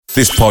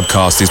This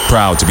podcast is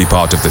proud to be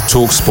part of the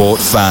TalkSport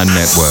Fan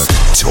Network.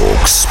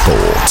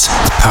 TalkSport.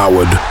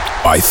 Powered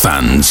by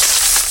fans.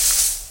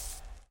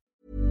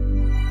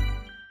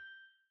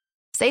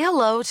 Say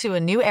hello to a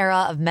new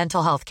era of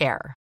mental health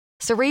care.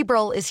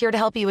 Cerebral is here to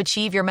help you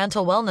achieve your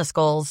mental wellness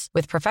goals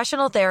with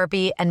professional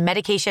therapy and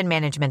medication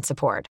management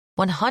support.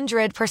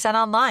 100%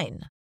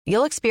 online.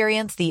 You'll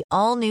experience the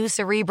all-new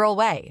Cerebral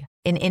Way,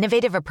 an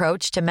innovative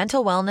approach to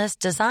mental wellness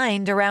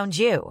designed around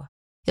you.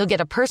 You'll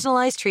get a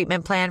personalized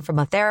treatment plan from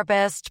a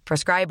therapist,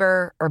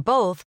 prescriber, or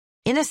both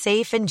in a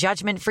safe and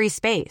judgment-free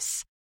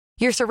space.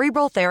 Your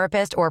Cerebral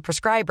therapist or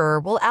prescriber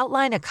will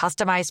outline a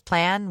customized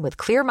plan with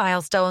clear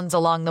milestones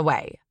along the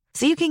way,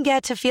 so you can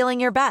get to feeling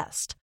your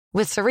best.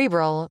 With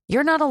Cerebral,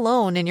 you're not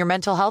alone in your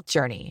mental health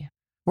journey.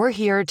 We're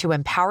here to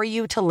empower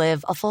you to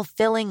live a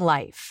fulfilling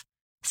life.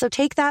 So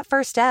take that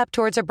first step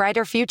towards a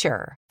brighter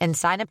future and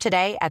sign up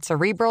today at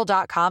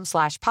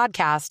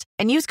Cerebral.com/podcast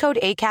and use code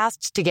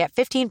ACAST to get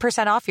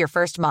 15% off your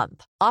first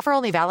month. Offer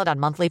only valid on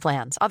monthly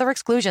plans. Other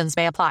exclusions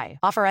may apply.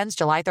 Offer ends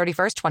July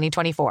 31st,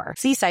 2024.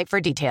 See site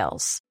for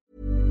details.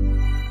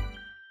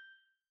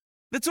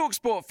 The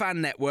TalkSport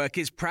Fan Network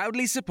is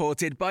proudly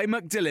supported by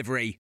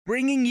McDelivery,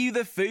 bringing you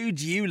the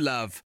food you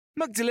love.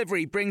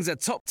 McDelivery brings a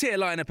top-tier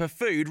lineup of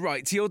food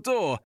right to your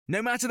door.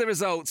 No matter the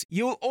result,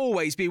 you'll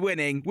always be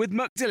winning with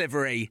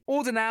McDelivery.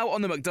 Order now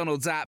on the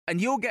McDonald's app and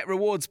you'll get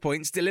rewards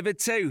points delivered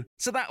too.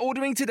 So that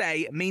ordering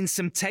today means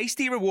some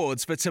tasty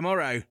rewards for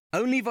tomorrow.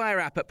 Only via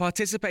app at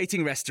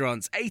participating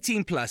restaurants.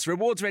 18 plus.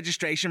 Rewards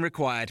registration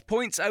required.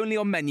 Points only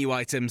on menu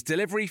items.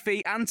 Delivery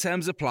fee and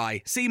terms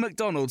apply. See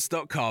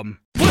mcdonalds.com.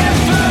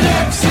 Brentford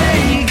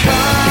FC,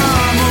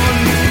 come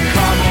on, you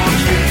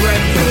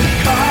Brentford,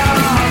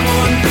 come on,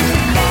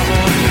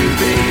 you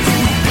beat,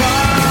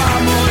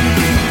 come on,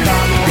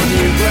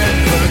 you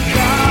Brentford,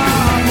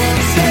 come on,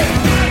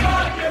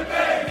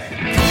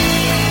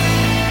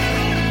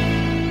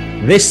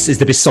 This is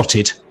the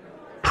Besotted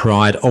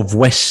Pride of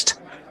West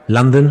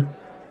London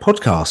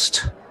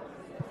podcast.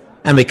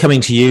 And we're coming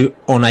to you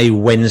on a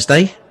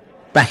Wednesday,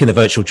 back in the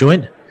virtual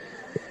joint,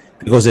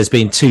 because there's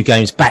been two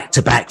games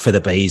back-to-back for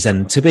the Bees.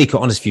 And to be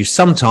quite honest with you,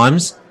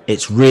 sometimes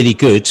it's really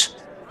good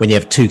when you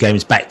have two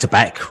games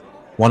back-to-back,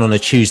 one on a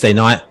Tuesday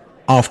night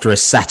after a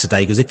Saturday,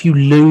 because if you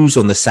lose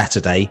on the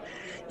Saturday,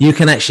 you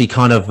can actually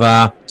kind of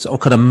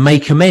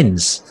make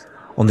amends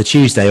on the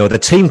Tuesday, or the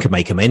team can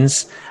make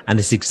amends, and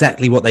it's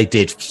exactly what they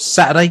did.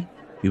 Saturday,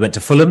 we went to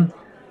Fulham.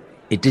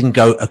 It didn't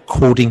go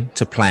according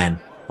to plan,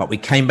 but we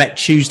came back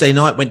Tuesday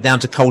night, went down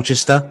to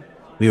Colchester.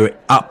 We were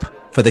up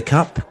for the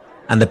cup,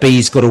 and the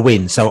Bees got a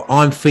win. So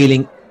I'm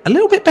feeling a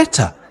little bit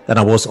better than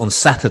I was on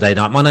Saturday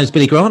night. My name's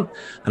Billy Grant,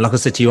 and like I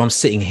said to you, I'm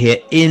sitting here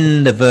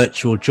in the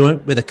virtual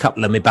joint with a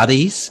couple of my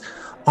buddies.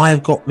 I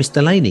have got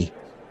Mr. Laney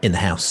in the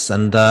house,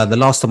 and the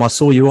last time I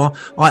saw you,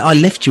 I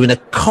left you in a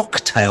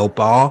cocktail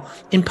bar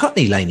in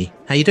Putney. Laney,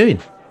 how you doing?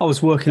 I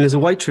was working as a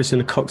waitress in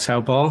a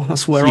cocktail bar.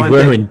 That's where you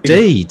were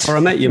indeed. Where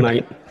I met you,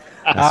 mate.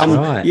 That's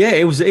right. Yeah,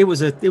 it was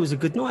a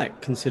good night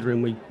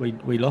considering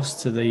we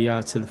lost to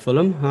the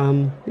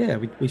Fulham.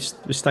 We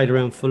stayed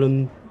around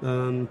Fulham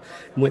and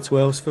went to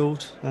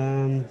Wellsfield.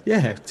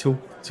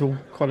 Till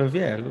kind of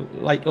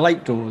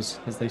late doors,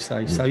 as they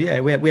say. So yeah,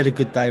 we had a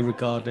good day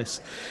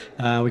regardless.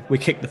 We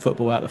kicked the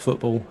football out of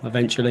football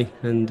eventually,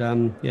 and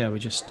we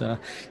just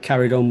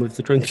carried on with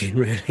the drinking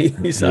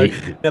really. So,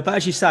 but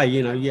as you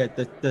say,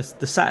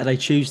 the Saturday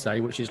Tuesday,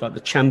 which is like the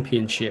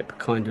championship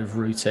kind of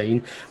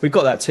routine, we've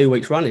got that 2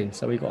 weeks running.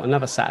 So we've got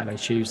another Saturday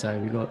Tuesday.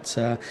 We got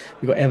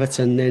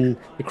Everton, then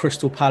the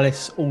Crystal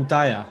Palace all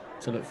dayer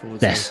to look forward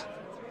to. Yes.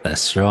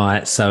 That's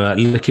right. So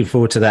looking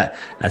forward to that,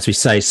 as we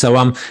say. So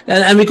and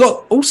we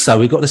got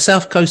the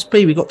South Coast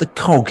B. We got the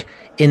Cog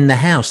in the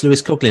house.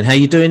 Lewis Coughlin, how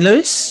you doing,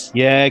 Lewis?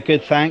 Yeah,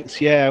 good. Thanks.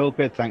 Yeah, all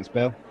good. Thanks,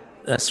 Bill.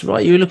 That's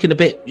right. You're looking a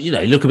bit,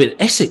 look a bit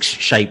Essex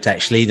shaped,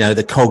 actually.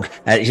 The Cog.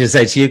 I should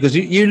say to you, because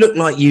you look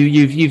like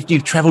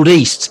you've travelled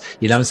east.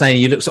 You know what I'm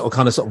saying? You look sort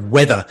of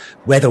weather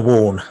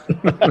worn.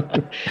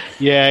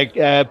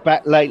 Yeah,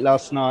 back late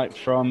last night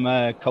from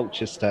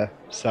Colchester.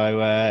 So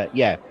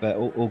but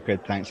all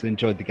good. Thanks. I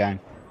enjoyed the game.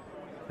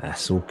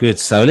 That's all good.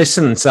 So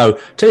listen, tell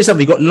you something,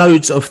 we've got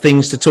loads of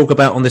things to talk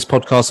about on this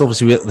podcast.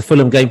 Obviously, we've got the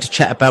Fulham game to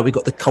chat about. We've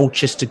got the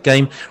Colchester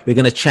game we're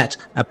going to chat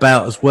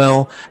about as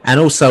well. And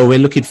also, we're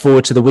looking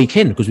forward to the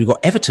weekend because we've got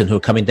Everton who are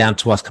coming down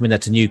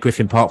to New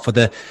Griffin Park for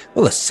the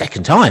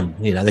second time.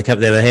 They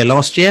were here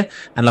last year.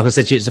 And like I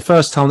said to you, it's the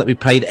first time that we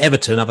played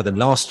Everton, other than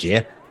last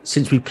year,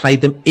 since we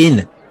played them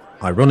in,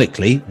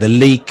 ironically, the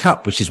League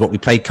Cup, which is what we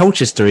played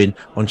Colchester in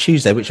on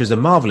Tuesday, which was a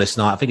marvellous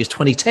night. I think it's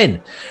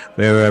 2010,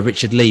 where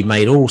Richard Lee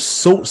made all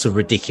sorts of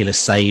ridiculous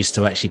saves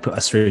to actually put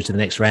us through to the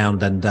next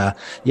round. And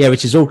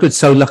which is all good.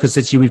 So like I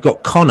said to you, we've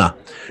got Connor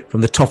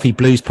from the Toffee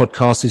Blues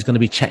podcast who's going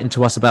to be chatting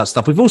to us about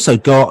stuff. We've also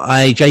got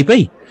a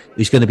JB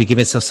who's going to be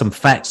giving us some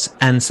facts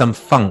and some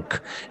funk.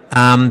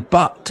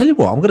 But tell you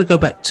what, I'm going to go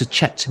back to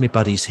chat to my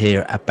buddies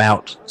here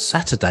about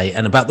Saturday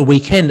and about the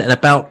weekend and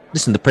about,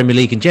 the Premier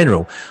League in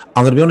general.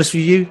 I'm going to be honest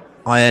with you,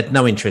 I had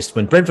no interest.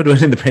 When Brentford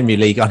was in the Premier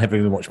League, I never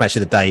even watched Match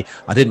of the Day.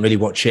 I didn't really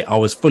watch it. I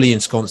was fully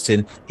ensconced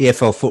in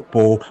EFL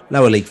football,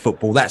 lower league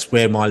football. That's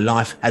where my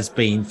life has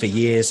been for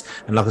years.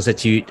 And like I said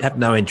to you, have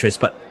no interest.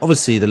 But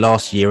obviously the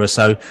last year or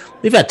so,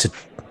 we've had to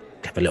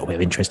have a little bit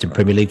of interest in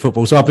Premier League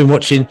football. So I've been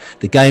watching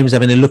the games,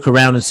 having a look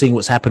around and seeing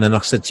what's happened. And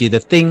like I said to you, the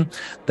thing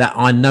that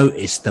I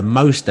noticed the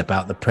most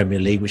about the Premier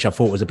League, which I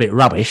thought was a bit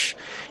rubbish,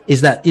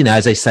 is that, you know,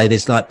 as they say,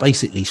 there's like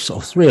basically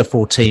sort of 3 or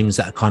 4 teams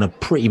that kind of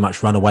pretty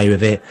much run away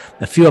with it.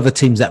 A few other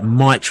teams that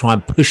might try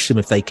and push them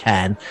if they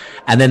can.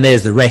 And then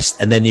there's the rest.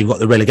 And then you've got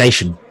the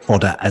relegation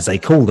fodder, as they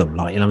call them.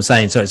 Like, you know what I'm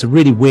saying? So it's a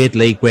really weird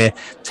league where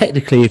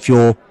technically if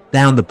you're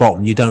down the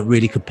bottom, you don't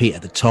really compete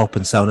at the top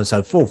and so on and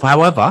so forth.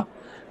 However,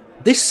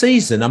 this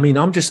season, I mean,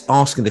 I'm just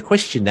asking the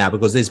question now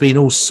because there's been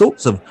all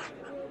sorts of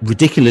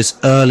ridiculous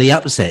early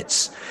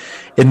upsets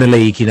in the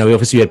league. You know, we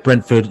obviously had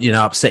Brentford, you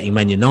know, upsetting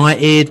Man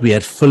United. We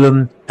had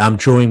Fulham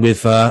drawing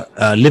with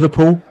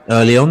Liverpool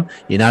early on.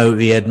 You know,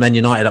 we had Man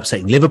United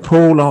upsetting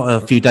Liverpool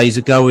a few days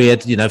ago. We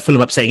had, you know,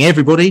 Fulham upsetting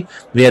everybody.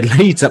 We had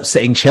Leeds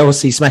upsetting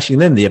Chelsea, smashing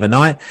them the other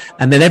night.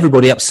 And then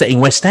everybody upsetting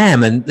West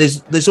Ham. And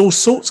there's all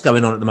sorts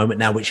going on at the moment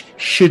now, which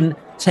shouldn't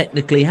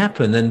technically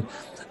happen. And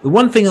the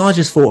one thing I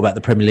just thought about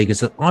the Premier League is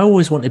that I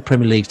always wanted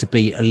Premier League to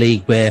be a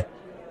league where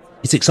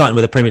it's exciting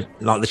with a Premier,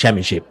 like the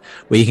Championship,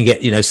 where you can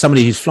get, you know,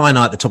 somebody who's flying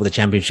high at the top of the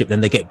Championship,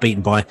 then they get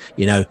beaten by,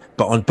 you know,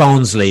 but on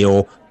Barnsley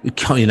or,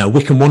 you know,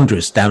 Wycombe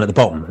Wanderers down at the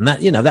bottom. And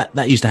that, you know,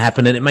 that used to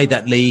happen, and it made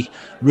that league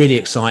really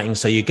exciting.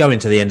 So you go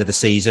into the end of the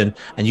season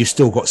and you've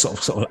still got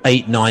sort of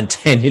 8, 9,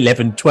 10,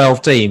 11,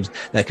 12 teams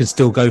that can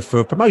still go for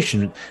a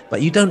promotion.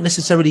 But you don't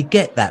necessarily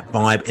get that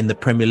vibe in the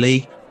Premier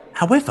League.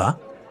 However,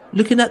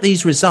 looking at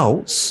these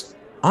results,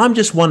 I'm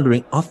just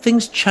wondering, are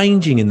things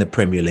changing in the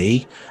Premier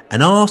League,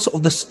 and are sort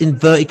of the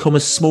inverted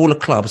commas smaller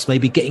clubs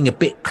maybe getting a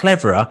bit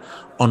cleverer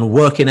on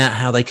working out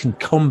how they can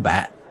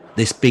combat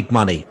this big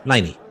money?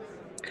 Laney?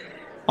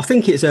 I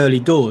think it's early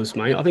doors,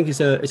 mate. I think it's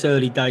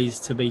early days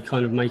to be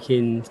kind of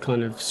making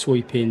kind of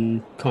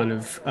sweeping kind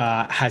of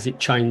has it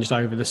changed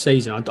over the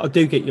season. I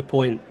do get your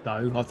point,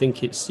 though. I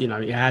think it's, you know,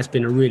 it has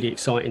been a really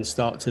exciting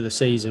start to the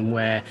season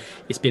where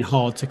it's been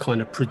hard to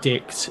kind of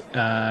predict,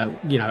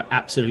 you know,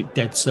 absolute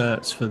dead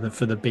certs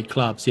for the big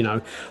clubs. You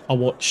know, I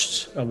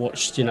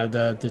watched you know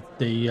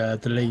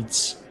the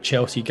Leeds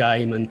Chelsea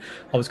game, and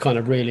I was kind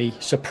of really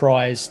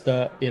surprised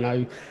that, you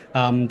know,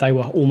 they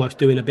were almost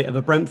doing a bit of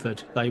a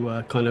Brentford. They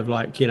were kind of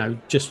like, you know,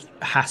 just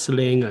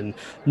hassling and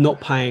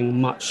not paying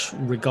much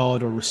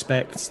regard or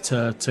respect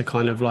to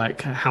kind of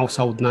like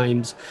household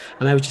names,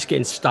 and they were just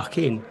getting stuck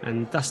in.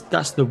 And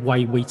that's the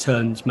way we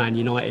turned Man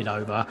United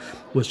over,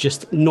 was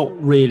just not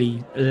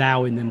really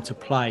allowing them to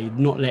play,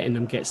 not letting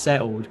them get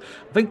settled.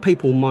 I think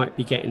people might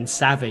be getting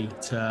savvy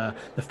to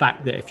the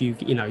fact that if you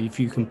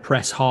can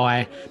press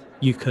high,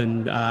 you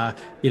can,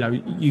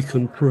 you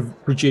can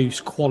produce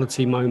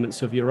quality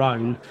moments of your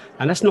own,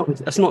 and that's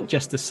not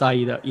just to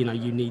say that, you know,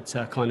 you need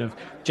to kind of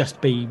just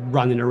be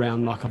running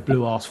around like a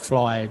blue-ass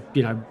fly,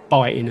 you know,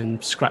 biting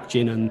and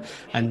scratching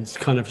and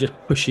kind of just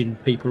pushing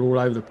people all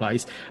over the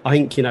place. I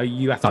think, you know,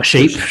 you have to like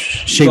sheep, like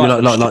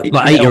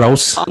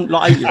 8-year-olds,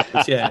 like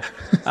 8-year-olds, yeah.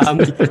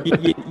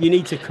 You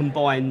need to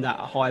combine that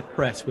high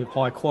press with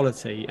high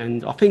quality,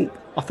 and I think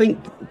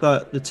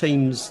that the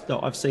teams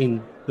that I've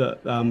seen that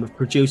have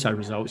produced those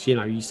results, you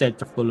know, you said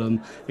the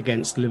Fulham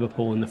against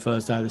Liverpool on the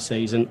first day of the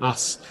season,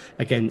 us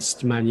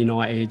against Man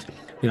United,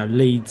 you know,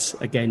 Leeds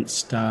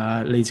against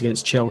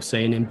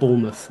Chelsea, and then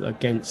Bournemouth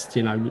against,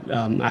 you know,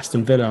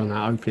 Aston Villa on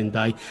that opening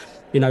day.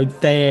 You know,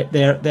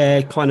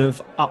 they're kind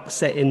of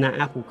upsetting that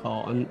apple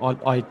cart, and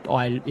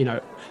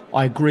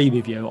I agree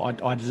with you.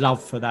 I'd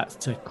love for that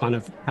to kind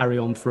of carry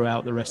on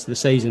throughout the rest of the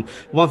season.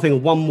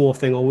 One more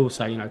thing I will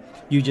say, you know,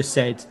 you just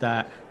said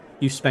that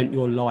you spent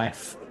your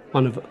life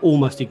kind of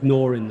almost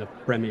ignoring the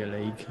Premier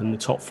League and the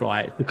top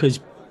flight, because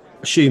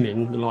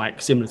assuming,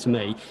 like similar to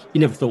me, you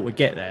never thought we'd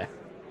get there.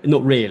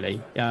 Not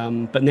really,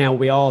 but now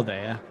we are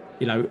there.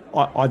 You know,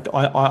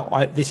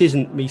 I this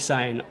isn't me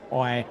saying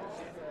I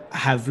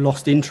have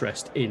lost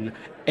interest in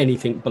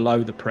anything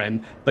below the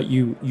Prem, but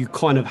you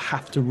kind of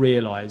have to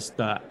realise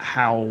that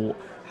how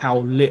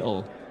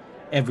little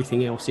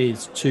everything else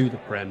is to the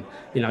Prem.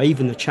 You know,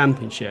 even the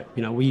Championship.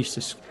 You know, we used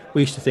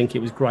to think it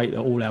was great that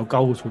all our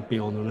goals would be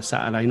on a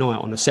Saturday night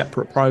on a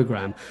separate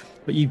programme.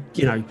 But you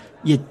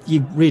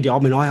really, I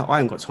mean, I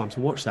haven't got time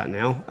to watch that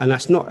now, and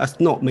that's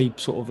not me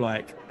sort of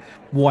like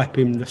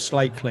wiping the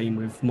slate clean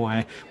with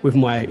my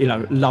you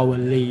know, lower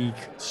league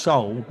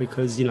soul,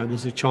 because, you know,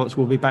 there's a chance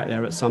we'll be back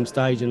there at some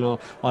stage, and I'll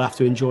have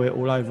to enjoy it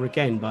all over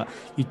again. But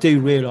you do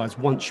realise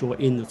once you're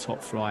in the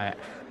top flight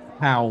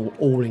how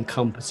all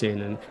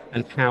encompassing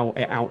and how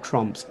it out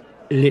trumps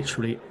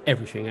literally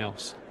everything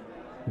else.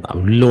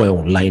 I'm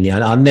loyal, Laney.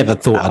 I never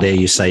thought I'd hear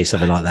you say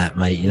something like that,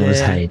 mate. You know what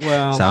I'm saying?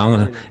 Well, so I'm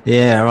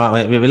gonna,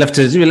 right. We'll have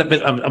to.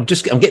 I'm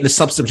getting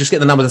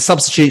the number of the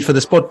substitutes for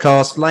this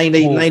podcast.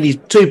 Laney's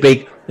too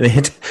big.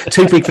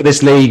 Too big for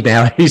this league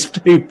now. He's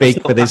too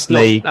big for this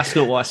league. That's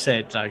not what I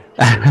said, though.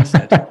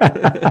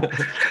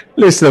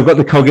 Listen, I've got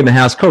the cog in the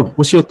house. Cog,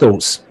 what's your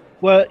thoughts?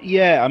 Well,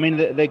 yeah, I mean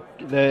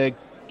the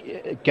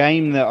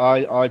game that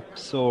I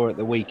saw at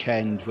the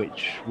weekend,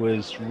 which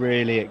was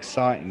really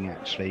exciting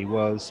actually,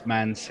 was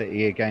Man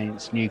City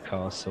against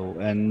Newcastle,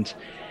 and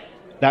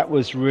that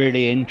was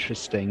really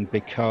interesting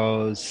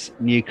because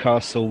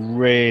Newcastle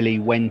really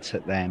went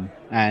at them,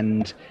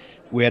 and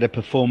we had a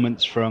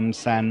performance from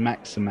San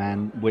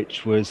Maximan,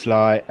 which was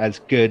like as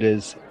good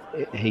as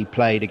he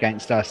played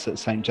against us at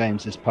St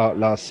James's Park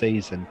last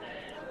season.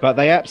 But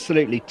they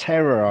absolutely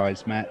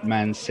terrorised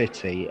Man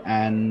City,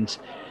 and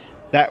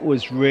that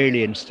was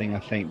really interesting, I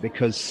think,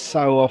 because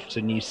so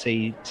often you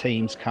see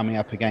teams coming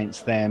up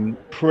against them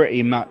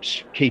pretty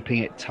much keeping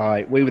it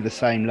tight. We were the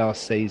same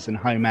last season,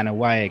 home and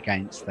away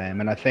against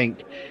them. And I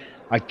think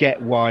I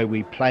get why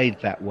we played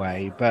that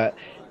way, but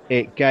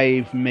it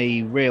gave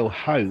me real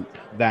hope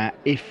that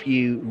if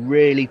you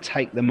really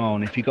take them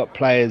on, if you've got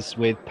players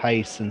with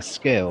pace and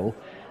skill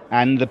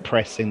and the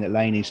pressing that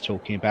Laney's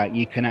talking about,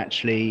 you can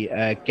actually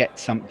get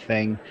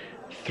something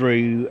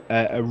through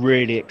a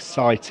really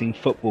exciting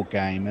football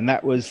game. And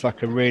that was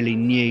like a really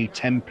new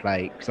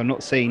template, because I'm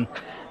not seeing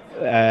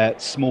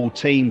small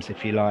teams,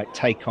 if you like,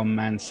 take on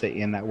Man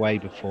City in that way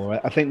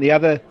before. I think the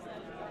other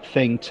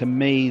thing to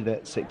me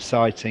that's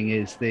exciting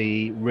is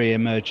the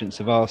re-emergence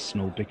of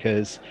Arsenal,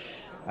 because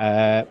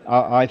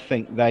I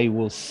think they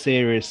will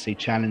seriously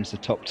challenge the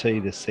top two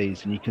this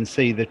season. You can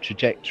see the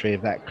trajectory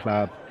of that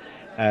club.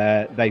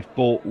 They've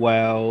bought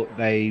well,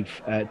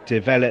 they've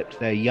developed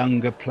their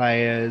younger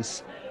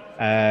players,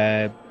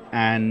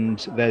 and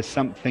there's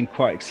something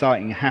quite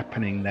exciting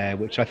happening there,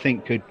 which I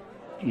think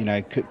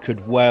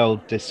could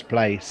well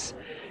displace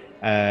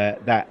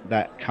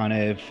that kind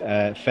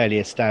of fairly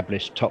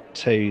established top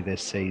two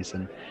this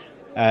season.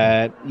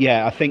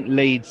 I think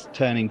Leeds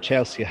turning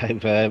Chelsea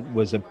over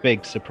was a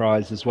big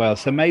surprise as well.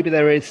 So maybe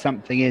there is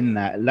something in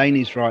that.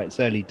 Laney's right, it's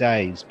early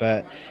days,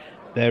 but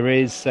there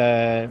is,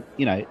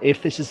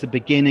 if this is the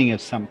beginning of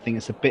something,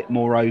 it's a bit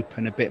more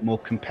open, a bit more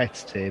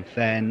competitive,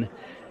 then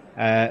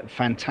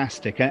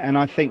fantastic. And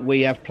I think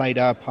we have played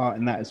our part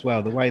in that as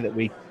well. The way that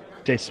we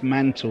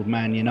dismantled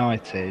Man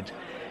United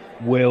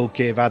will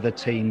give other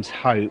teams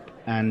hope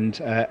and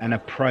an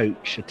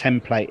approach, a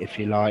template, if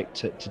you like,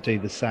 to do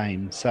the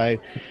same. So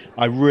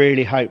I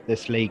really hope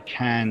this league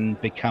can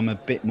become a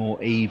bit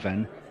more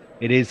even.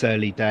 It is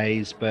early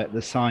days, but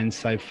the signs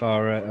so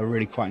far are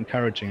really quite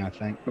encouraging, I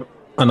think.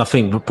 And I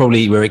think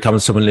probably where it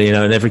comes from, and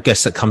every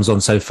guest that comes on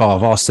so far,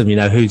 I've asked them,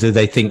 who do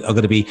they think are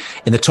going to be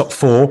in the top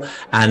four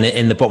and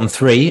in the bottom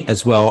three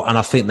as well. And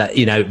I think that,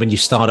 when you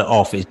start it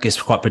off, it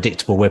gets quite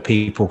predictable, where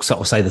people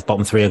sort of say the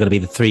bottom three are going to be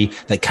the three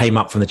that came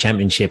up from the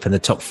Championship, and the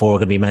top four are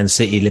going to be Man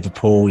City,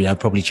 Liverpool,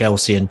 probably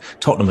Chelsea and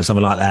Tottenham or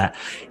something like that.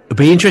 It'll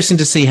be interesting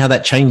to see how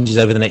that changes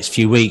over the next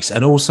few weeks.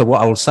 And also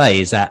what I will say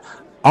is that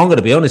I'm going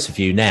to be honest with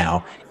you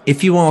now.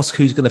 If you ask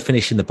who's going to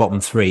finish in the bottom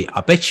three,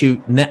 I bet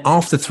you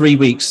after 3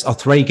 weeks or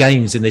 3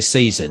 games in this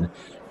season,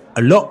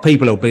 a lot of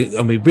people will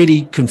be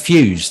really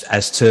confused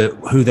as to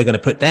who they're going to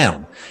put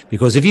down.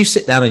 Because if you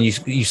sit down and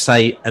you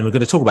say, and we're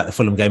going to talk about the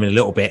Fulham game in a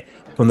little bit,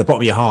 from the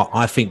bottom of your heart,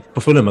 I think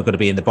Fulham are going to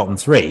be in the bottom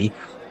three.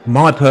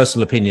 My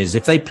personal opinion is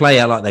if they play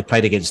out like they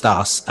played against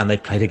us, and they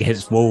played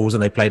against Wolves,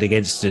 and they played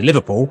against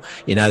Liverpool,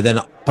 they're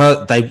not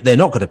going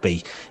to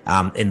be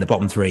in the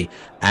bottom three.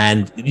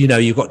 And,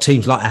 you've got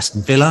teams like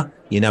Aston Villa,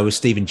 with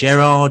Steven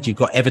Gerrard. You've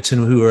got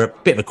Everton, who are a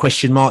bit of a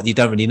question mark you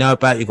don't really know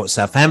about. You've got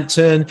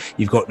Southampton.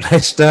 You've got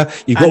Leicester.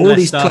 You've got all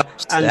these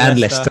clubs. And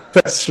Leicester.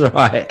 That's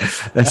right.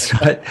 That's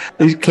right.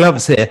 These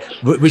clubs here,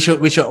 which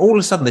are all of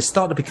a sudden, they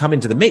start to become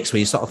into the mix,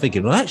 where you start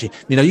thinking, well, actually,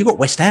 you've got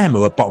West Ham,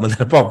 who are bottom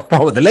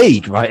of the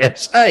league, right?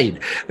 Insane.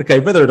 Okay,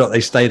 whether or not they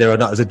stay there or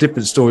not is a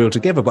different story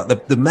altogether.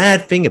 But the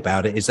mad thing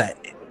about it is that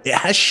it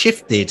has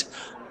shifted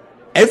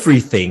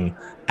everything.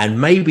 And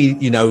maybe,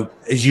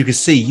 as you can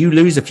see, you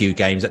lose a few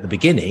games at the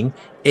beginning,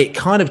 it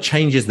kind of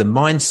changes the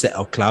mindset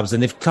of clubs.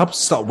 And if clubs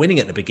start winning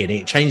at the beginning,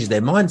 it changes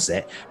their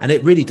mindset, and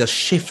it really does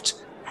shift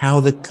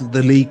how the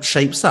league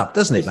shapes up,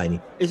 doesn't it,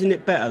 Laney? Isn't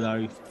it better,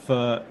 though,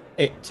 for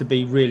it to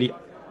be really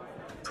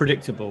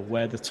predictable,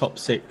 where the top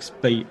 6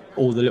 beat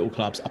all the little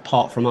clubs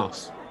apart from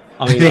us?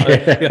 I mean,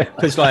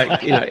 because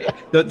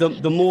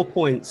the more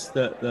points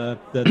that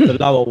the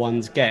lower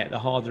ones get, the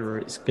harder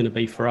it's going to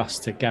be for us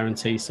to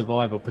guarantee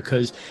survival.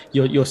 Because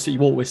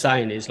what we're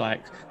saying is,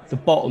 like, the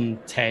bottom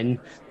 10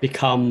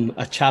 become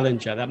a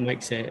challenger. That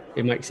makes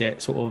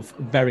it sort of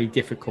very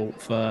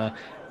difficult for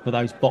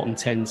those bottom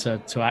 10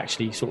 to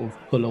actually sort of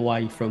pull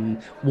away from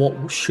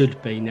what should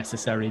be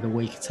necessarily the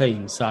weaker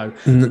team. So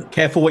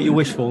careful what you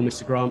wish for,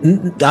 Mr.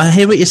 Grant. I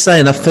hear what you're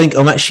saying. I think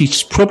I'm actually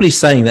probably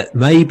saying that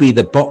maybe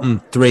the bottom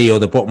 3 or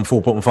the bottom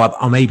 4, bottom 5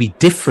 are maybe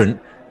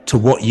different to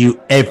what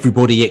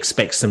everybody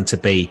expects them to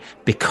be,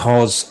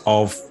 because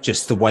of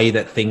just the way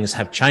that things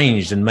have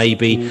changed. And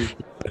maybe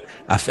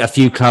a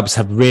few clubs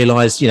have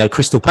realised,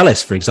 Crystal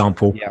Palace, for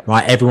example,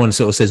 right? Everyone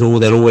sort of says,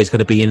 they're always going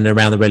to be in and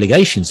around the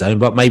relegation zone,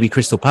 but maybe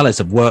Crystal Palace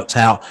have worked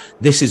out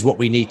this is what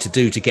we need to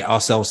do to get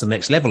ourselves to the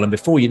next level. And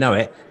before you know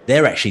it,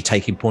 they're actually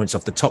taking points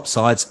off the top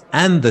sides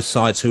and the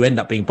sides who end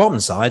up being bottom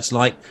sides.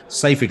 Like,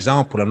 say, for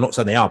example, I'm not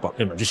saying they are, but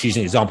I'm just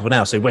using an example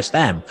now. So West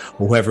Ham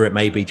or whoever it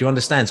may be. Do you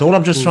understand? So all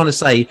I'm just trying to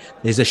say,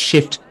 there's a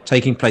shift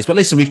taking place. But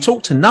listen, we've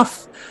talked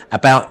enough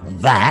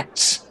about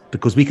that,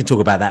 because we can talk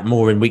about that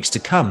more in weeks to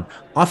come.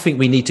 I think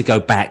we need to go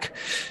back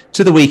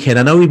to the weekend.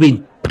 I know we've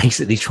been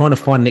basically trying to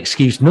find an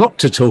excuse not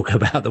to talk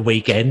about the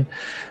weekend,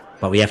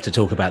 but we have to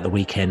talk about the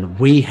weekend.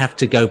 We have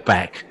to go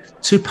back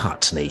to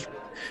Putney,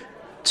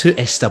 to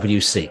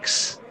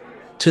SW6,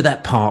 to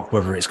that park,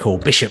 whether it's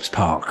called Bishop's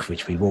Park,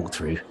 which we walked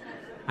through,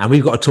 and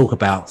we've got to talk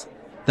about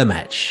the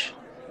match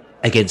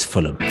against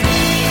Fulham.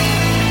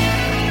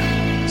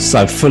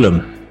 So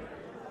Fulham,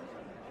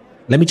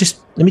 let me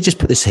just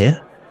put this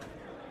here.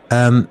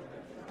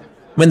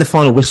 When the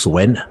final whistle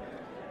went,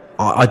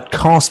 I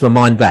cast my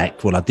mind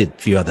back. Well, I did a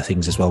few other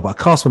things as well, but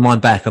I cast my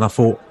mind back and I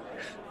thought,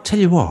 tell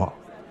you what,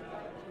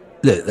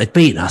 look, they'd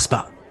beaten us,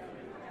 but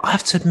I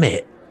have to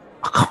admit,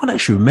 I can't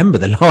actually remember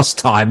the last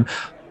time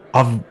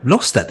I've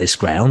lost at this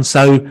ground.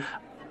 So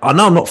I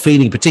know I'm not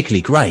feeling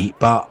particularly great,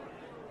 but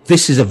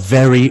this is a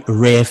very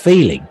rare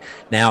feeling.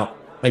 Now,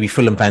 maybe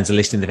Fulham fans are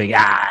listening to think,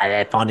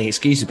 they're finding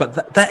excuses,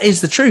 but that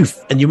is the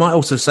truth. And you might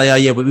also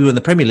say, but we were in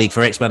the Premier League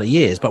for X amount of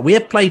years. But we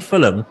have played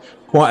Fulham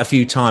quite a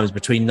few times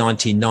between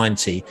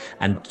 1990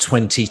 and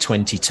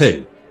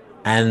 2022.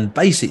 And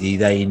basically,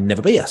 they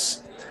never beat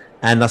us.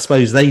 And I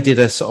suppose they did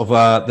a sort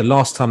of, the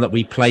last time that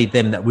we played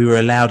them, that we were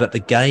allowed at the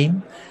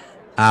game,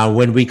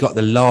 when we got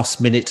the last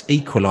minute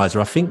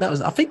equaliser. I think that was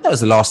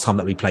the last time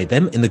that we played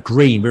them in the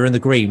green. We were in the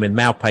green when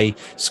Maupay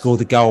scored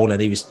the goal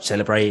and he was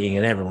celebrating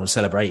and everyone was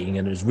celebrating,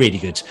 and it was really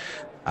good.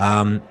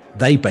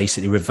 They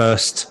basically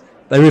reversed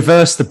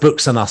the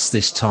books on us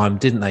this time,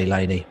 didn't they,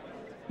 Laney?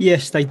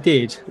 Yes, they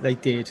did.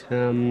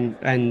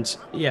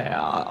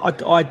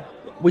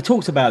 We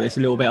talked about this a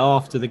little bit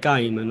after the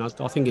game, and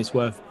I think it's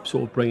worth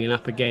sort of bringing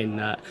up again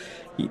that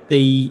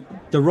the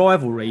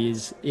rivalry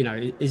is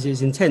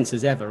as intense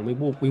as ever. And we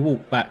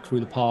walked back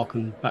through the park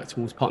and back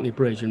towards Putney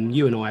Bridge, and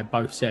you and I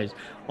both said,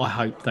 I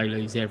hope they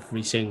lose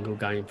every single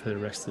game for the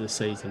rest of the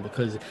season,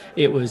 because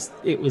it was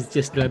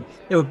just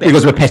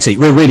because we're petty.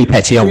 We're really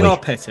petty, aren't we? We are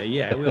petty,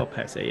 yeah, we are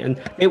petty.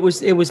 And it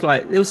was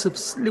like there was some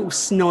little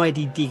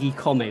snidey, diggy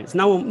comments.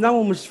 No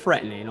one was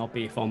threatening,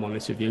 if I'm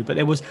honest with you, but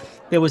there was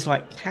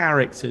like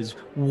characters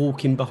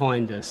walking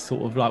behind us,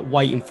 sort of like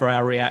waiting for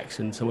our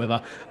reaction to whether,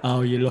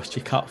 you lost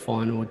your cup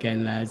final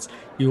again, lads.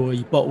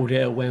 You bottled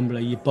it at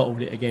Wembley. You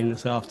bottled it again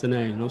this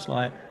afternoon. And I was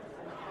like,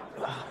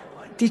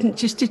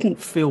 didn't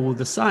feel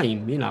the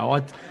same. He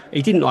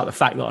didn't like the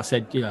fact that I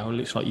said, it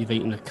looks like you've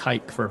eaten a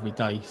cake for every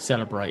day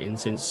celebrating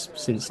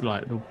since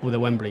like the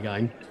Wembley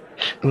game.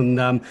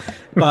 And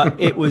but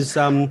it was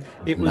David.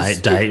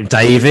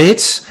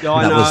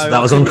 Yeah, that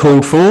was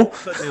uncalled for.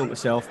 Put me on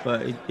myself,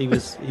 but he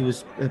was he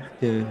was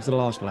a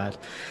large lad.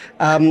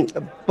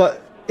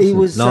 But he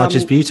was large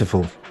is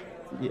beautiful.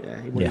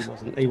 Yeah, he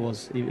wasn't. He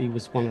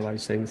was one of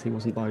those things. He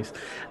wasn't both.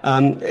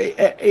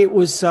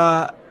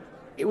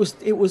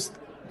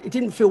 It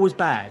didn't feel as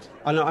bad,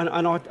 and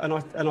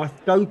I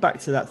go back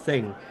to that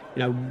thing.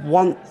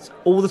 Once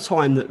all the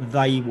time that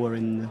they were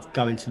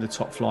going to the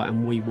top flight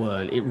and we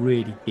weren't, it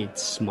really did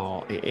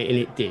smart.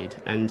 It did,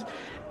 and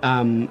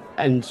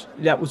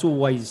that was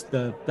always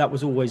the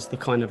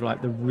kind of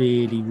like the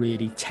really,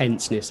 really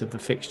tenseness of the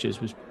fixtures.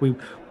 Was we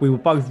were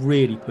both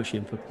really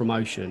pushing for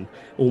promotion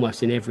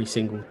almost in every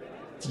single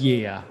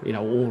year,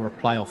 or a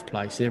playoff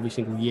place in every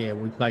single year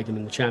we played them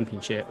in the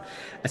Championship,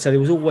 and so there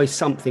was always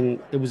something,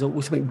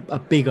 a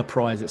bigger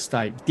prize at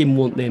stake. Didn't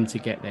want them to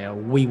get there,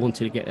 we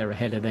wanted to get there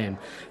ahead of them,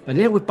 but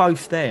now we're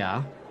both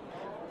there.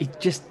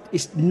 It's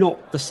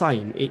not the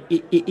same.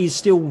 It is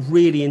still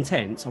really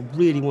intense. I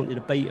really wanted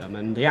to beat them,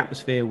 and the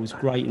atmosphere was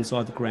great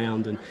inside the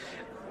ground, and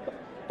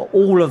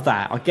all of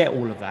that, I get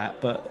all of that,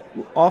 but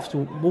after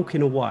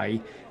walking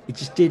away,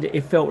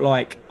 it felt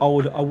like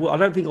I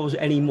don't think I was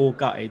any more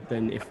gutted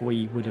than if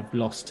we would have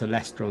lost to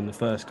Leicester on the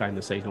first game of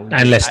the season.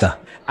 And Leicester,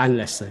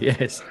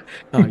 yes.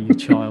 Oh, you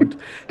child.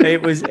 I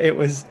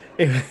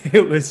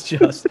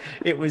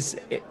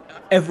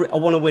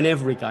want to win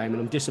every game,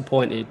 and I'm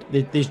disappointed.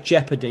 There's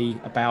jeopardy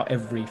about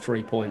every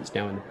 3 points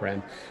now in the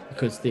Prem,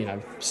 because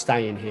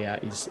staying here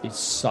is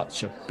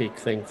such a big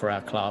thing for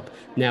our club.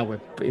 Now we're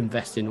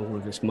investing all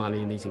of this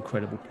money in these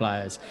incredible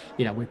players.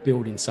 We're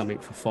building something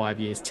for 5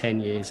 years,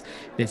 10 years.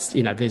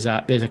 There's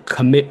a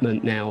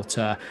commitment now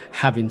to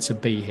having to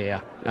be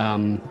here.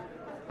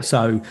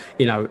 So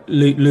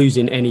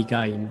losing any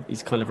game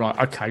is kind of like,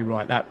 okay,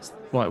 right, that's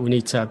right. We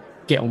need to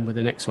get on with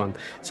the next one.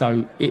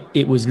 So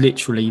it was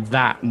literally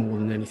that more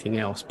than anything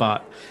else.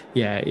 But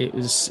yeah,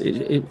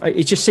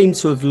 it just seemed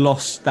to have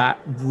lost that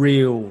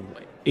real.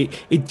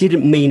 It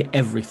didn't mean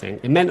everything.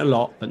 It meant a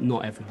lot, but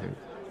not everything.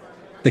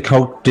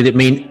 Nicole, did it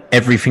mean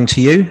everything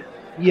to you?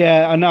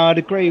 Yeah, I know. I'd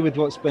agree with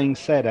what's being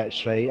said.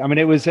 Actually, I mean,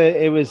 it was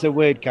a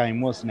weird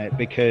game, wasn't it?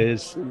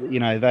 Because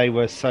they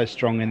were so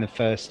strong in the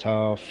first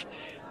half.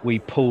 We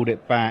pulled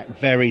it back,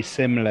 very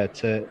similar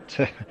to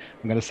I'm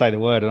going to say the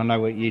word. I don't know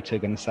what you two are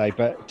going to say,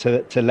 but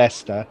to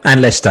Leicester.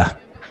 And Leicester.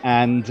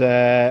 And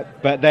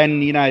but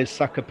then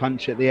sucker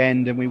punch at the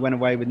end, and we went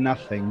away with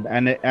nothing.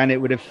 And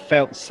it would have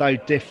felt so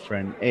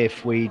different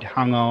if we'd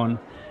hung on.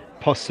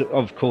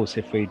 Of course,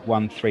 if we'd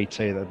won 3-2,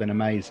 that'd have been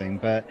amazing.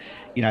 But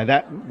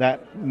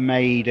that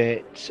made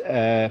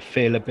it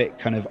feel a bit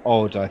kind of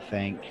odd, I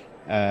think.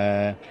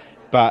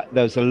 But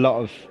there was a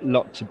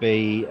lot to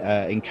be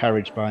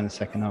encouraged by in the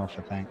second half,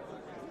 I think.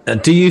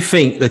 Do you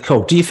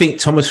think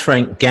Thomas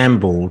Frank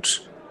gambled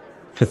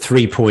for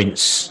 3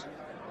 points?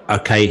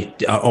 Okay,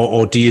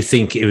 or do you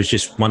think it was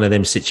just one of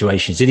them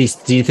situations? Do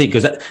you think,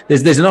 because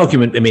there's an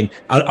argument? I mean,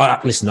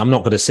 listen, I'm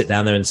not going to sit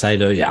down there and say,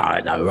 look, yeah, I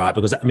know, right?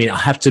 Because I mean, I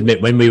have to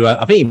admit, when we were,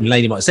 I think even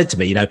Laney might have said to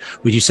me,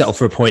 would you settle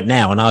for a point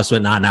now? And I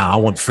went, no, I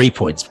want 3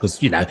 points because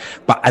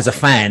But as a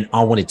fan,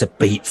 I wanted to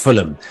beat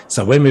Fulham.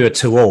 So when we were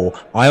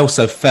 2-2, I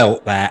also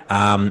felt that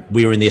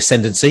we were in the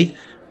ascendancy.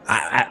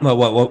 As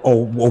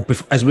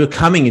we were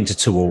coming into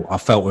 2-2, I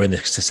felt we're in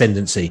this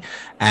ascendancy,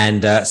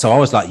 and so I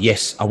was like,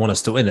 "Yes, I want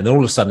us to win." And then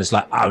all of a sudden, it's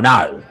like, "Oh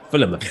no,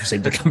 Fulham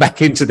seem to come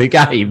back into the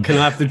game." Can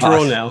I have the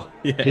draw now?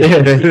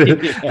 Yeah,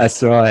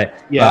 that's right.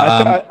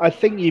 Yeah, but, I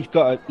think you've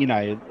got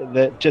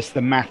to, just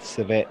the maths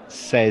of it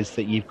says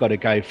that you've got to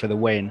go for the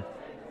win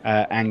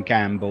and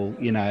gamble.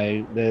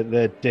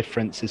 The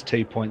difference is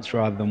 2 points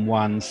rather than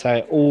one, so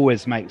it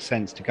always makes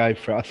sense to go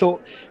for it. I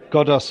thought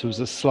Judas was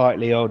a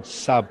slightly odd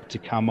sub to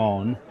come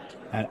on.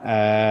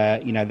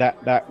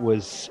 That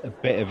was a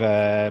bit of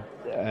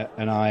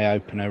an eye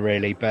opener,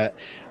 really. But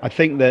I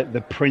think that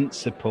the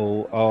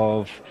principle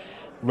of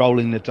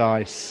rolling the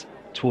dice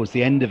towards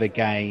the end of a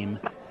game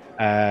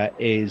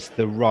is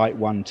the right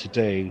one to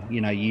do.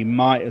 You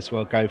might as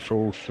well go for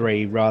all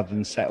three rather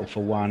than settle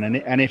for one.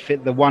 And if you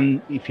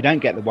don't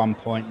get the 1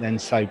 point, then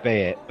so be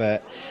it.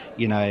 But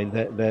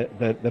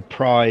the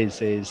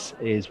prize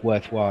is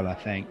worthwhile, I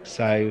think.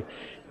 So.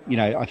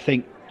 I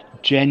think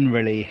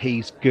generally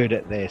he's good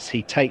at this.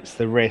 He takes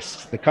the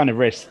risks, the kind of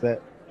risks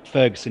that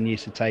Ferguson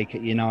used to take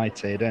at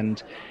United,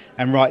 and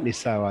rightly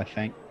so, I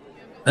think.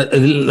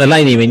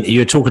 Laney, I mean, you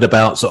were talking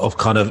about sort of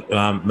kind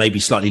of maybe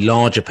slightly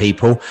larger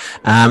people,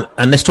 and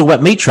let's talk about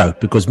Mitro,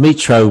 because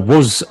Mitro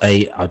was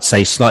I'd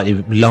say slightly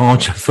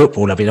larger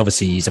footballer. I mean,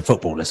 obviously he's a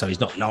footballer, so he's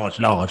not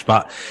large,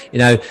 but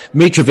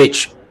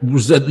Mitrovic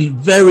was a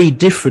very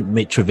different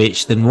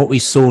Mitrovic than what we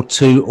saw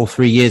 2 or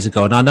 3 years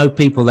ago. And I know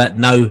people that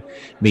know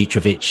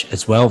Mitrovic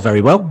as well,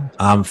 very well,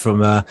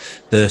 from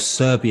the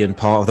Serbian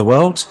part of the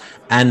world.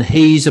 And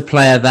he's a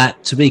player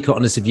that, to be quite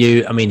honest with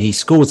you, I mean, he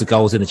scores the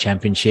goals in the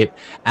Championship.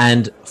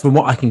 And from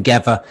what I can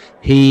gather,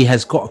 he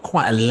has got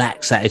quite a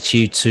lax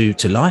attitude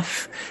to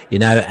life,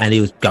 and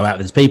he would go out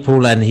with his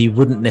people, and he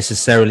wouldn't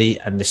necessarily,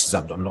 and this is,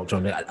 I'm not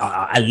trying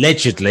to,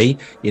 allegedly,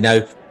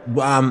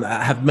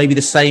 have maybe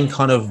the same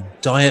kind of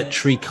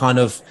dietary kind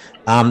of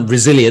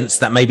resilience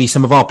that maybe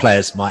some of our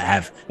players might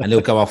have, and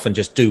he'll go off and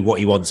just do what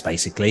he wants,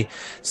 basically.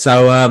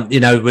 So when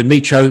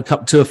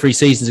Mitro 2 or 3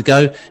 seasons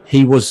ago,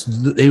 he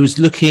wasn't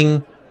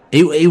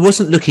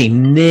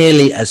looking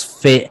nearly as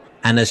fit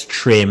and as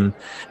trim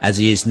as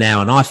he is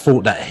now. And I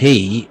thought that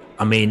he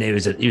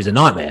was a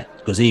nightmare,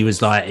 because he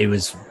was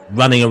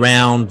running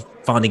around,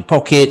 finding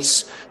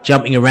pockets,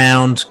 jumping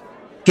around,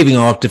 giving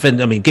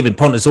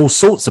Pontus all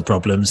sorts of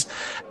problems.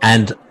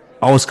 And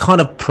I was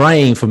kind of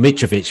praying for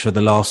Mitrovic for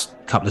the last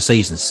couple of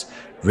seasons,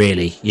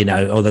 really,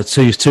 or the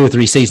two or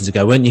 3 seasons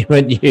ago, weren't you,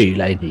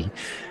 lady?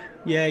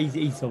 Yeah,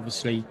 he's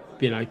obviously,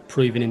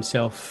 proven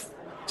himself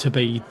to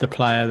be the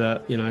player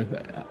that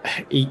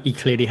he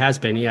clearly has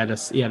been. He had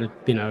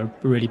a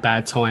really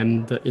bad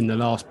time in the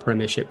last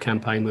Premiership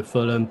campaign with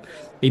Fulham.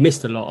 He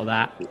missed a lot of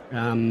that.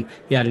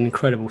 He had an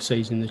incredible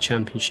season in the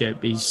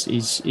Championship. He's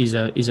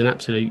an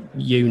absolute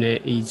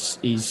unit.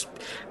 He's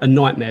a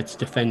nightmare to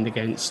defend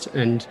against,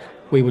 and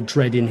we were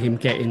dreading him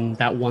getting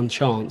that one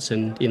chance,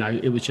 and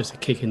it was just a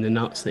kick in the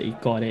nuts that he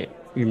got it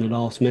in the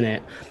last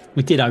minute.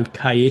 We did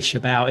okay-ish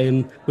about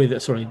him. We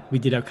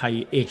did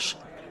okay-ish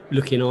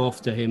looking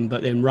after him,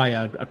 but then Ray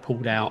had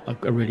pulled out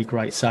a really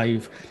great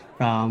save,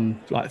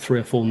 like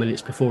 3 or 4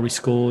 minutes before he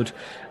scored.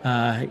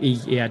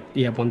 He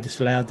had one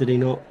disallowed, did he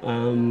not?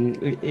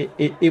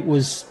 It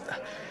was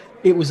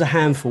a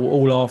handful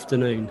all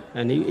afternoon,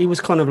 and he was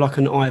kind of like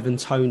an Ivan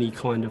Toney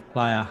kind of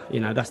player.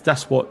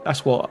 That's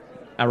what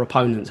our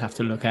opponents have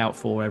to look out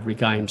for every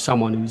game.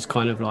 Someone who's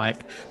kind of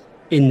like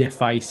in their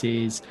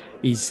faces.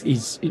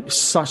 He's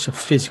such a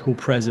physical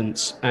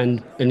presence,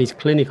 and he's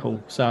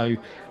clinical. So.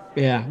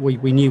 Yeah,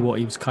 we knew what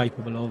he was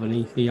capable of,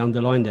 and he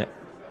underlined it.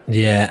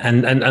 Yeah,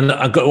 and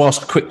I've got to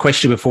ask a quick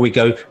question before we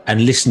go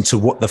and listen to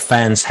what the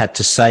fans had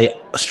to say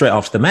straight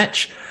after the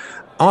match.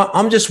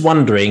 I'm just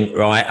wondering,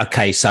 right,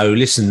 okay, so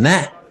listen,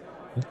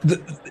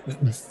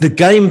 the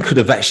game could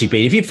have actually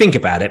been, if you think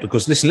about it,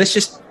 because listen, let's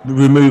just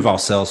remove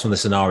ourselves from the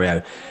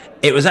scenario.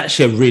 it was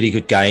actually a really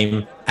good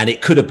game, and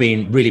it could have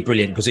been really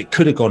brilliant because it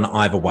could have gone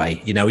either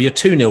way. You know, you're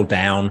 2-0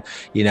 down,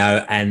 you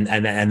know, and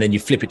then you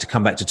flip it to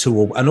come back to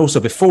 2-2. And also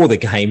before the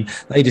game,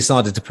 they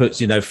decided to put,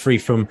 you know, Free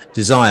From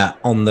Desire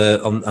on the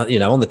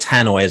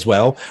tannoy as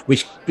well,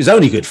 which is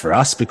only good for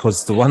us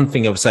because the one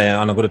thing I was saying,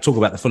 and I'm going to talk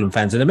about the Fulham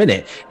fans in a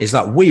minute, is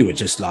like we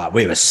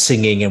were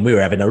singing and we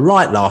were having a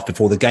right laugh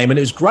before the game, and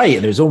it was great.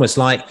 And it was almost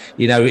like,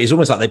 you know, it's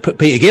almost like they put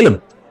Peter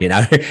Gillam, you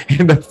know,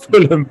 in the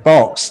Fulham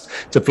box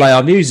to play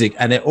our music,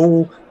 and it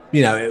all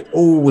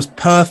was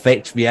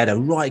perfect. We had a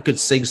right good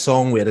sing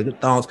song, we had a good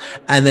dance,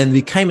 and then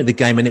we came at the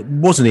game and it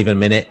wasn't even a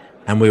minute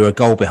and we were a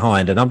goal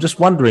behind. And I'm just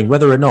wondering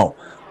whether or not,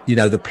 you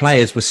know, the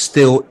players were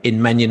still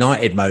in Man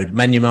United mode,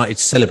 Man United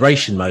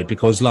celebration mode,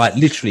 because like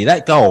literally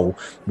that goal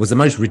was the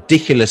most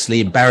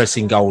ridiculously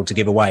embarrassing goal to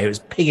give away. It was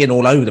pinging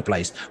all over the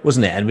place,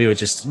 wasn't it? And we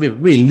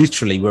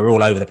were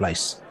all over the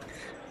place.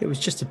 It was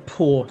just a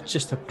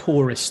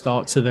poorest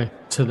start to the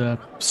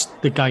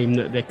game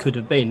that there could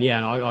have been. Yeah,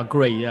 and I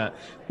agree.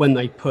 When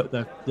they put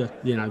the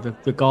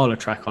Gala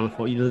track on, I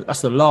thought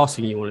that's the last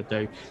thing you want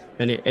to do,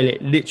 and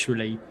it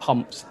literally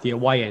pumps the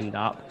away end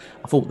up.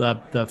 I thought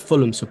the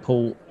Fulham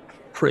support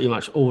pretty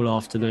much all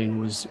afternoon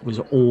was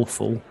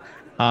awful.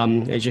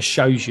 It just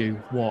shows you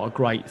what a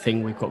great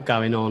thing we've got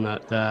going on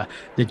at the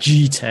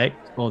G-Tech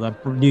or the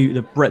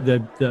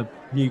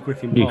new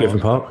Griffin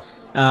Park.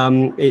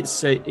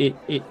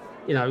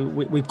 You know,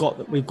 we've got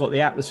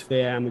the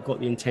atmosphere and we've got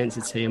the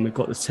intensity and we've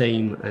got the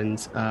team, and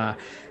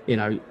you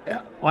know,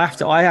 I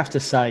have to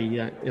say,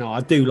 you know,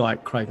 I do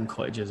like Craven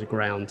Cottage as a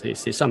ground.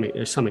 There's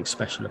something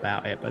special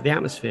about it, but the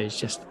atmosphere is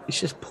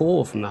just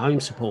poor from the home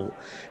support.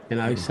 You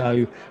know,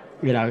 so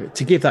you know,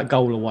 to give that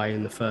goal away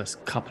in the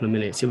first couple of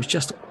minutes, it was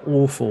just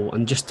awful,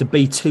 and just to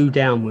be 2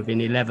 down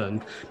within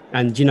 11.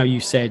 And you know,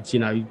 you said, you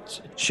know,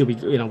 should we?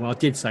 You know, well, I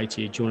did say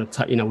to you, do you want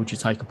to? You know, would you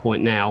take a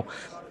point now?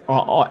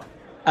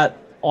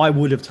 I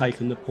would have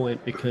taken the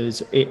point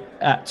because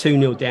at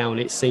 2-0 down,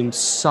 it seemed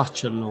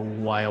such a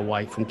long way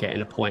away from getting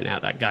a point out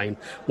of that game.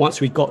 Once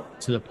we got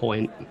to the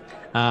point,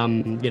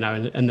 you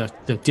know, and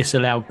the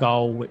disallowed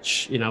goal,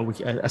 which, you know, we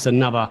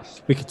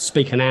could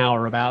speak an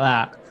hour about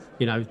that.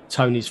 You know,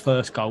 Tony's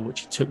first goal, which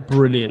he took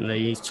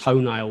brilliantly, his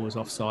toenail was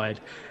offside.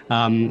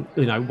 You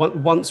know,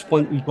 once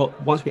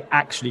we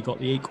actually got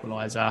the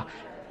equaliser,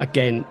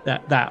 again,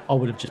 that I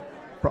would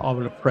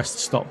have pressed the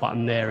stop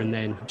button there and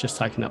then just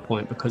taken that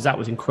point, because that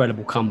was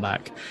incredible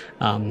comeback.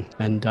 You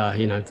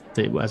know,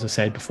 as I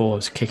said before, it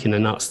was kicking the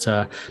nuts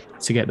to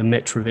get the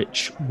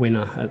Mitrovic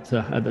winner at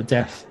the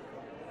death.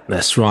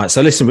 That's right.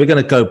 So listen, we're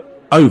going to go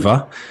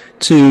over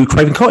to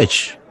Craven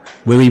Cottage,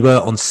 where we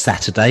were on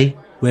Saturday,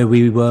 where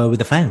we were with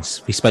the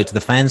fans. We spoke to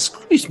the fans.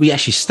 We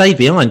actually stayed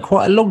behind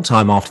quite a long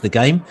time after the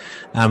game.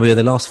 We were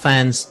the last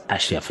fans,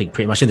 actually, I think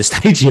pretty much in the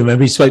stadium, and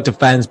we spoke to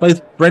fans,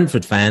 both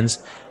Brentford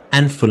fans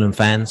and Fulham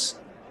fans,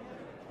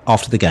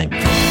 after the game.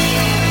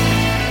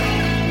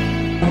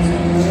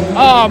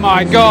 Oh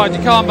my God,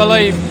 you can't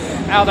believe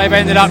how they've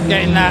ended up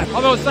getting that.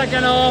 I thought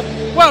second half,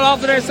 well,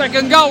 after their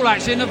second goal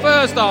actually in the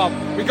first half,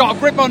 we got a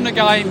grip on the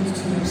game,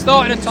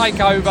 started to take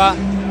over,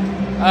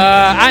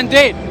 and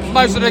did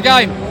most of the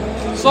game.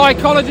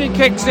 Psychology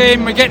kicks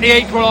in, we get the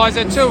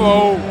equaliser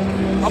 2-2,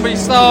 and we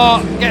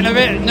start getting a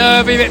bit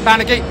nervy, a bit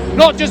panicky.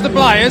 Not just the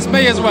players,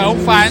 me as well,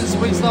 fans,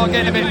 we start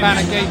getting a bit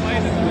panicky.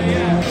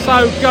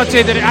 So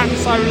gutted that it happened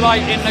so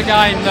late in the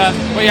game that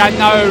we had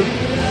no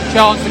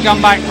chance to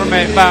come back from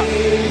it, but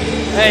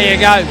there you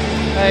go.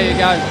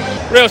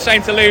 Real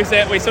shame to lose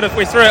it. We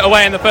threw it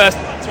away in the first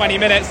 20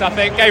 minutes, I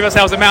think, gave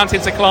ourselves a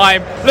mountain to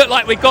climb. Looked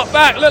like we got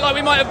back, looked like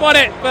we might have won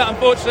it, but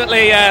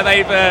unfortunately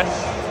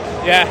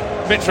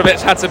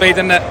Mitrovic had to be,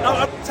 didn't it?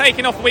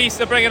 Taking off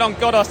Wiesa, bringing on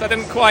Judas, I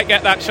didn't quite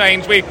get that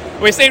change.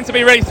 We seemed to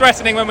be really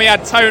threatening when we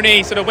had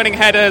Tony sort of winning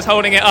headers,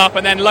 holding it up,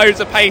 and then loads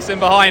of pace in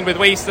behind with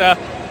Wiesa.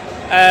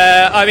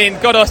 I mean,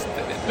 Judas,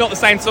 not the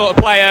same sort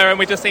of player, and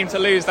we just seemed to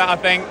lose that, I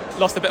think.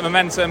 Lost a bit of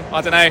momentum,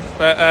 I don't know.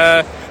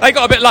 But they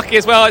got a bit lucky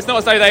as well. It's not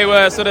as though they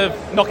were sort of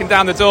knocking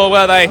down the door,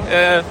 were they?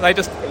 They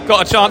just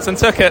got a chance and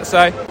took it,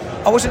 so...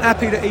 I wasn't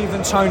happy that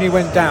even Tony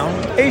went down.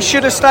 He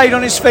should have stayed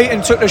on his feet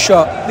and took the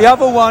shot. The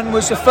other one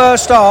was the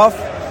first half.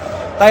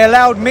 They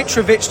allowed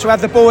Mitrovic to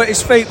have the ball at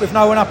his feet with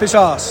no one up his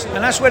arse.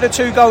 And that's where the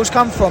 2 goals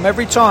come from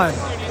every time.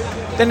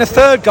 Then the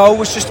third goal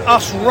was just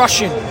us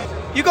rushing.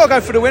 You got to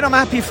go for the win, I'm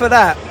happy for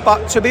that.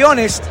 But to be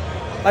honest,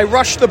 they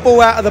rushed the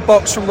ball out of the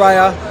box from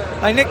Raya.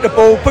 They nicked the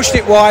ball, pushed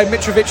it wide,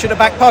 Mitrovic at the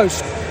back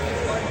post.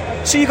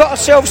 So you got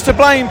ourselves to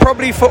blame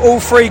probably for all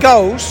 3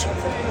 goals.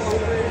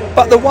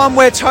 But the one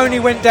where Tony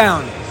went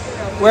down,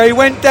 where he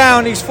went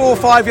down, he's 4 or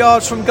 5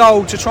 yards from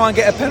goal to try and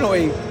get a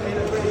penalty.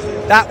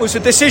 That was a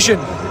decision.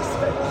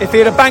 If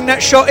he'd have banged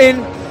that shot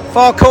in,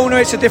 far corner,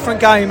 it's a different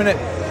game, isn't it?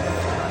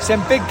 It's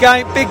them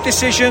big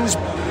decisions,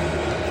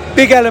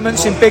 big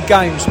elements in big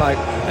games, mate.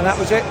 And that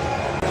was it.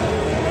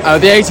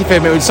 The 85th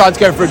minute, we decided to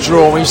go for a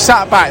draw. We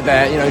sat back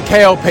there, you know,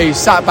 KLP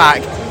sat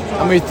back,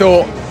 and we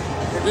thought,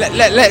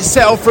 let's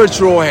settle for a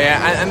draw here.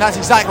 And that's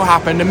exactly what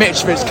happened. And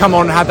Mitrovic come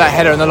on and had that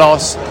header in the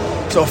last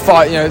sort of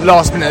fight, you know,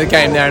 last minute of the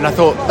game there, and I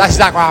thought that's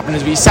exactly what happened.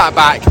 Is we sat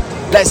back,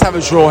 let's have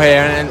a draw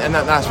here, and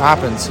that's what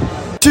happens.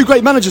 Two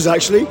great managers,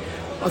 actually.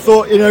 I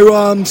thought,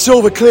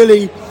 Silva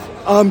clearly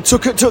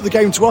took the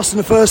game to us in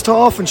the first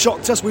half and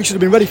shocked us. We should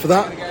have been ready for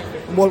that.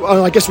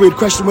 Well, I guess we would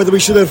question whether we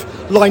should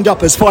have lined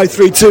up as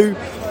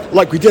 5-3-2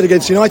 like we did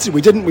against United.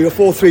 We didn't. We were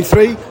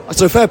 4-3-3.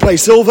 So fair play,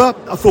 Silva.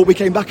 I thought we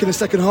came back in the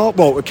second half.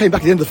 Well, we came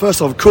back at the end of the first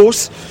half, of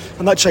course,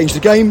 and that changed the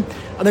game.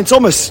 And then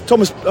Thomas,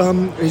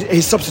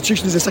 his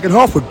substitutions in the second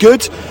half were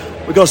good.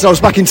 We got ourselves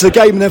back into the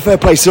game, and then fair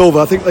play, Silva.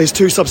 I think those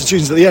two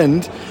substitutions at the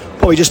end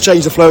probably just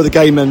changed the flow of the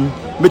game. And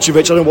Mitrovic,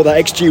 I don't know what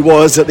that XG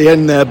was at the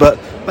end there, but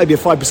maybe a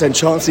 5%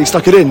 chance he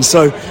stuck it in.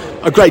 So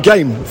a great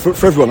game for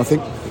everyone, I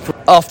think.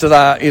 After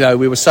that,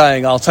 we were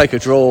saying I'll take a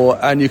draw,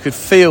 and you could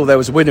feel there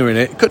was a winner in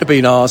it. It could have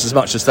been ours as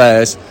much as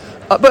theirs,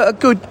 but a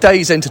good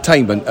day's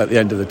entertainment at the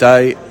end of the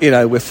day.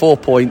 We're 4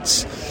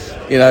 points.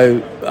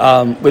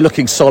 We're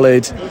looking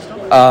solid.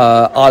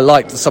 I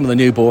liked some of the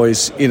new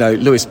boys.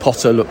 Lewis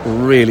Potter looked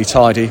really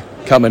tidy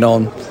coming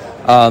on.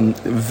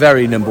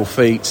 Very nimble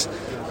feet,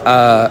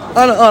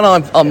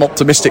 and I'm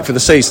optimistic for the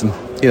season.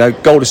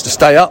 Goal is to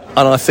stay up,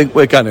 and I think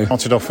we're going to.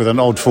 Started off with an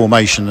odd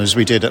formation as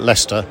we did at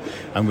Leicester,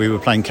 and we were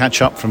playing catch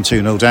up from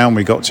 2-0 down.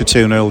 We got to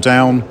 2-0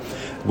 down.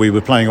 We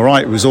were playing all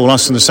right. It was all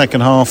us in the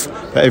second half,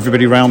 but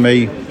everybody around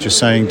me just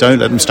saying, don't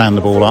let them stand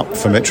the ball up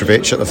for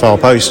Mitrovic at the far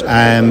post.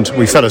 And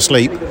we fell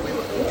asleep,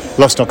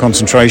 lost our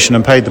concentration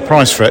and paid the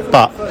price for it.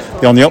 But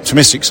on the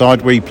optimistic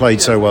side, we played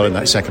so well in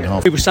that second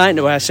half. We were saying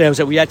to ourselves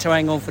that we had to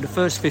hang on for the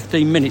first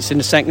 15 minutes in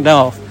the second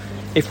half.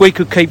 If we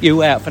could keep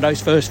you out for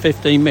those first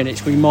 15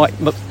 minutes, we might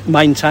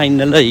maintain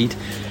the lead.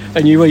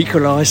 And you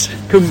equalised.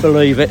 Couldn't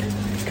believe it.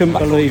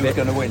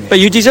 But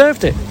you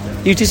deserved it.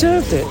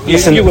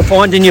 You were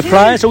finding your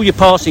players. All your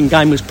passing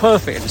game was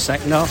perfect in the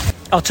second half.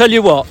 I'll tell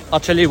you what.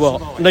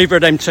 Neither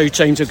of them two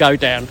teams will go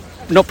down.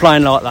 Not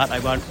playing like that, they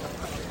won't.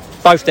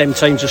 Both them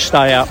teams will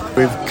stay up.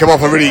 We've come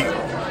off a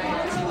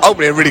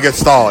really good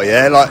start,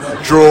 yeah? Like,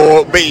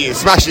 draw,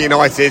 smashing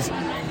United.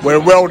 We're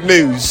in world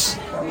news.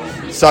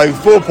 So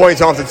 4 points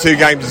after 2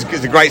 games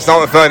is a great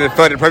start at third in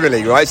the Premier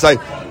League, right? So,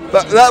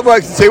 but that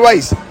works in 2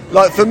 ways.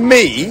 Like, for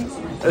me,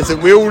 listen,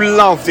 we all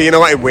love the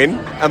United win,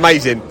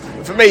 amazing.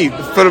 For me,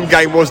 the Fulham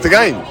game was the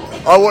game.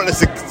 I wanted us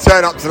to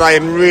turn up today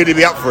and really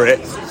be up for it.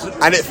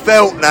 And it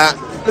felt that,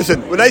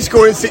 listen, when they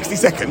score in 60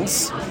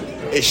 seconds,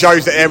 it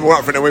shows that everyone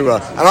up for it and we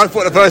were. And I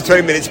thought the first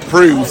 20 minutes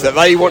proves that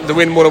they want to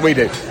win more than we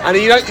do. And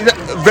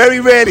very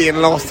rarely in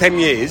the last 10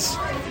 years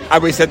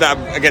have we said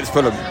that against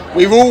Fulham.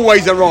 We've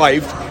always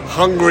arrived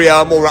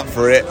hungrier, more up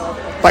for it,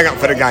 bang up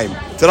for the game.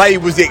 Today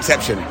was the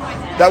exception.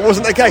 That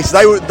wasn't the case.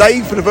 They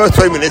for the first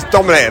 20 minutes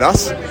dominated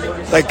us.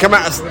 They come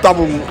at us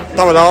double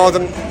hard,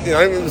 and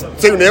it was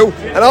 2-0.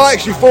 And I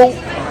actually thought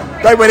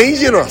they went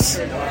easy on us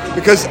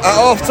because at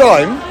half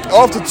time,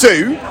 after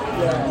 2,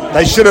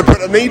 they should have put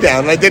the knee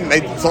down. They didn't.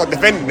 They started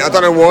defending. I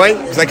don't know why,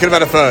 because they could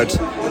have had a third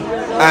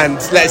and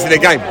let us in the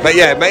game. But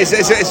yeah, it's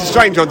a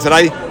strange one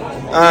today.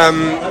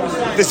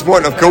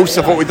 Disappointing, of course.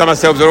 I thought we'd done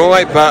ourselves all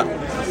right, but.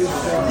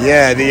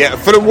 Yeah,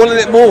 Fulham wanted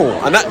it more,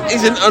 and that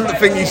isn't a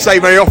thing you say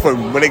very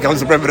often when it comes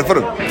to Brentford and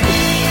Fulham.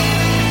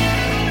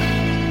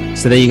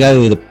 So there you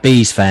go, the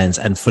Bees fans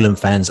and Fulham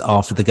fans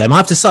after the game. I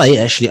have to say,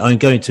 actually, I'm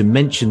going to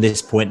mention this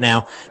point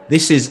now.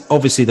 This is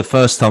obviously the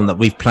first time that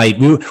we've played.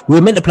 We were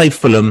meant to play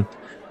Fulham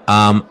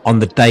on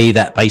the day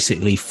that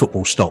basically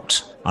football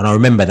stopped. And I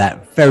remember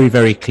that very,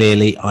 very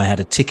clearly. I had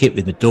a ticket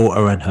with my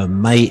daughter and her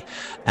mate,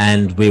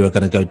 and we were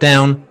going to go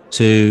down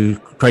to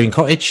Craven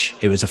Cottage.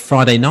 It was a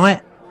Friday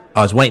night.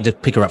 I was waiting to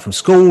pick her up from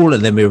school,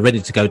 and then we were ready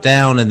to go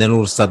down, and then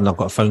all of a sudden I've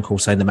got a phone call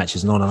saying the match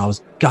isn't on, and I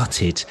was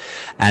gutted.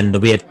 And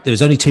there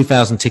was only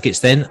 2,000 tickets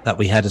then that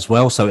we had as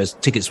well, so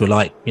tickets were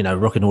like,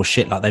 rocking horse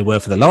shit like they were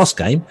for the last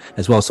game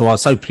as well. So I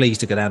was so pleased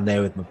to go down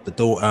there with the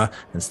daughter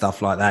and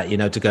stuff like that,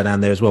 to go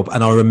down there as well.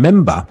 And I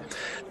remember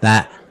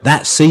that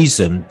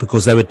season,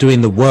 because they were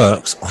doing the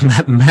works on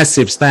that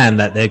massive stand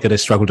that they're going to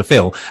struggle to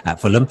fill at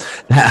Fulham.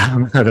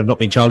 I'm not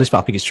being childish, but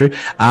I think it's true.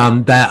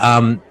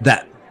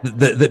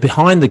 The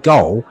behind the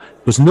goal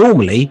was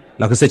normally,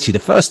 like I said to you, the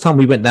first time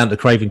we went down to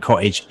Craven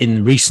Cottage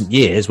in recent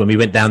years, when we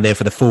went down there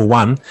for the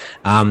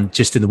 4-1,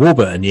 just in the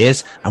Warburton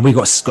years, and we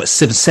got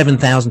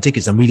 7,000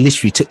 tickets, and we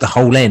literally took the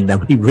whole end,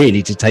 and we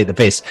really did take the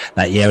piss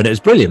that year, and it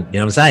was brilliant, you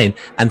know what I'm saying?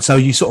 And so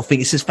you sort of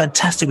think, it's just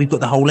fantastic, we've got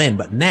the whole end,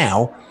 but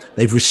now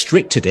they've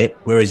restricted it,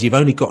 whereas you've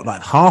only got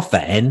like half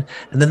that end,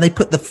 and then they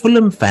put the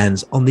Fulham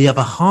fans on the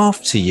other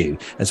half to you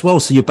as well.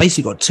 So you've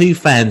basically got 2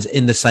 fans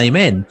in the same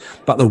end.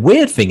 But the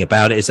weird thing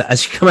about it is that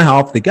as you come out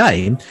after the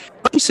game,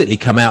 basically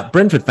come out,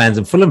 Brentford fans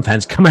and Fulham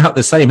fans come out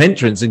the same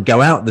entrance and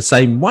go out the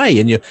same way,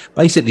 and you're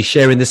basically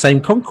sharing the same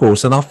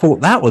concourse. And I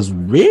thought that was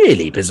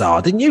really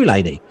bizarre, didn't you,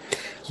 lady?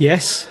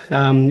 Yes,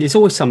 there's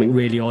always something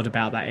really odd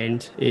about that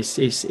end. It's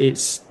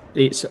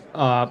it's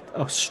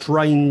a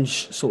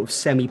strange sort of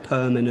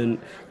semi-permanent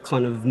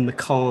kind of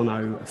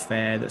Meccano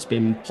affair that's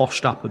been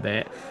poshed up a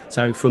bit.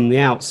 So from the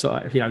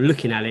outside,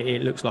 looking at it,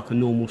 it looks like a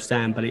normal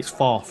stand, but it's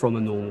far from a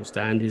normal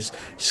stand. It's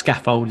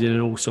scaffolding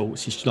and all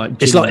sorts. It's like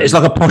it's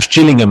like a posh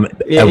Gillingham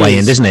away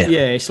end, isn't it?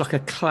 Yeah, it's like a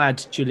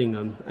clad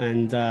Gillingham,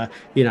 and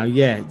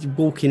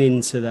walking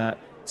into that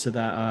to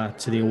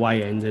the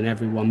away end and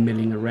everyone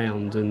milling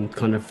around and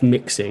kind of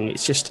mixing.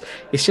 It's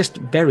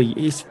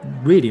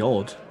really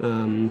odd.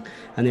 And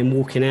then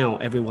walking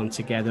out, everyone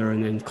together,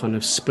 and then kind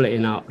of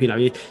splitting up.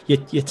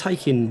 You're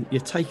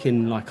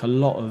taking like a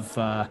lot of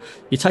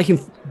you're taking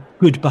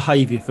good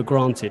behaviour for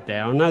granted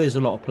there. I know there's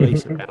a lot of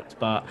police around,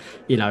 but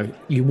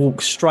you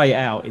walk straight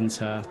out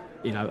into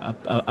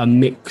a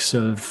mix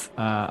of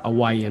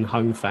away and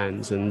home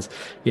fans, and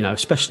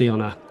especially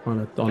on a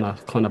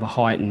kind of a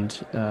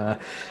heightened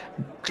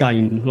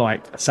game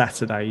like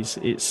Saturdays,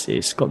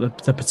 it's got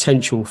the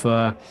potential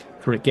for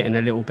it getting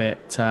a little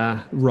bit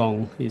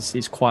wrong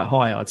is quite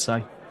high, I'd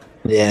say.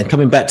 Yeah,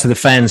 coming back to the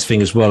fans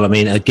thing as well. I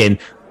mean, again,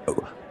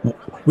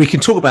 we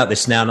can talk about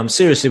this now, and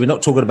we're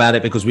not talking about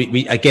it because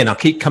we again, I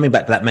keep coming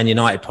back to that Man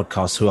United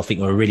podcast, who I think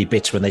were really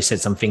bitter, and they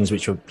said some things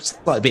which were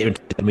slightly bitter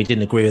and we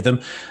didn't agree with them.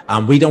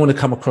 We don't want to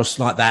come across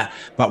like that.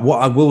 But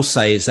what I will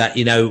say is that,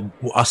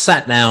 I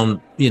sat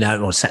down,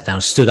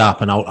 stood up,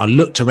 and I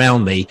looked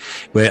around me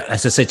where,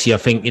 as I said to you, I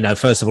think,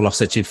 first of all, I've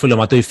said to you, Fulham,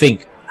 I do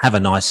think have a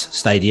nice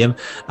stadium.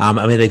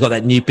 I mean, they've got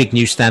that big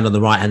new stand on the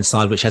right hand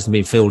side, which hasn't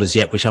been filled as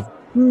yet, which I've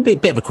a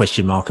bit of a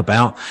question mark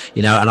about,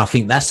 and I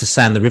think that's the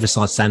stand, the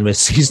Riverside stand, where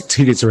season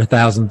tickets are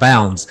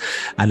 £1,000,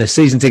 and the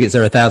season tickets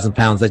are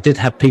 £1,000. They did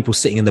have people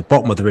sitting in the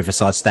bottom of the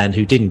Riverside stand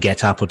who didn't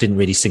get up or didn't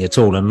really sing at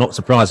all. And I'm not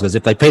surprised, because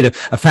if they paid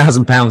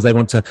 £1,000, they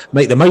want to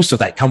make the most of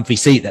that comfy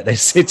seat that they're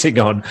sitting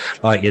on,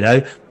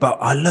 But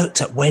I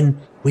looked at when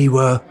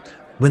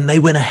they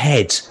went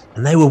ahead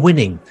and they were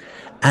winning.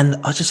 And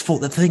I just thought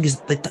the thing is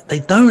they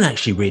don't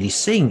actually really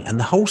sing, and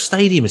the whole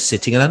stadium is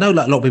sitting. And I know,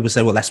 like, a lot of people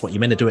say, well, that's what you're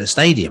meant to do at a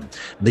stadium.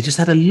 And they just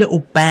had a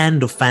little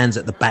band of fans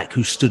at the back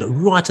who stood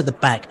right at the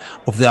back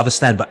of the other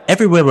stand, but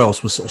everywhere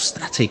else was sort of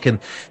static, and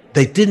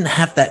they didn't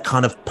have that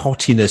kind of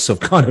pottiness of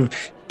kind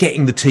of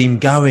getting the team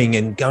going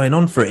and going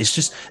on for it.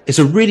 It's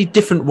a really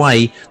different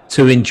way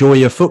to enjoy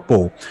your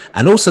football.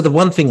 And also, the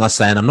one thing I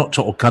say, and I'm not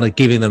kind of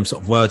giving them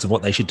sort of words of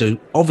what they should do.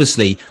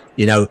 Obviously,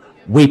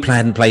 we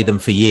hadn't played them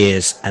for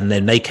years, and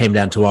then they came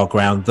down to our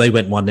ground. They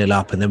went 1-0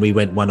 up, and then we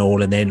went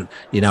 1-1, and then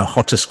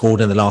Hotter scored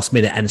in the last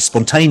minute, and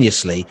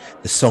spontaneously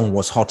the song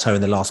was Hotter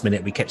in the last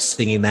minute. We kept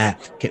singing that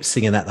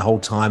the whole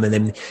time, and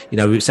then we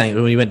were saying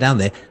when we went down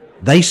there,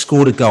 they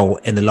scored a goal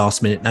in the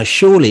last minute. Now,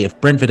 surely if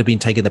Brentford have been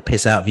taking the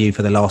piss out of you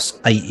for the last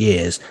 8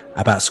 years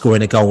about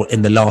scoring a goal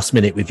in the last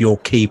minute with your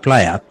key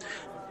player,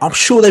 I'm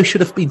sure they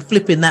should have been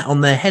flipping that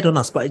on their head on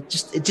us, but it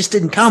just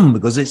didn't come,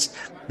 because this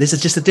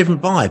is just a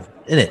different vibe,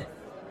 isn't it?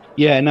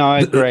 Yeah, no,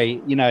 I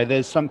agree.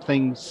 There's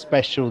something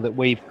special that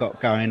we've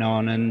got going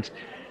on, and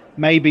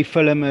maybe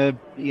Fulham are,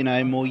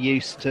 more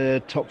used to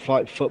top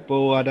flight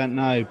football. I don't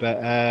know,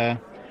 but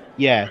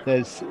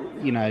there's,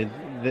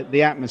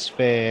 the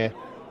atmosphere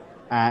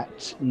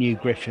at New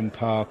Griffin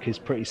Park is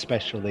pretty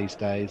special these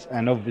days,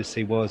 and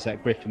obviously was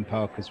at Griffin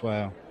Park as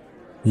well.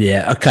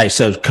 Yeah. Okay.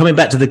 So coming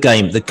back to the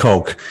game, the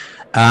COG.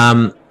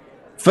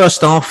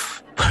 First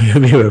off,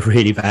 we were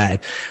really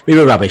bad. We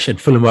were rubbish, and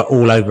Fulham were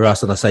all over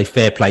us, and I say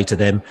fair play to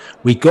them.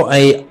 We got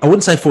I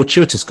wouldn't say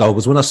fortuitous goal,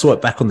 because when I saw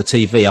it back on the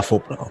TV, I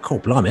thought, oh,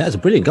 God, blimey, that was a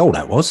brilliant goal,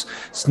 that was.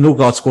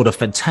 Norgard scored a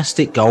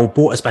fantastic goal,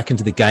 brought us back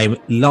into the game.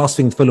 Last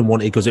thing Fulham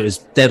wanted, because it was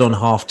dead on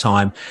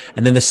half-time.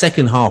 And then the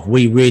second half,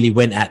 we really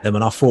went at them,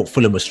 and I thought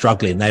Fulham were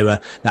struggling.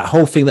 That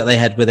whole thing that they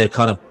had where they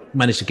kind of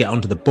managed to get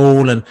onto the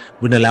ball and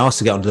wouldn't allow us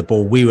to get onto the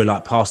ball. We were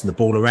like passing the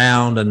ball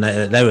around, and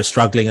they were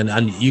struggling,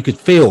 and you could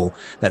feel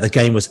that the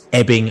game was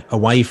ebbing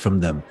away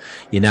from them,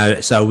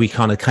 so we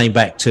kind of came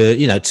back to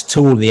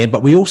tool in the end.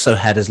 But we also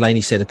had, as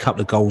Laney said, a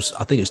couple of goals.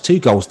 I think it was 2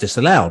 goals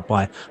disallowed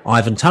by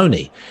Ivan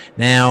Toney.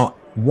 Now,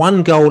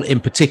 one goal in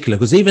particular,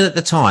 because even at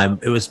the time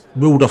it was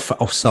ruled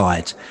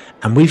offside,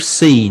 and we've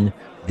seen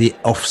the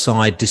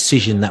offside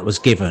decision that was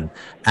given,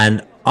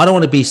 and I don't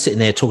want to be sitting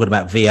there talking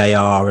about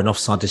VAR and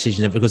offside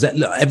decision, because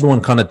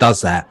everyone kind of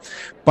does that.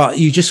 But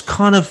you just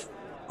kind of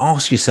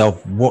ask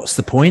yourself, what's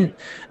the point?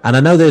 And I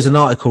know there's an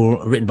article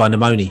written by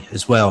Namoni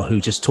as well, who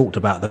just talked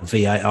about the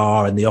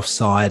VAR and the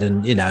offside,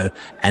 and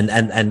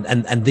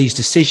and these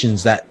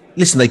decisions that,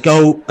 listen, they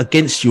go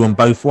against you on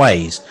both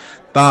ways.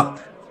 But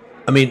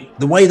I mean,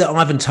 the way that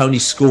Ivan Toney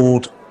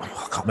scored, I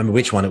can't remember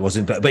which one it was,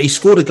 but he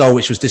scored a goal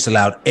which was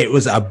disallowed. It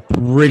was a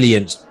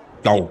brilliant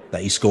goal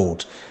that he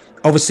scored.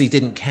 Obviously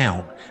didn't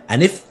count,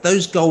 and if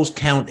those goals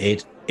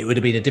counted, it would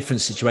have been a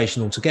different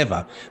situation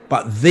altogether.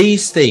 But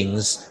these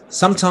things,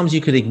 sometimes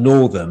you could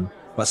ignore them,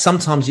 but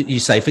sometimes you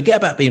say, forget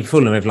about being full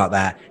and everything like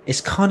that.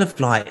 It's kind of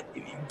like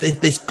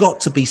there's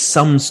got to be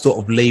some sort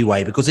of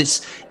leeway, because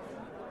it's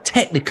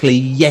technically,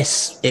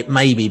 yes, it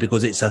may be,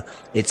 because it's a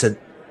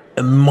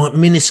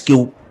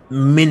minuscule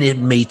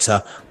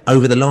millimeter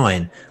over the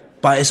line.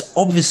 but it's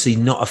obviously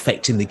not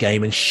affecting the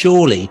game. And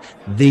surely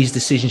these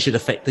decisions should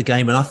affect the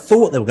game. And I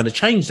thought they were going to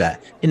change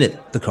that,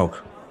 innit, the cog?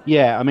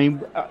 Yeah, I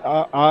mean,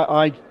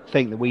 I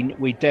think that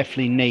we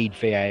definitely need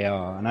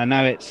VAR, and I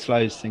know it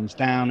slows things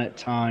down at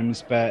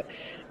times, but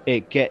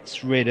it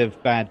gets rid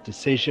of bad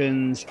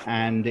decisions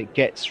and it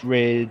gets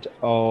rid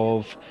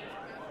of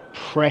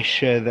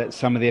pressure that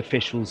some of the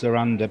officials are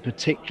under,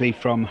 particularly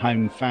from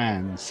home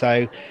fans.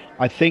 So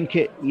I think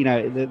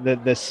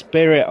the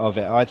spirit of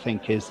it, I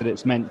think, is that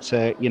it's meant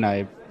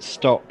to,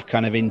 stop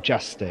kind of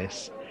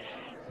injustice.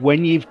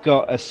 When you've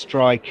got a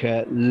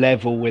striker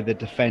level with a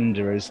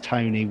defender, as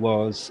Tony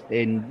was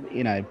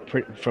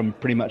from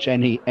pretty much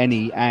any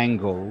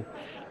angle,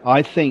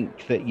 I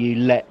think that you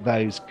let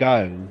those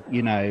go,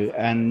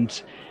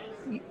 and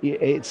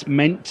it's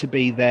meant to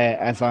be there,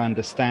 as I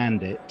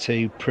understand it,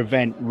 to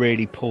prevent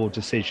really poor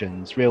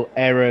decisions, real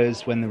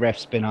errors when the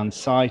ref's been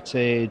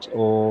unsighted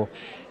or,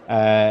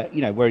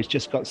 where he's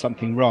just got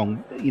something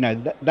wrong.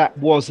 That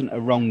wasn't a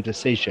wrong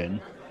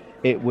decision.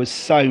 It was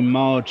so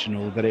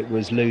marginal that it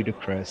was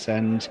ludicrous.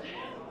 And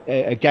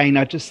again,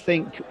 I just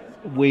think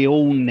we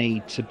all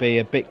need to be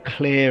a bit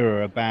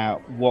clearer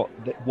about what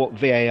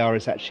VAR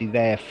is actually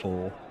there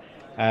for.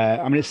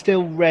 I mean, it's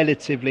still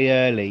relatively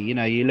early.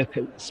 You look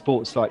at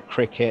sports like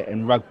cricket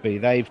and rugby,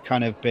 they've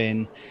kind of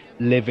been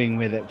living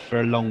with it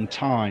for a long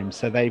time.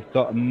 So they've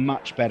got a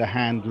much better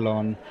handle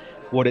on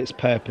what its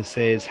purpose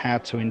is, how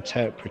to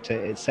interpret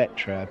it,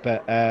 etc.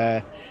 But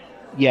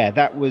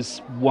that was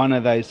one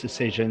of those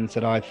decisions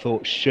that I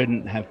thought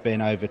shouldn't have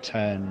been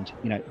overturned,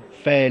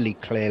 fairly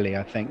clearly.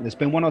 I think there's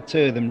been one or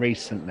two of them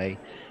recently.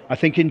 I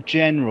think in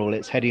general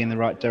it's heading in the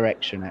right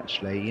direction,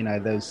 actually.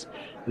 There's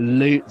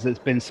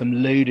been some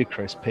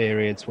ludicrous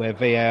periods where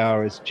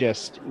VAR is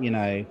just,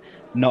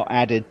 not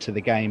added to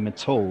the game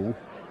at all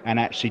and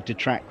actually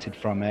detracted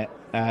from it.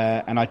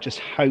 And I just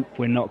hope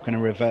we're not going to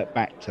revert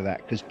back to that,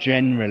 because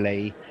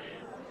generally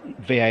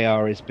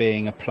VAR is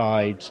being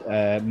applied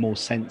more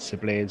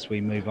sensibly as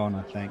we move on,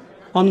 I think.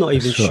 I'm not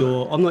even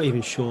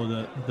sure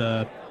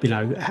that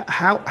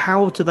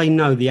how do they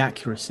know the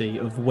accuracy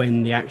of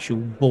when the actual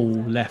ball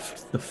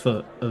left the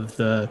foot of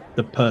the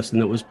person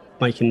that was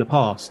making the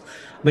pass?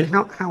 I mean,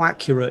 how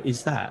accurate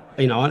is that?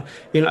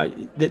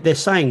 They're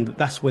saying that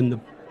that's when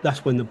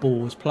the ball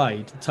was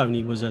played.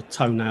 Tony was a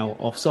toenail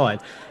offside.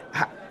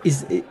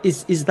 Is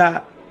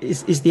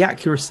the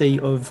accuracy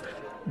of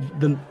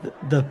the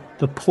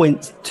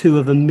 0.2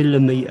 of a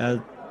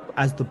millimetre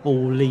as the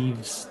ball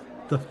leaves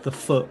the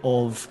foot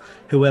of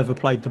whoever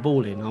played the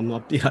ball in? I'm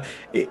not.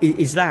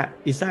 Is that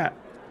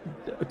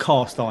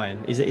cast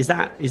iron? Is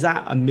that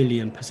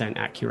 1,000,000%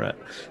 accurate?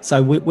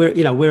 So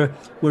we're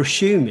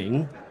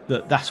assuming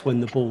that that's when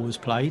the ball was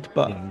played,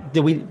 but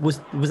was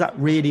that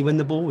really when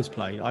the ball was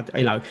played? I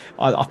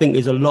think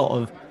there's a lot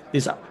of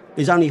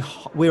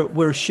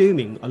we're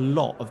assuming a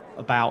lot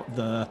about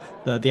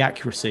the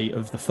accuracy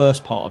of the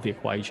first part of the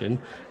equation,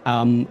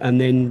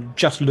 and then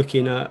just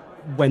looking at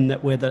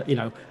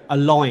a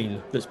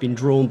line that's been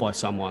drawn by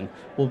someone.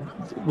 Well,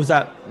 was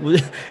that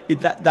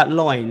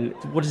line?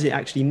 What does it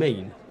actually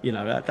mean?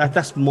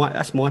 That's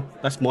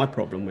my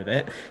problem with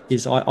it.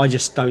 Is I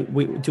just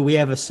don't. Do we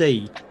ever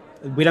see?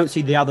 We don't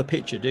see the other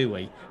picture, do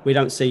we? We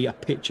don't see a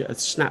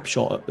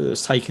snapshot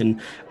that's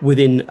taken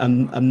within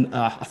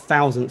a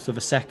thousandth of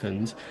a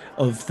second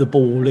of the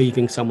ball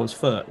leaving someone's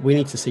foot. We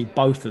need to see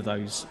both of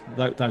those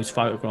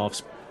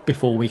photographs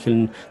before we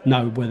can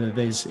know whether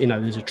there's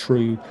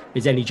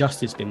any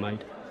justice been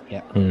made.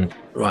 Yeah.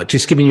 Right,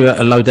 just giving you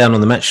a lowdown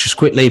on the match just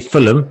quickly.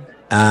 Fulham,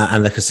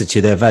 and like I said to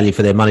you, their value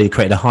for their money, they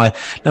created a high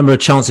number of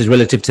chances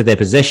relative to their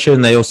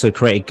possession. They also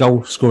created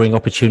goal-scoring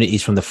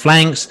opportunities from the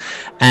flanks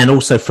and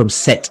also from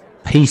set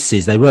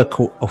pieces. They were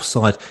caught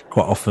offside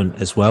quite often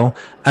as well.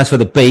 As for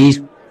the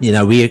Bees,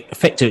 we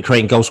effective at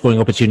creating goal-scoring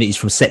opportunities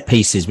from set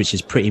pieces, which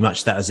is pretty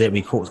much that as it.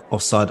 We caught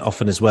offside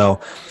often as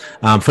well.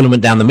 Fulham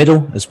went down the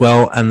middle as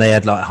well, and they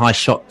had high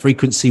shot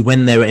frequency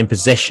when they were in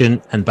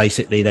possession, and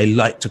basically they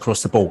liked to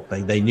cross the ball.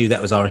 They knew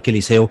that was our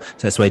Achilles heel,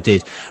 so that's what they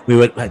did. We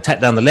were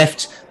attacked down the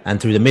left and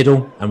through the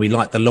middle, and we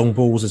liked the long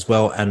balls as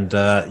well, and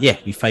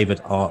we favoured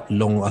our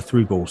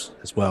through balls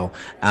as well.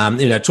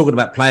 Talking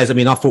about players, I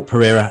mean, I thought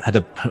Pereira had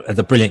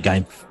a brilliant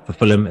game for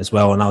Fulham as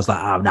well, and I was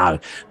like, oh no,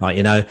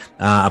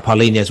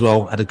 Paulini as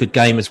well had a good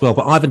game as well,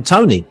 but Ivan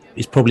Toney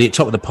is probably at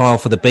top of the pile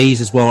for the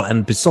Bees as well,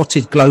 and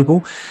Besotted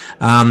Global.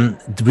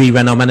 We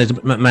ran our man of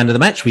the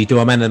match. We do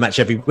our man of the match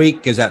every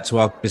week. Goes out to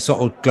our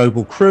Besotted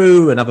Global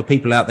crew and other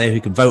people out there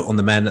who can vote on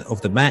the man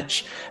of the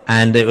match,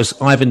 and it was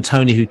Ivan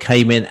Toney who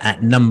came in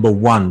at number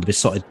 1, the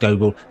Besotted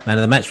Global man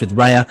of the match, with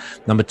Raya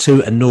number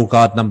 2 and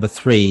Norgard number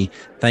 3.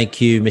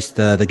 Thank you,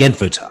 Mr. the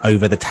Genford,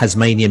 over the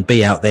Tasmanian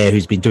Bee out there,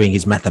 who's been doing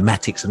his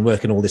mathematics and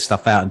working all this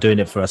stuff out and doing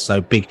it for us.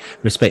 So big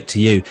respect to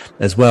you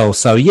as well.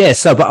 So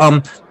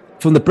but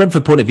from the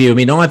Brentford point of view, I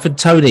mean, Ivan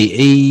Toney,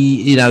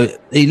 he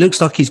looks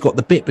like he's got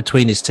the bit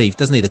between his teeth,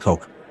 doesn't he, the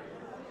cog?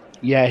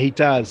 Yeah, he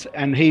does,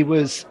 and he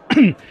was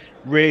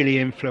really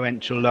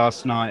influential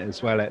last night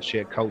as well.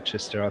 Actually, at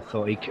Colchester, I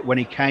thought when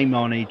he came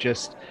on, he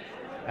just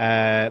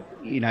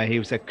He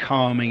was a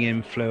calming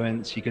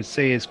influence. You could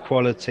see his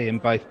quality in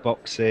both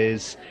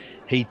boxes.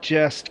 He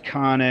just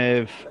kind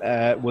of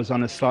was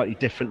on a slightly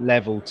different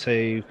level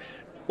to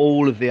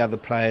all of the other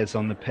players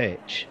on the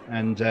pitch.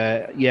 And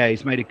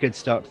he's made a good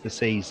start to the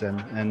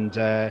season. And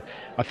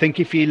I think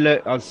if you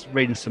look, I was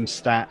reading some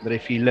stat that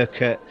if you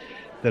look at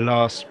the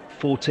last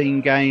 14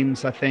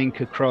 games, I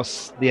think,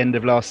 across the end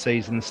of last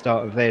season, the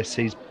start of this,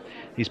 he's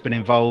been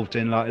involved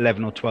in like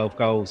 11 or 12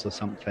 goals or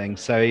something.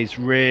 So he's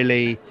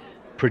really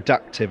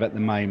productive at the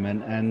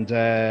moment, and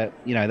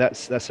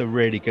that's a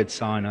really good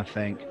sign, I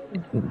think.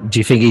 Do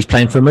you think he's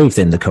playing for a move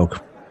then, the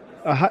Cog?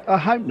 I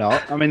hope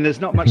not. I mean,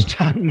 there's not much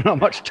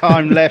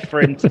time left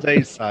for him to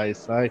do so.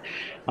 So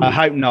I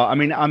hope not. I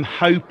mean, I'm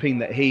hoping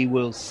that he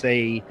will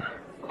see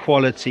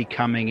quality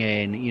coming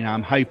in.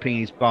 I'm hoping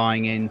he's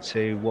buying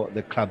into what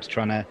the club's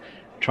trying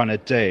to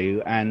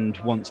do and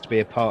wants to be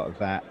a part of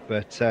that.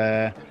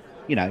 But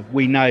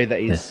we know that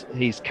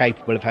he's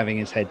capable of having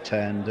his head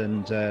turned,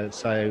 and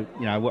so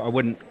I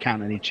wouldn't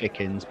count any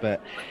chickens.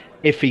 But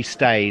if he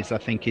stays, I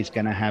think he's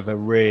going to have a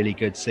really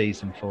good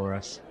season for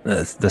us.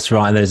 That's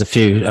right. And there's a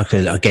few,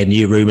 again,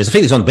 new rumours. I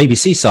think it's on the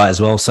BBC site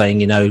as well,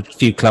 saying, a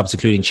few clubs,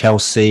 including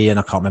Chelsea, and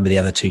I can't remember the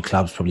other two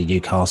clubs, probably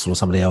Newcastle or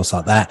somebody else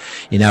like that,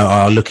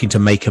 are looking to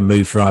make a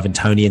move for Ivan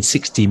Toney, and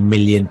 £60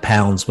 million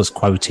was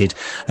quoted.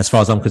 As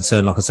far as I'm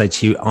concerned, like I say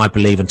to you, I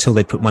believe until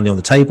they put money on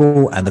the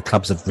table and the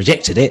clubs have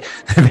rejected it,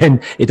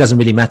 then it doesn't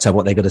really matter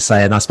what they're going to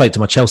say. And I spoke to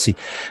my Chelsea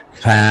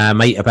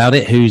mate about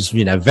it, who's,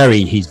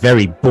 he's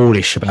very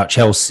bullish about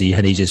Chelsea,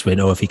 and he just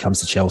went, if he comes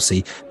to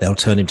Chelsea, they'll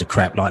turn him to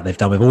crap like they've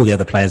done with all the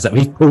other players that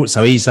we've bought.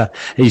 So he's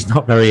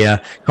not very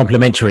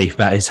complimentary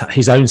about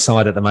his own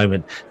side at the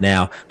moment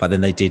now. But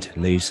then they did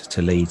lose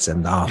to Leeds,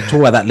 and talk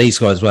about that Leeds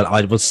score as well.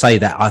 I will say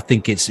that I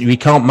think we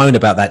can't moan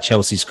about that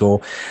Chelsea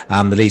score,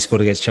 the Leeds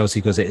scored against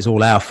Chelsea, because it is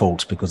all our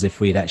fault. Because if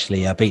we'd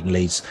actually beaten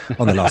Leeds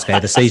on the last game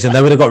of the season,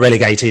 they would have got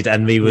relegated,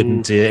 and we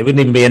wouldn't. It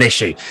wouldn't even be an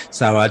issue.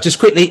 So just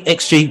quickly,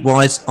 XG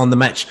wise on the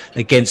match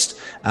against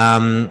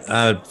Fulham.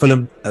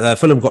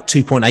 Fulham got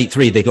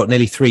 2.83. They got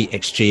nearly 3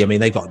 XG. I mean,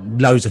 they got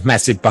loads of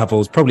massive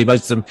bubbles, probably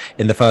most of them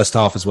in the first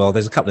half as well.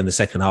 There's a couple in the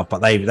second half, but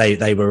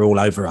they were all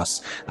over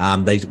us.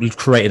 They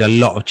created a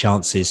lot of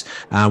chances.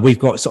 We've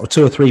got sort of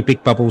 2 or 3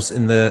 big bubbles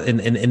in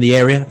the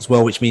area as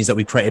well, which means that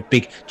we created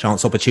big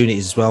chance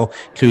opportunities as well,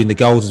 including the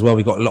goals as well.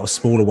 We got a lot of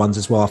smaller ones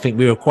as well. I think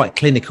we were quite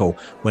clinical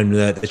when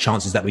the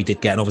chances that we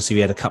did get, and obviously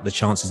we had a couple of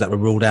chances that were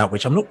ruled out,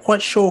 which I'm not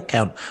quite sure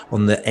count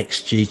on the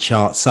XG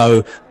chart.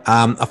 So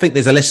I think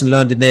there's a lesson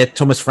learned in there.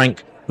 Thomas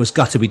Frank was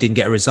gutted we didn't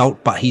get a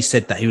result, but he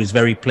said that he was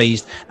very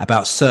pleased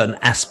about certain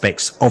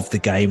aspects of the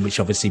game, which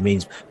obviously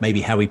means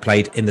maybe how he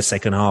played in the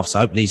second half. So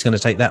hopefully he's going to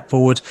take that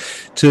forward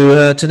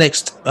to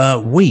next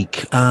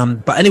week.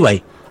 But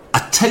anyway, I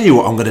tell you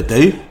what I'm going to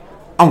do.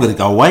 I'm going to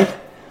go away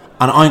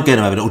and I'm going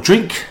to have a little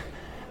drink,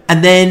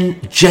 and then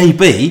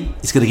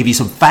JB is going to give you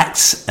some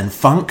facts and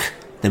funk.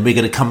 Then we're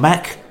going to come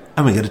back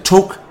and we're going to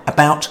talk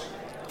about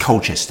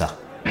Colchester.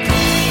 Are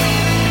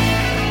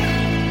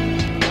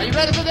you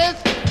ready for this?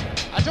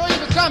 I told you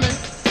it was coming.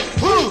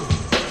 Who?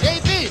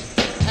 JB.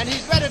 And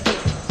he's ready to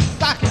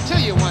sock it to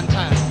you one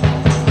time.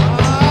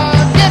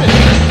 Get it.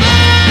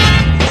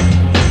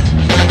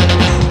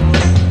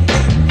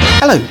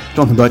 Hello,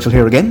 Jonathan Birchall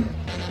here again.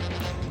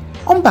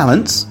 On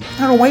balance,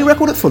 our away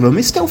record at Fulham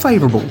is still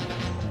favourable,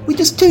 with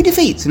just 2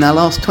 defeats in our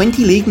last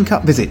 20 League and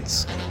Cup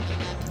visits.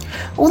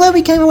 Although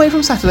we came away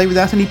from Saturday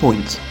without any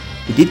points,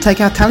 we did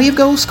take our tally of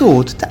goals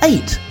scored to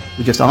 8,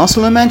 with just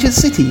Arsenal and Manchester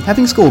City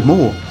having scored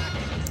more.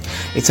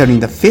 It's only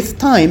the 5th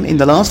time in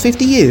the last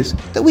 50 years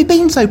that we've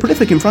been so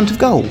prolific in front of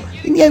goal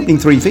in the opening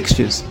 3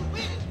 fixtures.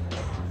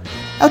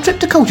 Our trip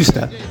to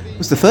Colchester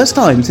was the first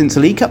time since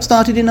the League Cup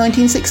started in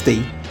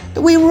 1960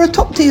 that we were a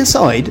top-tier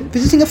side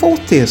visiting a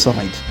 4th-tier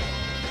side.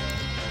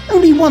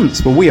 Only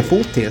once were we a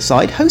 4th-tier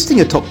side hosting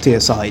a top-tier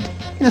side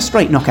in a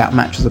straight knockout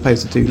match as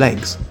opposed to 2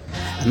 legs,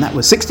 and that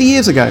was 60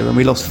 years ago when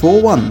we lost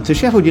 4-1 to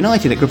Sheffield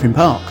United at Griffin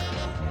Park.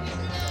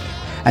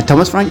 And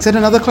Thomas Frank set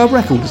another club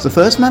record as the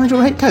first manager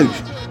or head coach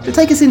to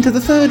take us into the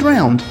 3rd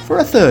round for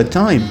a 3rd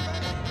time.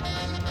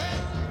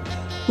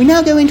 We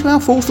now go into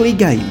our 4th league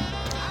game,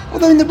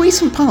 although in the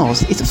recent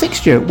past it's a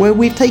fixture where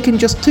we've taken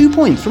just 2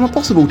 points from a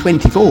possible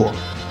 24.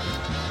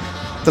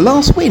 The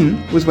last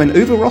win was when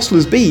Uwe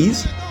Rosler's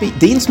Bees beat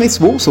Dean Smith's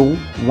Walsall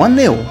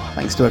 1-0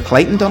 thanks to a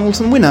Clayton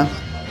Donaldson winner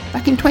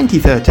back in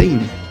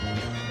 2013.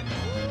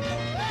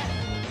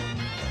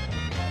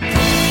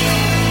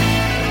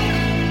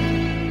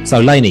 So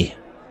Laney,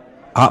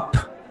 up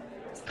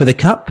for the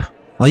cup,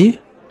 are you?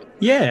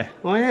 Yeah,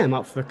 I am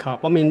up for the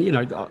cup. I mean,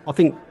 I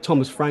think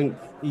Thomas Frank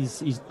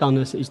he's done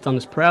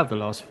us proud the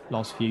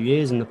last few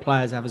years, and the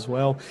players have as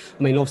well.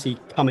 I mean, obviously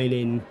coming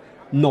in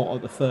not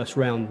at the first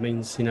round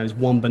means there's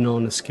one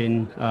banana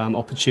skin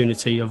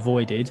opportunity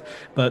avoided,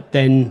 but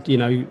then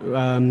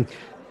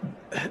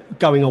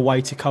going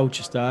away to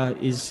Colchester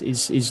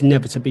is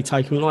never to be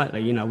taken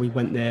lightly. We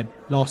went there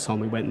last time.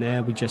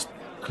 We just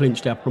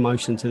clinched our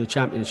promotion to the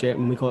Championship,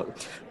 and we got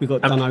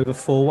done over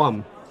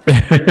 4-1.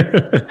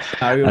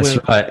 That's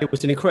right. It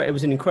was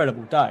an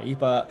incredible day,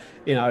 but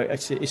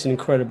it's an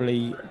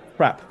incredibly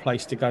crap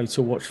place to go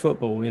to watch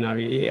football.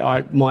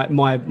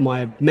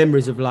 My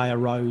memories of Layer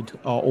Road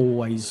are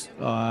always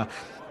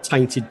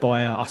tainted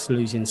by us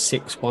losing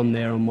 6-1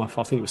 there on I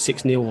think it was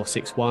 6-0 or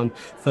 6-1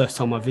 first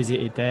time I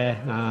visited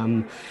there.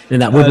 And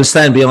that wouldn't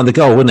stand behind the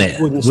goal, wouldn't it?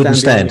 Wouldn't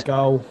stand behind the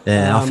goal.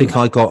 Yeah, I think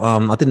I got.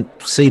 I didn't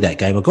see that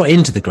game. I got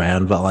into the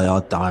ground, but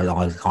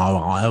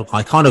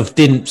I kind of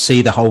didn't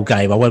see the whole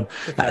game.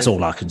 That's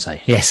all I can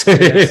say. Yes.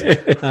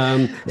 Yes.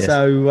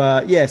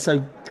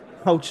 So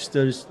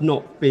Colchester's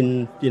not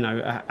been,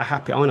 a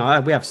happy. I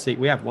know we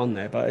have won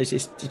there, but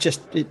it's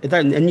just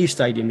a new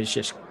stadium is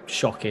just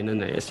shocking,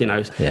 isn't it?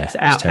 It's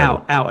out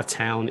of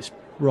town. It's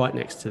right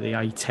next to the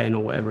A10 or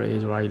whatever it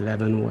is, or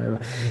A11 or whatever,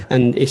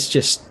 and it's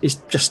just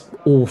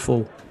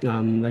awful.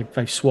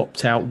 They've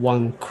swapped out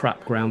one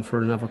crap ground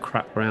for another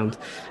crap ground,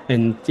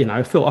 and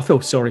I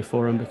feel sorry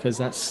for them because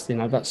that's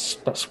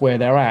where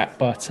they're at.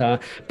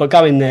 But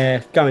going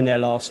there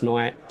last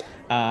night.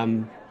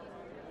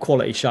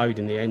 Quality showed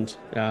in the end.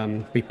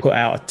 We put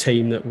out a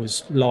team that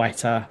was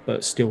lighter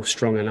but still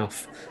strong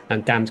enough,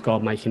 and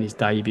Damsgaard making his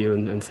debut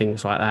and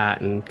things like that,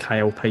 and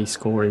KLP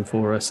scoring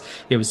for us.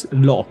 It was a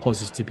lot of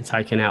positives to be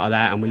taken out of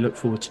that, and we look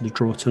forward to the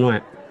draw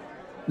tonight.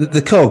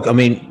 The COG,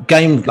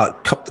 game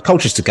like the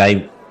Colchester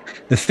game.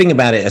 The thing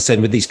about it, I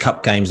said, with these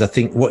cup games, I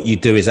think what you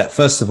do is that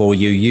first of all,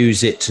 you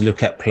use it to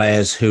look at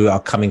players who are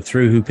coming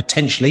through, who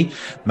potentially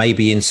may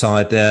be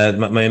inside,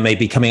 may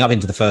be coming up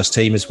into the first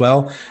team as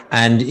well.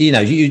 And,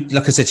 you,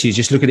 like I said to you,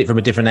 just look at it from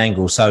a different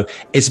angle. So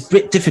it's a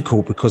bit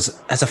difficult because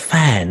as a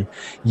fan,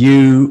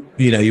 you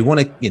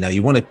want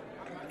to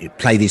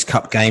play these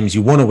cup games,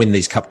 you want to win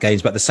these cup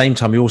games, but at the same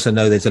time, you also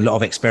know there's a lot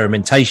of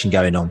experimentation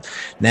going on.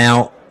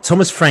 Now,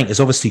 Thomas Frank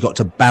has obviously got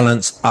to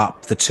balance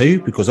up the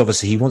two because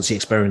obviously he wants the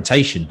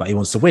experimentation, but he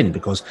wants to win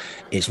because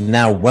it's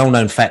now a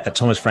well-known fact that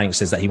Thomas Frank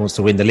says that he wants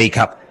to win the League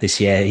Cup this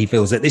year. He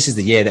feels that this is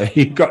the year that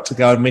you've got to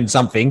go and win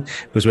something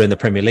because we're in the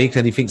Premier League,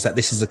 and he thinks that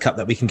this is the cup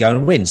that we can go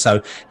and win.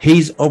 So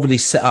he's obviously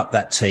set up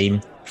that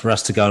team for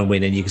us to go and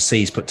win, and you can see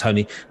he's put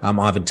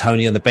Ivan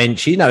Toney on the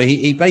bench.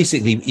 He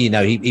basically,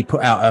 he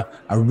put out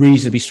a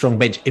reasonably strong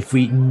bench if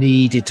we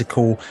needed to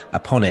call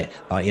upon it.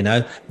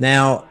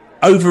 Now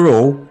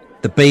overall,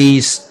 the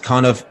Bees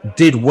kind of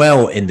did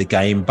well in the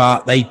game,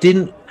 but they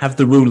didn't have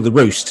the rule of the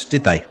roost,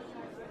 did they?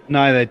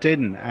 No, they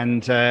didn't.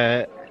 And,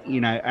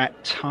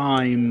 at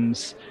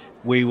times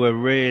we were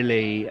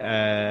really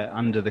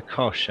under the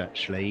cosh,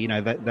 actually.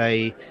 That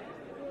they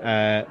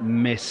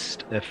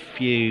missed a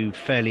few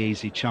fairly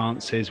easy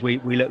chances. We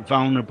looked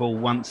vulnerable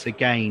once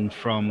again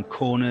from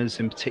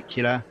corners in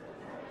particular.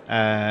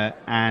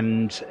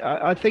 And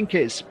I think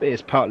it's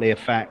partly a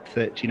fact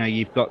that,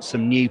 you've got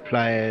some new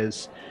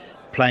players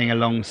playing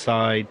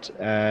alongside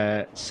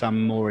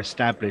some more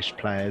established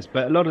players,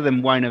 but a lot of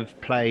them won't have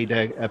played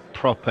a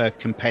proper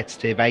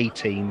competitive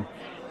A-team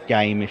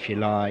game, if you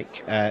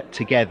like,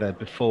 together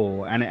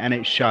before, and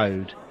it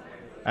showed.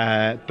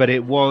 But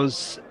it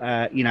was,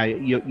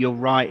 you're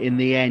right, in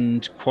the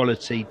end,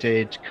 quality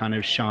did kind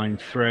of shine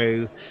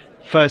through.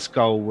 First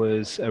goal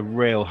was a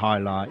real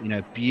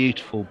highlight,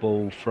 beautiful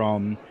ball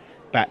from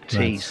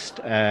Baptiste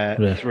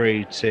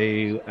through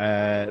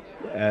to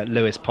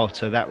Lewis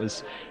Potter. That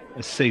was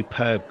a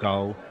superb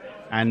goal,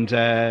 and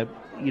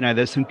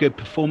there's some good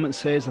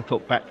performances. I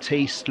thought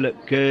Baptiste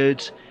looked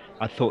good.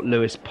 I thought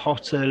Lewis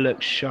Potter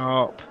looked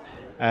sharp.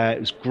 It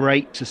was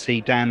great to see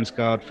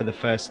Damsgaard for the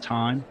first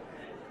time,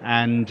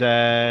 and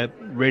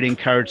really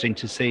encouraging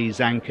to see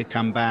Zanka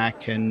come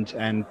back and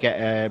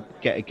get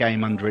a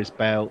game under his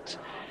belt.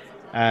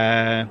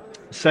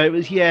 So it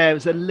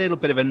was a little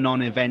bit of a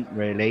non-event,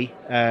 really.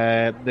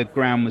 The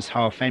ground was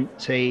half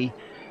empty.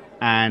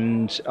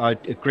 And I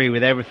agree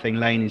with everything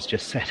Laney's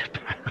just said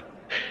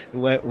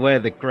about where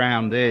the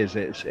ground is.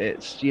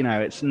 It's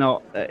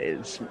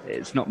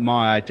not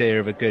my idea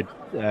of a good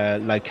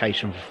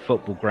location for a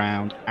football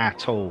ground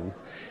at all.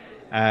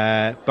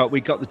 But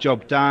we got the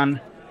job done.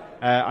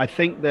 I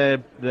think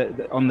the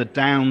on the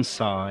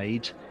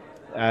downside,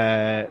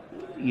 there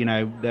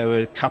were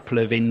a couple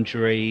of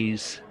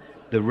injuries.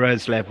 The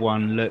Roslev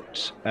one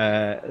looked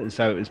as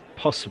though it was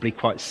possibly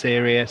quite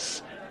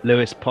serious.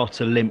 Lewis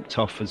Potter limped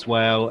off as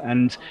well,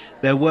 and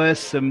there were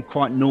some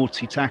quite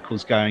naughty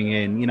tackles going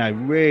in,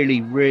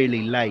 really,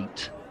 really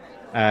late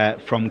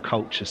from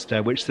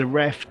Colchester, which the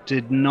ref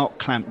did not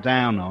clamp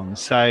down on.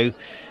 So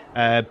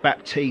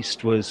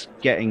Baptiste was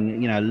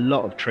getting, a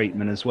lot of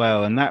treatment as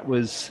well, and that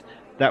was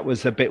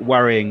a bit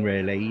worrying,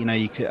 really.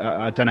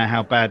 I don't know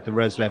how bad the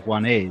Roslev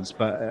one is,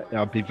 but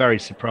I'd be very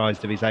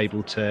surprised if he's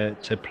able to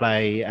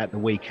play at the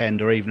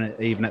weekend or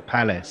even at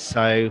Palace.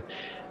 So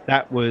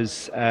that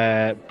was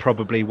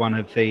probably one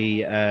of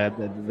the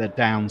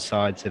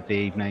downsides of the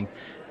evening.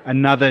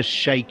 Another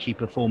shaky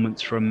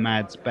performance from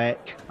Mads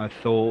Beck, I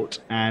thought,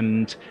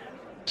 and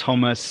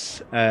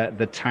Thomas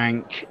the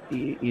Tank.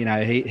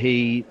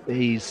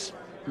 He's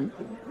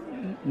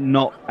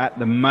not at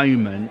the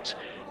moment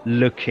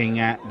looking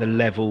at the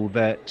level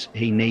that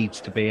he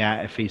needs to be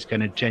at if he's going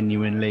to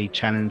genuinely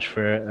challenge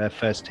for a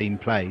first team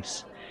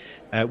place.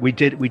 We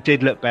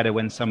did look better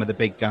when some of the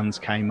big guns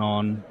came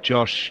on.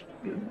 Josh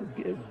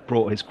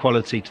brought his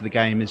quality to the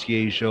game as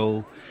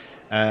usual.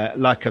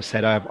 Like I've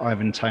said,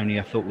 Ivan Toney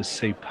I thought was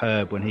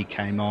superb when he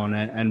came on,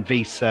 and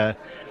Visa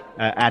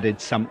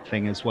added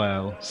something as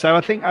well. So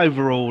I think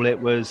overall it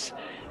was,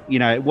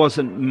 it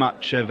wasn't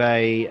much of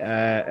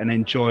an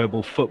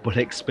enjoyable football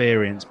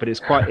experience, but it's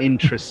quite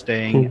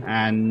interesting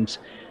and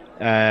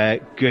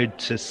good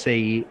to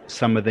see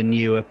some of the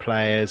newer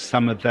players,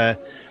 some of the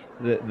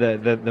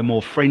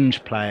more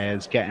fringe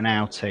players get an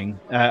outing.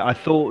 I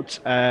thought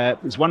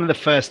it was one of the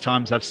first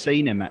times I've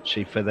seen him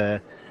actually for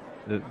the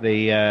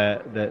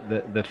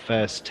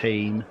first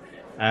team,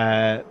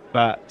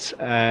 but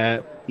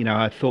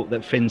I thought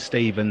that Finn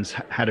Stevens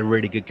had a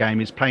really good game.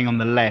 He's playing on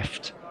the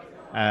left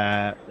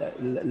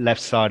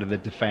side of the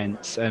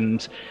defence,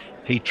 and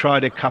he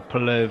tried a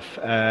couple of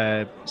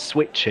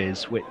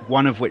switches,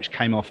 one of which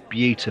came off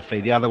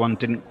beautifully. The other one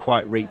didn't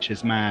quite reach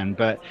his man,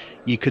 but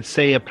you could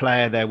see a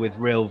player there with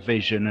real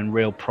vision and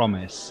real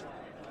promise.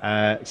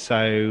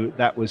 So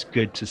that was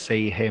good to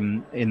see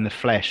him in the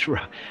flesh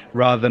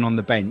rather than on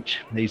the bench.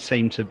 He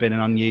seemed to have been an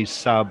unused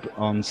sub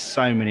on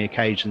so many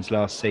occasions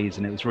last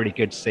season. It was really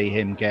good to see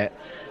him get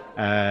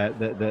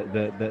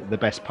the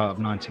best part of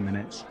 90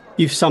 minutes.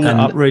 You've summed it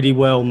up really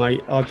well,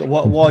 mate.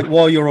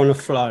 While you're on a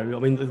flow, I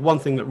mean, the one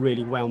thing that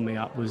really wound me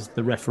up was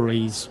the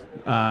referee's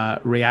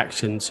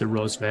reaction to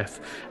Roslev.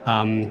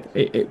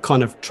 It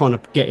kind of trying to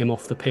get him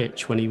off the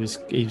pitch when he was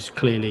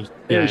clearly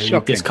in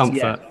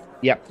discomfort.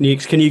 Yeah.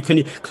 Can you?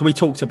 Because we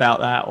talked about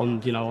that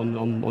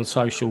on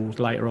socials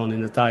later on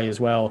in the day as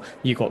well.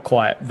 You got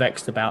quite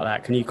vexed about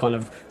that. Can you kind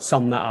of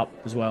sum that up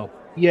as well?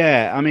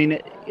 Yeah, I mean,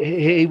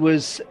 he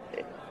was,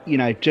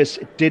 just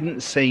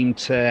didn't seem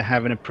to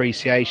have an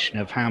appreciation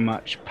of how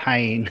much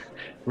pain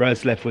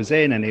Roslev was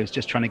in, and he was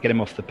just trying to get him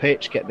off the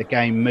pitch, get the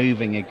game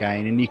moving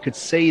again, and you could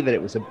see that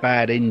it was a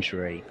bad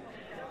injury,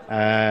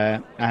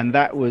 and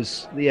that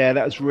was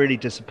really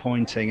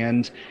disappointing.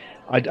 And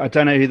I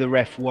don't know who the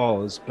ref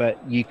was, but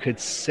you could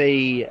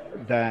see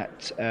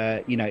that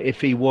if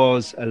he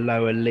was a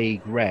lower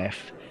league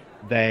ref,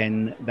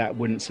 then that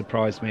wouldn't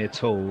surprise me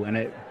at all. And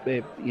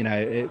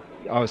I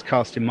was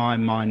casting my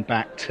mind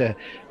back to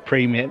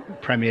Premier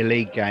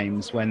League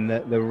games when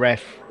the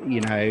ref,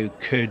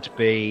 could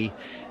be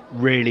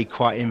really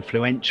quite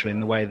influential in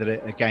the way that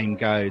a game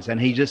goes.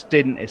 And he just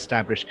didn't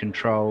establish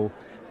control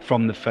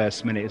from the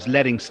first minute. It was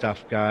letting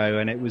stuff go,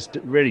 and it was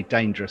really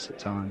dangerous at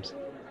times.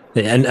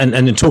 Yeah,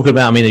 and talking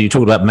about, I mean, you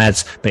talked about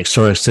Mads Bech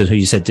Sorensen, who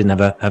you said didn't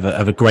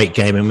have a great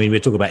game. I mean,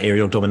 we're talking about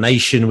aerial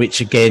domination, which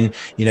again,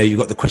 you've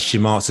got the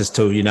question marks as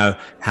to,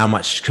 how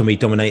much can we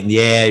dominate in the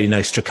air?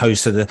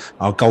 Strakosa,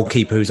 our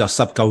goalkeeper, who's our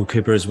sub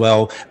goalkeeper as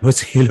well,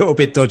 was a little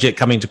bit dodgy at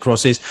coming to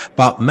crosses.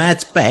 But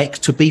Mads Bech,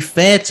 to be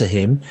fair to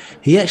him,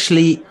 he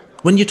actually,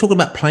 when you're talking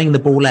about playing the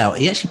ball out,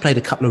 he actually played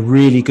a couple of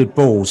really good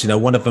balls.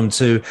 One of them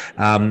to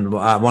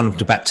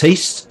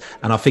Baptiste,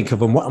 and I think of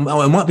them. It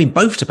might have been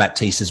both to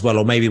Baptiste as well,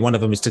 or maybe one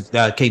of them is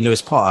to Keane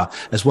Lewis Potter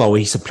as well.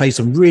 Where he played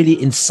some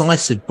really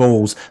incisive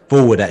balls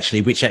forward, actually,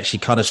 which actually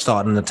kind of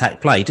started an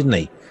attack play, didn't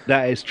he?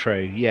 That is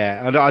true.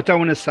 Yeah, I don't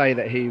want to say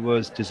that he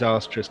was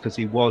disastrous, because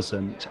he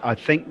wasn't. I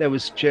think there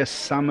was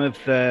just some of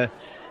the,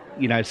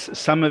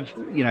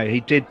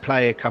 he did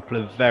play a couple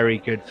of very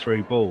good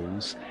through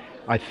balls.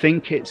 I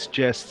think it's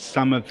just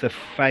some of the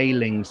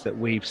failings that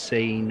we've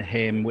seen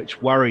him,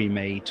 which worry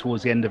me,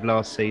 towards the end of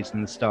last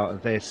season, the start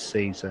of this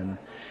season,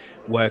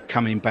 were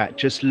coming back,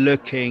 just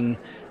looking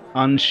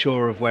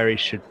unsure of where he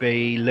should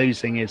be,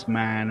 losing his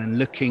man, and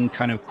looking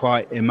kind of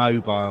quite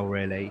immobile,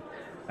 really.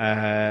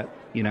 I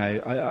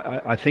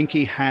think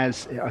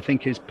I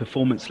think his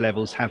performance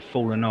levels have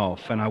fallen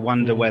off, and I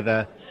wonder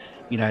whether,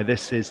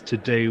 this is to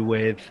do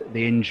with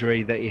the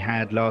injury that he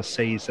had last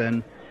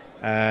season.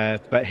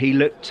 But he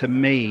looked to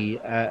me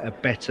a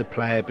better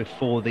player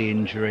before the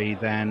injury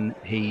than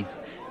he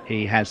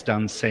has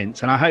done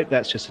since. And I hope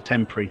that's just a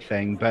temporary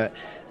thing. But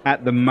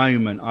at the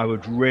moment, I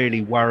would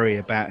really worry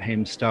about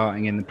him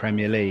starting in the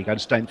Premier League. I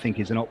just don't think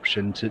he's an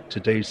option to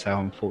do so,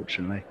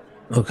 unfortunately.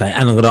 Okay,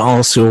 and I'm going to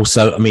ask you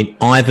also, I mean,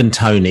 Ivan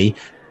Toney,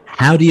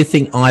 how do you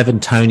think Ivan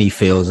Toney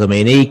feels? I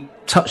mean, he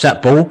touched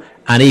that ball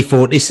and he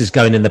thought, this is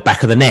going in the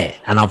back of the net,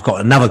 and I've got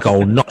another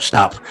goal notched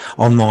up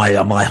on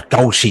my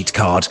goal sheet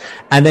card.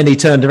 And then he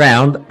turned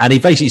around and he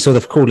basically sort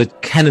of called a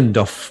cannon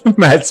off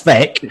Mads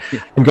Bech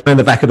and got in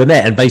the back of the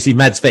net. And basically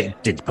Mads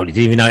Bech probably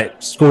didn't even know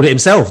it, scored it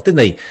himself, didn't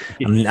he?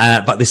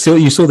 But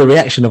you saw the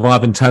reaction of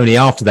Ivan Toney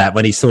after that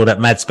when he saw that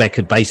Mads Bech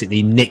had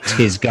basically nicked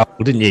his goal,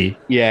 didn't you?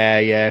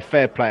 Yeah,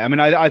 fair play. I mean,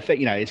 I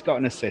think, he's got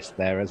an assist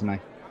there, hasn't he?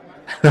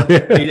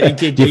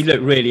 He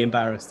looked really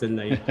embarrassed, didn't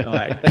he?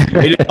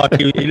 He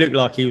looked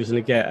like he was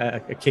going to get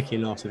a kick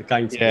in after the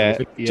game,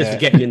 just for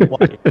getting in the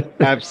way.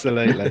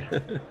 Absolutely.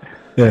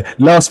 Yeah.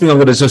 Last thing I'm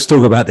going to just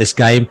talk about this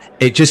game,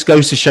 it just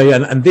goes to show you,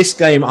 and this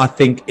game I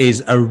think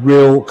is a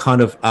real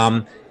kind of,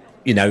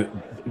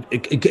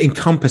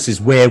 encompasses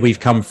where we've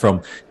come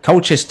from.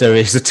 Colchester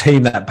is a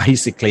team that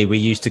basically we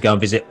used to go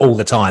and visit all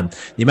the time.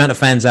 The amount of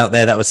fans out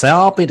there that would say,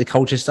 oh, I've been to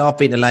Colchester, I've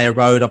been to Layer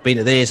Road, I've been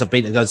to this, I've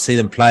been to go and see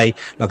them play.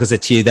 Like I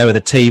said to you, they were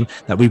the team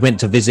that we went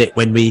to visit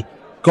when we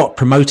got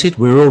promoted.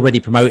 We were already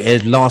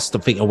promoted. Last, I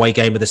think, away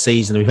game of the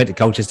season, we went to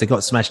Colchester,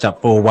 got smashed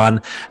up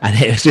 4-1, and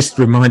it just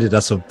reminded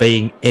us of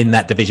being in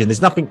that division.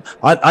 There's nothing,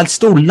 I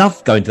still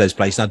love going to those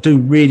places. I do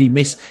really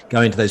miss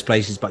going to those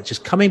places, but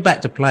just coming back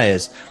to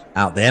players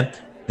out there,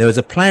 there was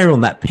a player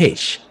on that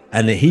pitch,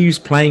 and he was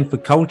playing for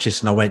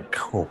Colchester, and I went,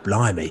 oh,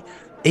 blimey.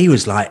 He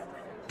was like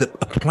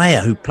a player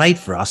who played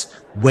for us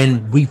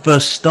when we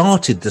first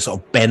started the sort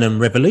of Benham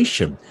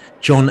Revolution,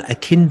 John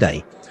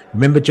Akinde.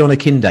 Remember John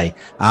Akinde?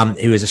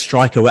 He was a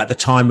striker at the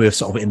time. We were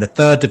sort of in the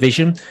 3rd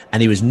division, and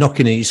he was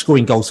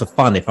scoring goals for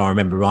fun, if I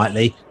remember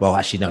rightly. Well,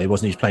 actually, no, he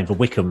wasn't. He was playing for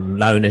Wickham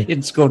loan, and he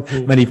hadn't scored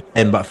many.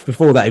 But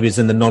before that, he was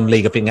in the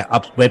non-league, I think, at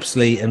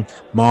Websley and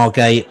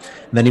Margate,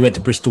 and then he went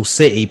to Bristol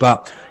City.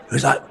 But it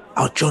was like,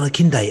 oh, John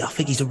Akinde, I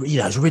think he's a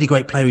really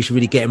great player. We should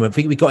really get him. I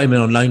think we got him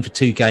in on loan for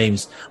 2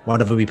 games. One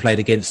of them we played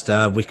against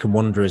Wickham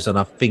Wanderers, and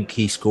I think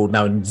he scored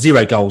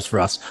 0 goals for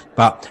us.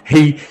 But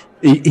he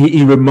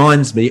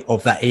reminds me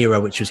of that era,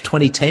 which was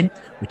 2010,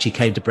 which he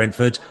came to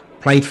Brentford,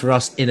 played for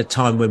us in a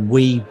time when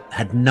we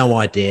had no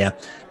idea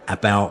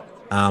about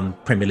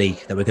Premier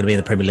League, that we're going to be in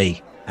the Premier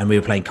League, and we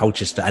were playing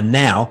Colchester. And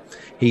now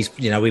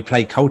we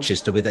played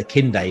Colchester with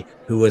Akinde,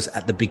 who was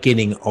at the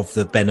beginning of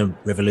the Benham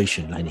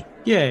Revolution, Laney.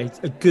 Yeah,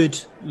 a good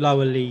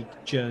lower league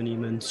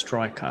journeyman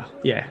striker.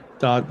 Yeah,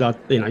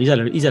 he's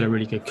had a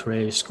really good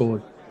career. He's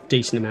scored a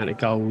decent amount of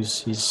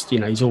goals.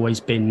 He's always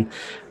been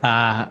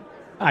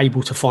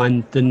able to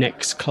find the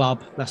next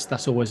club.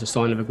 That's always a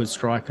sign of a good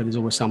striker. There's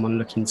always someone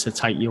looking to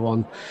take you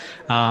on.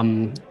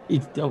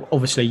 It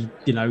obviously,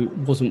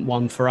 wasn't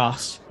one for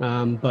us,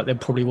 but there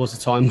probably was a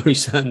time where he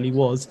certainly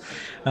was.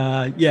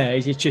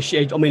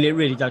 It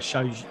really does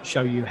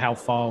show you how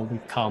far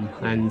we've come,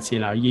 and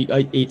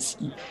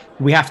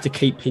we have to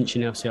keep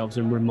pinching ourselves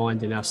and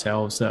reminding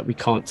ourselves that we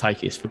can't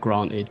take this for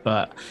granted.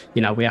 But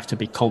we have to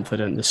be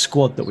confident. The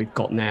squad that we've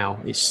got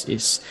now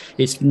is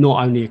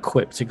not only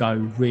equipped to go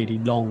really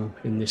long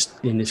in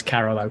this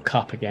Carabao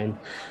Cup again.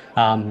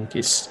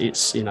 It's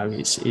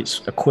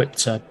equipped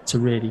to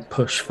really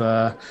push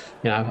for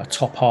a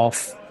top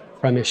half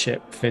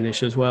Premiership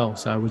finish as well.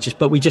 So we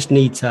just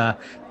need to,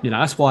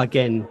 that's why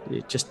again,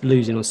 just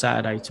losing on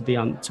Saturday to be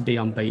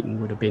unbeaten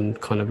would have been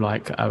kind of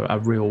like a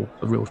real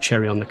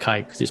cherry on the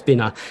cake, because it's been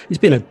a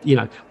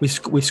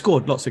we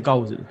scored lots of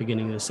goals at the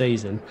beginning of the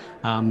season,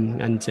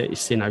 and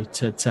it's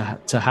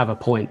to have a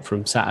point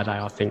from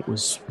Saturday, I think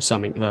was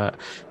something that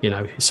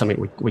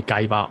something we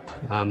gave up.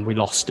 We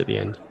lost at the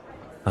end.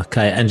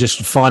 Okay, and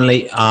just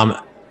finally,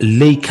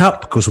 League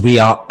Cup, because we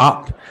are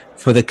up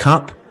for the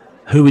Cup.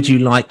 Who would you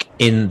like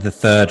in the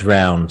 3rd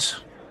round?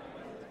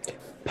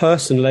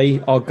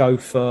 Personally, I'll go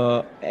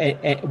for,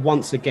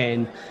 once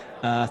again,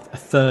 a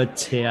 3rd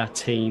tier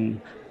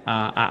team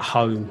at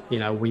home.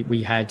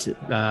 We had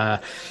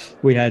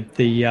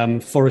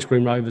the Forest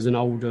Green Rovers and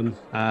Oldham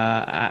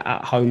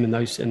at home in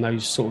those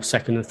sort of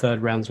 2nd and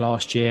 3rd rounds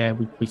last year.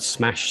 We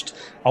smashed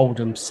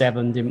Oldham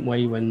 7, didn't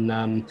we?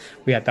 When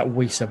we had that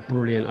Weiser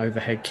brilliant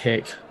overhead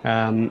kick.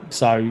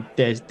 So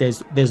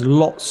there's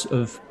lots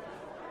of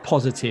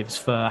positives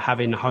for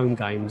having home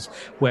games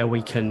where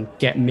we can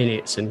get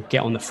minutes and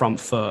get on the front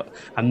foot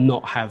and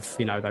not have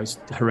those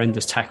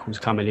horrendous tackles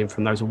coming in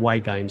from those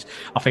away games.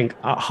 I think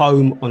at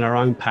home on our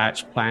own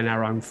patch, playing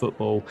our own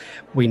football,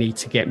 we need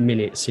to get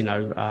minutes.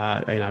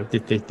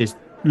 There's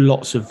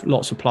lots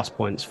of plus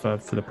points for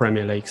the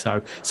Premier League.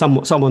 So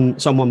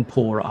someone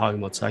poor at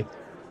home, I'd say.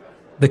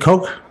 The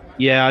Cog?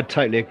 Yeah, I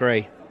totally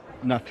agree.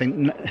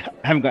 Haven't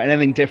got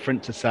anything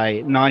different to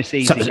say. Nice,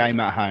 easy game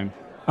at home.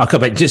 Okay,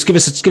 but just give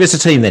us a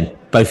team then,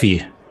 both of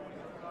you.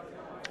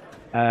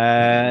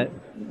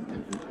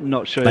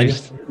 Not sure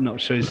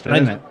who's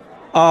doing it.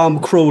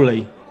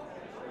 Crawley,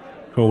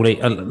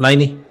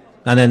 Laney,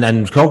 and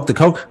then Cog, the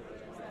Cog.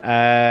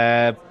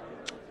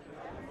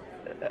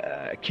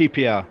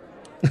 QPR.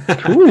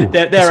 Ooh,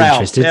 they're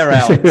out. So they're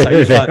out.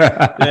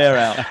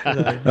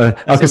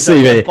 I can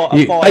see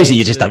that.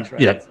 You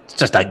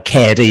just don't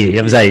care, do you?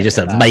 You just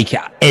don't make it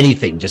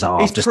anything. He's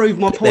proved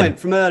my point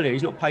from earlier.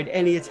 He's not paid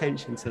any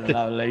attention to the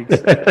lower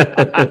leagues.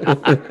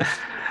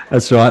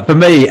 That's right. For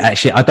me,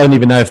 actually, I don't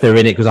even know if they're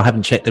in it because I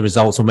haven't checked the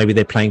results, or maybe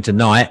they're playing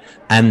tonight.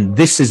 And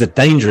this is a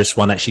dangerous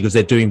one, actually, because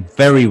they're doing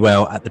very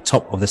well at the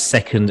top of the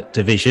 2nd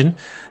division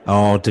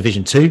or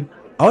Division 2.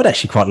 I would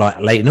actually quite like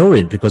Leyton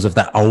Orient because of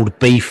that old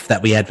beef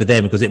that we had with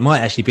them, because it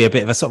might actually be a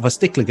bit of a sort of a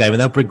stickler game, and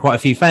they'll bring quite a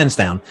few fans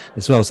down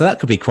as well. So that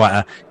could be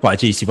quite a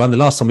juicy one. The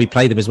last time we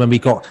played them is when we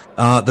got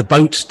the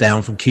boat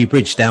down from Kew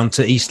Bridge down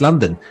to East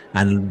London,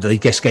 and they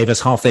just gave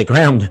us half their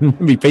ground, and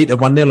we beat them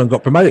 1-0 and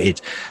got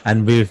promoted.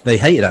 And they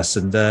hated us,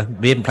 and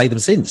we haven't played them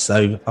since.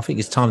 So I think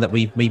it's time that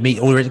we meet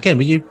Orient again.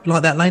 Would you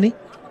like that, Laney?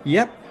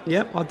 Yep.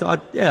 Yeah,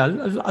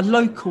 a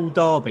local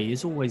derby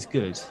is always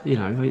good. You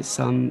know, it's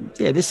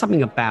there's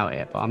something about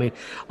it. But I mean,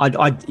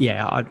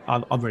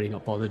 I'm really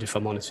not bothered, if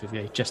I'm honest with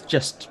you.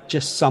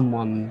 Just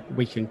someone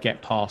we can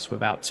get past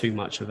without too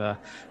much of a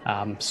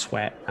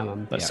sweat.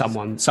 But Yes.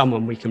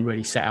 someone we can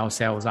really set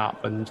ourselves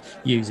up and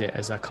use it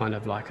as a kind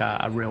of like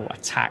a real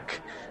attack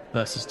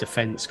versus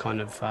defence kind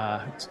of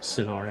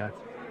scenario.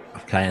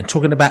 Okay, and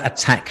talking about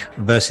attack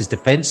versus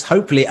defence,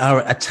 hopefully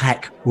our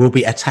attack will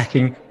be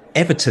attacking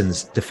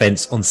Everton's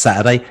defence on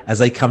Saturday as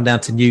they come down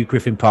to New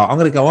Griffin Park. I'm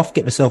going to go off,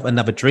 get myself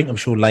another drink. I'm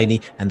sure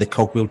Laney and the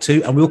Cog will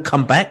too. And we'll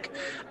come back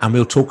and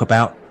we'll talk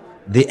about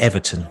the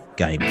Everton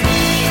game.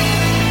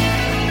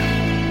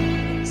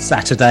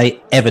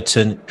 Saturday,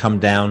 Everton come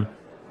down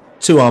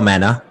to our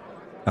manor.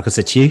 Like I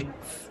said to you,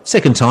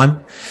 second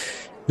time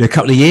in a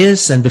couple of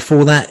years. And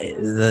before that,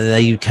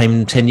 they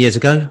came 10 years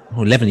ago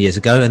or 11 years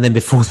ago. And then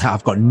before that,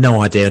 I've got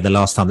no idea the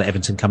last time that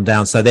Everton come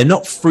down. So they're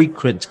not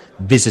frequent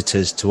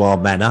visitors to our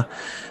manor.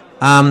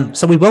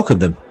 So we welcome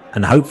them,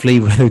 and hopefully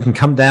we can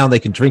come down, they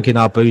can drink in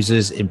our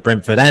boozers in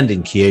Brentford and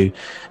in Kew,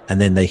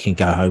 and then they can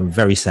go home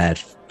very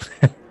sad.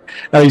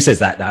 No, who says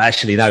that? No,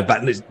 actually, no,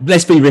 but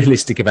let's be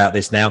realistic about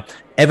this now.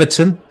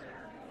 Everton,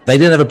 they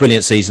didn't have a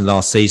brilliant season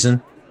last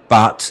season,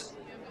 but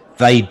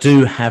they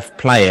do have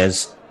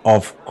players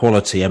of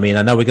quality. I mean,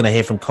 I know we're going to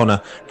hear from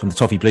Connor from the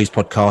Toffee Blues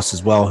podcast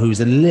as well, who's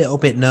a little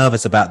bit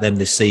nervous about them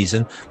this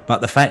season, but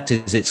the fact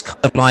is it's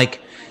kind of like,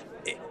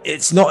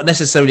 it's not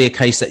necessarily a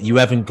case that you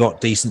haven't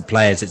got decent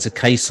players. It's a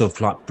case of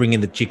like bringing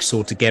the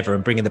jigsaw together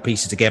and bringing the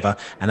pieces together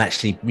and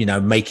actually, you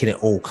know, making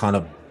it all kind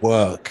of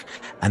work.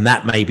 And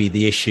that may be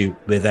the issue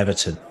with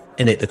Everton.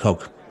 In it, the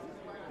Cog?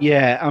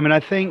 Yeah, I mean, I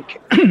think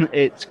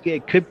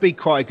it could be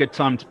quite a good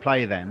time to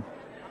play them.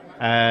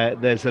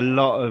 There's a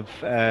lot of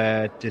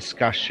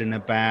discussion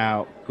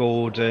about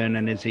Gordon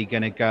and is he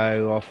going to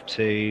go off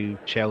to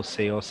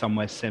Chelsea or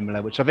somewhere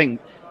similar, which I think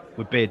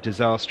would be a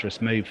disastrous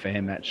move for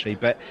him, actually.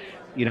 But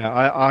you know,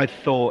 I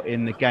thought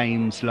in the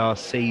games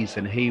last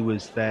season he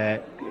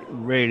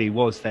really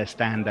was their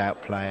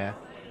standout player.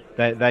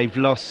 They've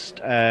lost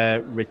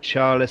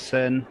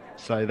Richarlison,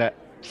 so that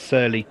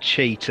surly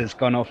cheat has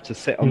gone off to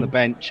sit on the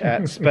bench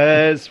at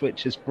Spurs,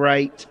 which is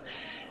great.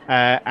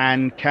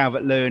 And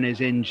Calvert-Lewin is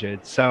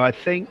injured. So I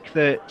think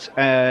that,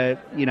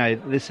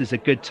 this is a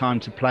good time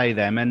to play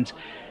them. And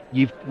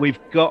we've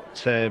got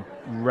to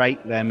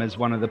rate them as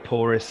one of the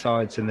poorest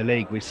sides in the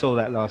league. We saw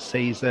that last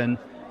season.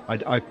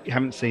 I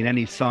haven't seen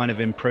any sign of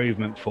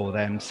improvement for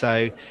them.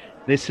 So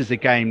this is a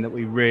game that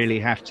we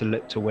really have to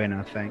look to win,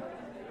 I think.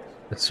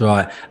 That's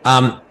right.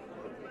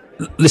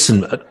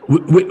 Listen,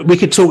 we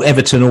could talk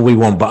Everton all we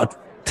want, but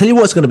I'll tell you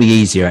what's going to be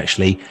easier,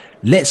 actually.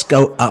 Let's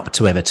go up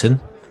to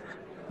Everton.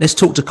 Let's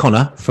talk to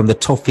Connor from the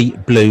Toffee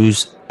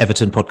Blues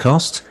Everton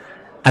podcast,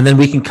 and then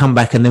we can come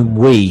back and then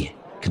we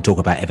can talk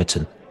about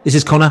Everton. This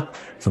is Connor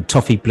from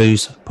Toffee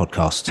Blues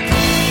podcast.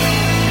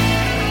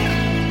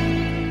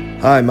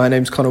 Hi, my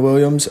name's Connor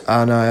Williams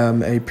and I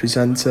am a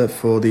presenter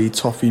for the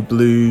Toffee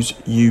Blues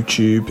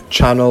YouTube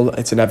channel.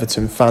 It's an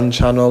Everton fan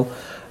channel,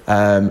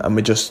 and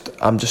I'm just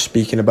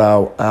speaking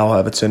about how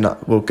Everton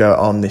will go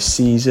on this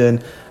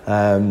season.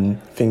 I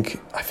think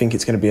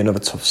it's going to be another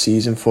tough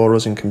season for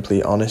us, in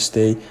complete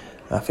honesty.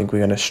 I think we're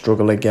going to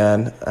struggle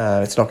again.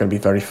 It's not going to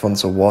be very fun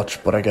to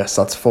watch, but I guess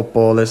that's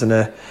football, isn't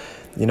it?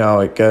 You know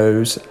how it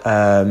goes.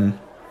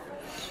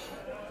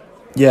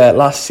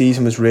 Last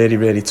season was really,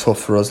 really tough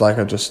for us, like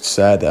I just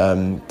said.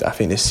 I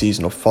think this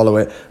season will follow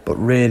it, but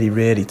really,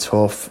 really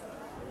tough.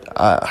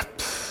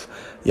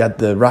 You had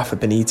the Rafa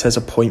Benitez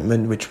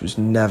appointment, which was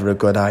never a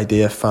good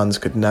idea. Fans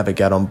could never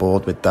get on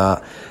board with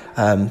that.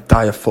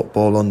 Dire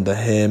football under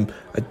him.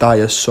 A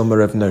dire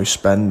summer of no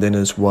spending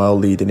as well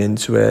leading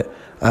into it.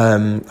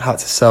 Had to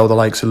sell the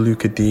likes of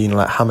Luca Dean,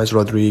 like James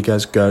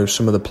Rodriguez go.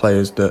 Some of the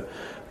players that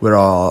were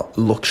our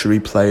luxury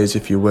players,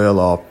 if you will,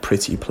 are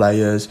pretty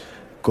players,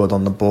 good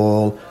on the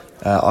ball,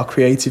 our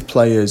creative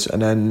players,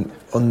 and then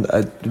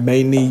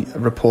mainly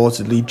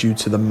reportedly due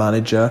to the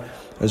manager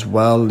as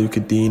well. Luca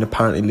Dean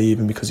apparently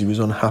leaving because he was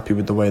unhappy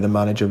with the way the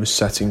manager was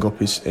setting up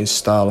his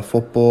style of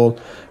football,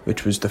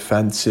 which was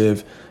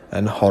defensive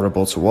and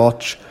horrible to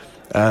watch.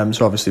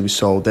 So obviously we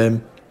sold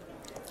him.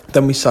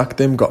 Then we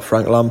sacked him, got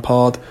Frank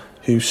Lampard,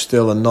 who's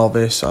still a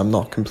novice. I'm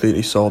not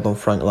completely sold on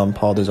Frank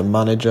Lampard as a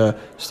manager,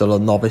 still a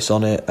novice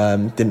on it.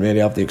 Didn't really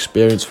have the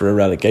experience for a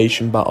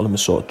relegation battle and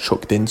was sort of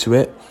chucked into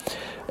it.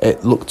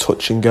 It looked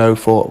touch and go.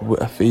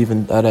 If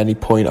even at any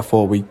point I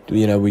thought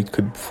we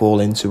could fall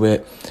into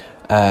it.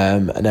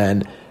 And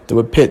then there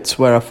were pits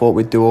where I thought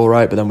we'd do all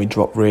right, but then we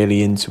dropped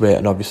really into it.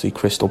 And obviously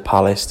Crystal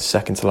Palace, the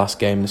second to last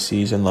game of the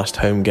season, last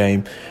home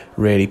game,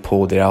 really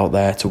pulled it out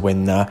there to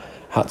win that.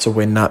 Had to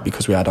win that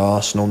because we had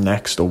Arsenal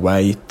next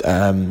away,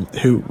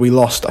 who we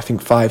lost, I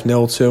think,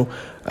 5-0 to.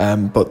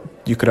 But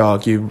you could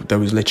argue there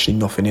was literally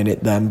nothing in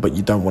it then, but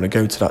you don't want to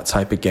go to that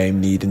type of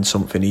game needing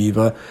something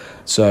either.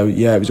 So,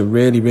 yeah, it was a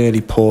really,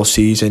 really poor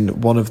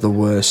season. One of the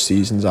worst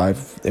seasons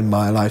I've, in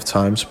my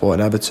lifetime,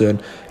 supporting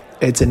Everton.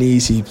 it's an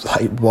easy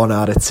 1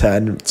 out of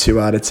 10, 2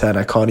 out of 10.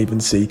 I can't even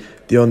see.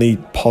 The only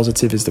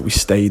positive is that we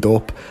stayed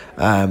up,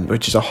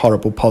 which is a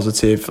horrible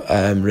positive,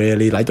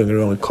 really. Don't get me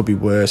wrong, it could be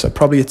worse.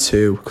 Probably a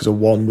 2, because a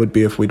 1 would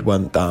be if we'd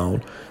went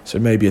down. So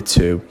maybe a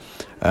 2.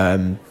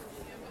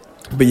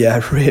 But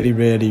yeah, really,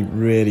 really,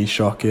 really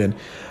shocking.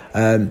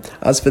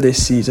 As for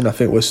this season, I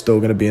think we're still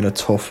going to be in a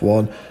tough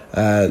one.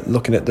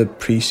 Looking at the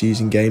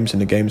pre-season games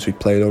and the games we've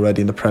played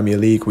already in the Premier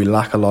League, we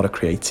lack a lot of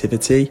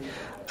creativity.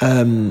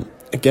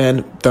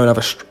 Again, don't have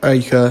a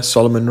striker.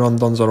 Solomon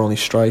Rondon's our only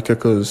striker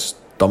because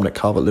Dominic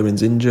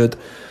Calvert-Lewin's injured.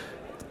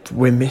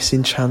 We're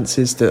missing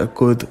chances that a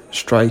good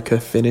striker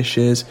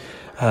finishes.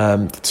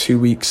 2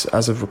 weeks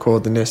as of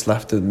recording this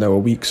left of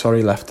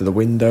the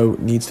window. It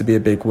needs to be a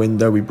big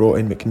window. We brought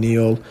in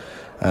McNeil.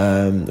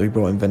 We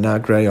brought in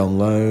Vinagre on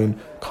loan,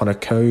 Connor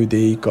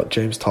Cody, got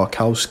James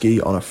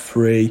Tarkowski on a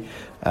free,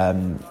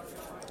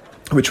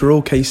 which were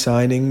okay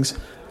signings,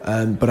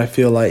 but I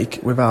feel like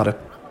without a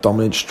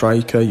dominant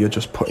striker, you're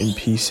just putting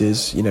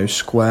pieces,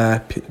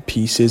 square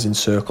pieces in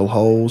circle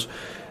holes.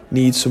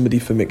 Need somebody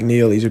for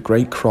McNeil. He's a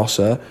great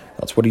crosser.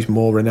 That's what he's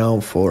more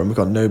renowned for, and we've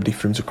got nobody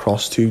for him to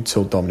cross to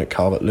till Dominic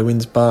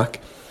Calvert-Lewin's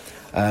back.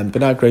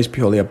 Vinagre's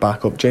purely a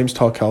backup. James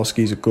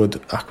Tarkowski's a good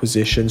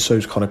acquisition, so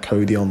is Connor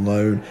Cody on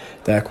loan.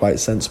 They're quite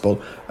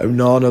sensible.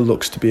 Onana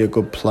looks to be a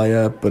good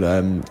player, but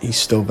he's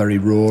still very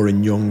raw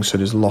and young, so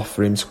there's a lot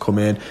for him to come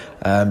in.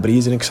 But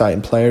he's an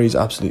exciting player. He's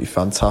absolutely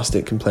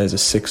fantastic. Can play as a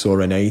 6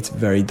 or an 8.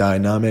 Very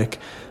dynamic.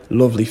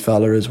 Lovely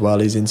fella as well.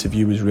 His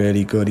interview was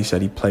really good. He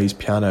said he plays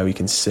piano, he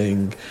can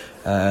sing.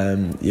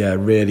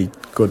 Really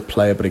good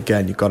player. But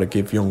again, you've got to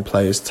give young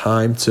players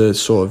time to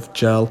sort of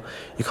gel.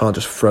 You can't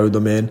just throw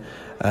them in.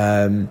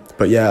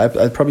 But yeah,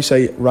 I'd probably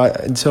say right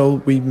until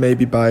we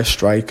maybe buy a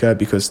striker,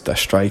 because they're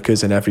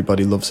strikers and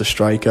everybody loves a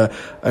striker.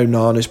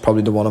 Onana is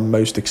probably the one I'm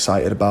most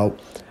excited about.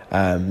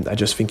 I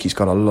just think he's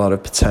got a lot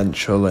of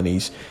potential and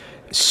he's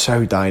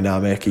so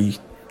dynamic. He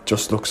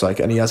just looks like,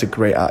 and he has a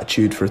great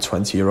attitude for a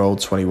 20-year-old,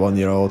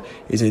 21-year-old.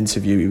 His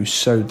interview, he was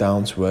so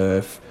down to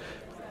earth,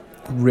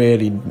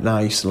 really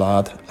nice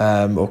lad,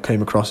 or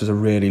came across as a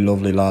really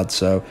lovely lad.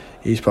 So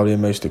he's probably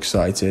the most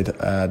excited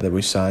that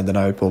we signed, and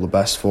I hope all the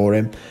best for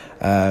him.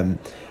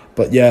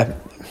 But yeah,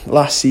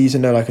 last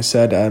season, like I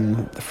said,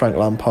 Frank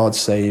Lampard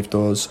saved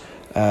us,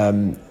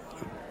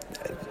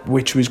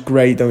 which was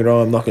great. Don't get me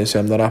wrong, I'm not going to say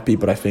I'm not happy,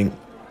 but I think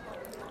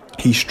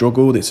he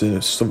struggled.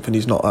 It's something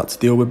he's not had to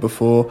deal with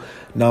before.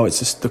 Now it's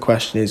just the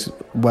question is,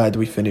 where do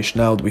we finish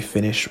now? Do we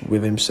finish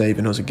with him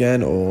saving us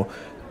again, or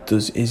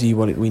is he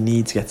what we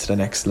need to get to the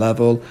next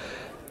level?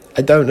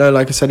 I don't know.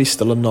 Like I said, he's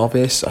still a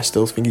novice. I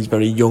still think he's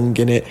very young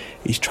in it.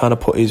 He's trying to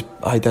put his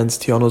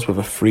identity on us with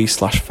a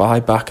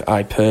 3/5 back.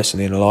 I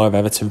personally, and a lot of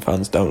Everton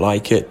fans, don't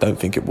like it. Don't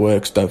think it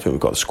works. Don't think we've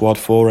got the squad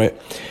for it.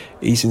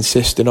 He's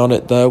insisting on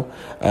it though.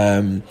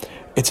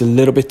 It's a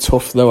little bit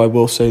tough though, I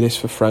will say this,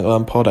 for Frank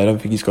Lampard. I don't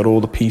think he's got all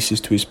the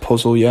pieces to his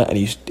puzzle yet, and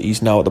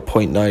he's now at the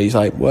point now he's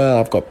like, well,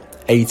 I've got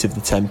 8 of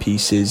the 10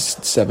 pieces,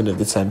 7 of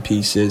the 10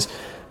 pieces,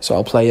 so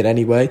I'll play it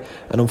anyway.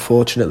 And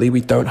unfortunately, we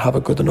don't have a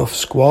good enough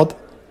squad,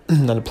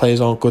 and the players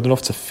aren't good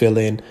enough to fill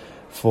in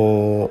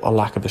for a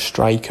lack of a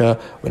striker.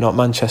 We're not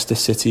Manchester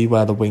City,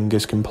 where the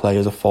wingers can play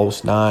as a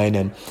false 9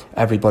 and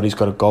everybody's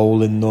got a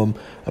goal in them,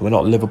 and we're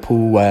not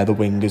Liverpool, where the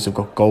wingers have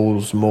got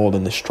goals more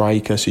than the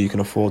striker, so you can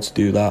afford to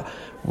do that.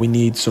 We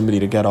need somebody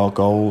to get our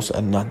goals,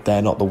 and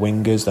they're not the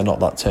wingers. They're not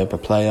that type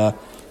of player.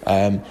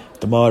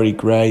 Damari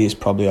Gray is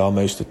probably our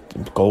most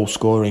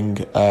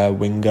goal-scoring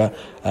winger,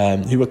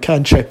 who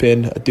can chip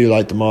in. I do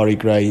like Damari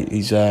Gray.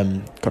 He's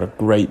got a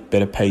great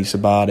bit of pace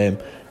about him.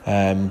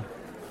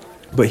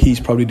 But he's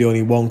probably the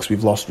only one, because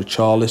we've lost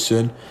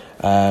Richarlison,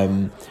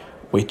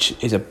 which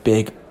is a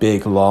big,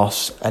 big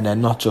loss. And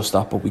then not just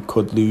that, but we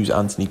could lose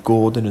Anthony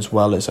Gordon as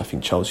well, as I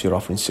think Chelsea are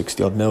offering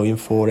 60-odd million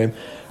for him.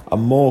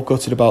 I'm more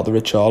gutted about the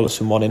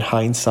Richarlison one in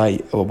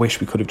hindsight. I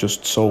wish we could have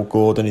just sold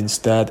Gordon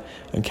instead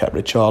and kept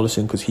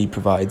Richarlison, because he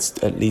provides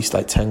at least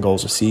 10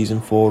 goals a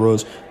season for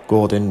us.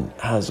 Gordon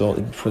has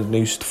only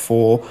produced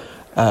 4.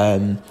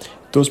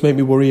 Does make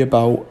me worry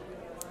about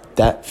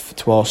depth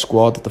to our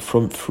squad. The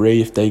front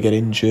 3, if they get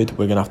injured,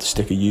 we're going to have to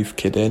stick a youth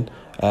kid in,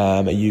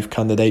 a youth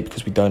candidate,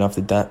 because we don't have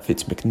the depth.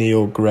 It's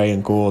McNeil, Gray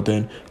and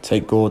Gordon.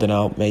 Take Gordon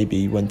out,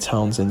 maybe when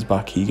Townsend's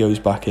back, he goes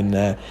back in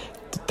there.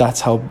 That's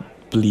how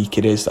bleak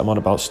it is. I'm on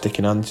about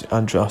sticking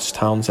Andros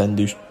Townsend,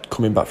 who's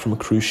coming back from a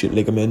cruciate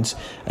ligament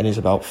and is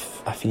about,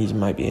 I think he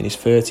might be in his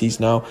 30s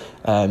now,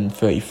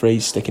 33,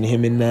 sticking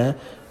him in there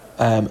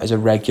as a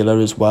regular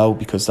as well,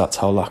 because that's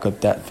how lack of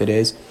depth it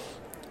is.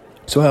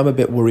 So I'm a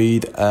bit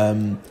worried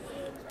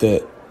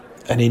that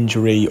an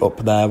injury up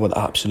there would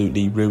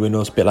absolutely ruin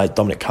us, a bit like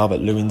Dominic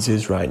Calvert-Lewin's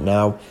is right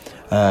now.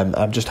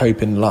 I'm just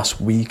hoping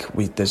last week,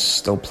 there's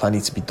still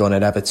plenty to be done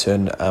at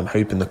Everton. I'm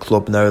hoping the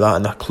club know that,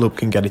 and that club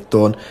can get it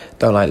done.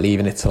 Don't like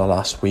leaving it till the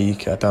last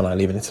week. I don't like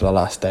leaving it till the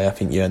last day. I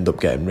think you end up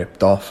getting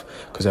ripped off,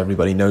 because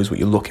everybody knows what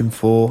you're looking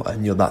for,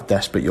 and you're that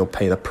desperate you'll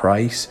pay the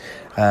price.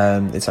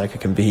 It's like a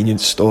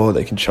convenience store.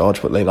 They can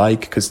charge what they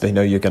like because they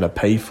know you're going to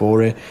pay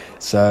for it.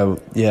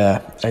 So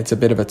yeah, it's a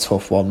bit of a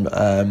tough one.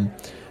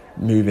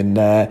 move in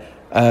there.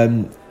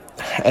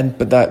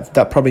 But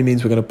that probably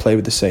means we're going to play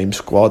with the same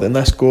squad.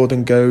 Unless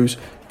Gordon goes,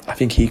 I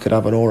think he could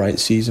have an alright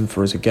season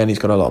for us again. He's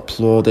got a lot of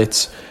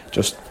plaudits.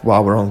 Just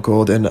while we're on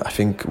Gordon, I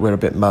think we're a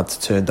bit mad to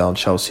turn down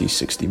Chelsea's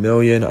 60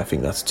 million. I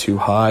think that's too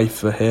high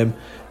for him.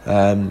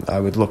 I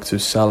would look to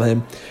sell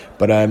him.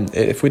 But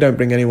if we don't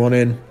bring anyone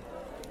in,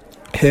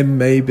 him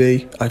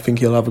maybe, I think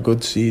he'll have a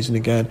good season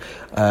again.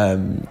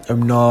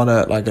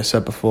 Onana, like I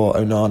said before,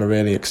 Onana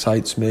really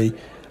excites me.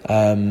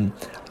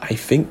 I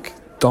think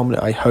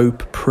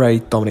pray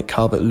Dominic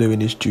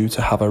Calvert-Lewin is due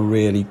to have a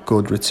really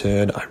good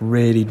return. I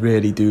really,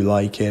 really do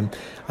like him,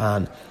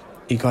 and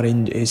he got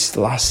in. His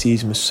last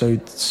season was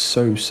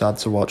so sad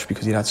to watch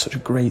because he had such a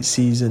great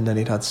season, then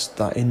he'd had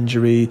that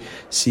injury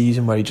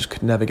season where he just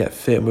could never get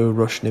fit, and we were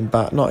rushing him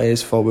back. Not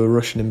his fault, we were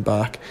rushing him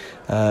back.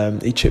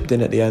 He chipped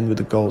in at the end with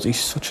the goals.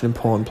 He's such an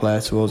important player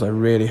to us. I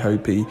really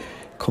hope he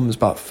comes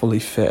back fully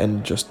fit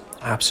and just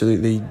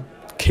absolutely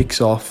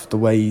kicks off the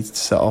way he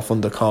set off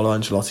under Carlo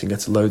Ancelotti and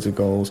gets loads of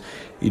goals.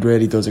 He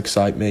really does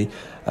excite me.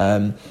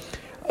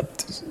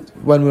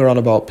 When we're on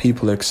about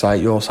people who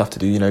excite, you also have to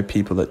do,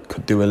 people that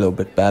could do a little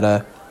bit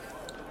better.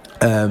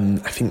 I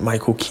think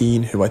Michael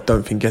Keane, who I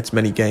don't think gets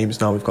many games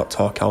now, we've got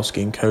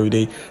Tarkowski and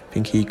Cody. I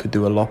think he could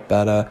do a lot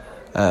better.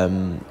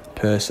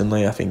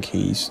 Personally, I think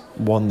he's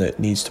one that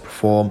needs to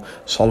perform.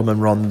 Solomon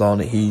Rondon,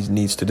 he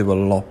needs to do a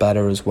lot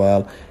better as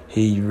well.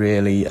 He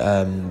really,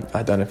 I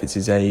don't know if it's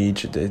his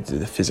age, the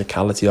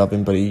physicality of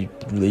him, but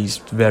he's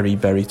very,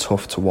 very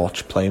tough to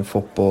watch playing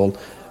football.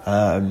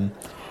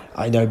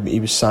 I know he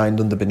was signed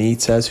under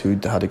Benitez, who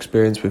had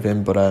experience with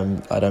him, but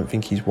I don't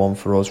think he's one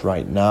for us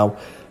right now.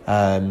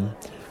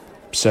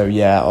 So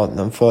yeah,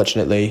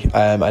 unfortunately,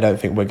 I don't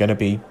think we're going to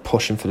be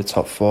pushing for the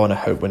top four, and I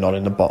hope we're not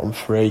in the bottom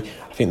three.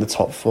 I think the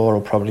top four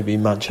will probably be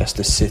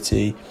Manchester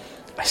City.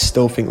 I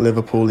still think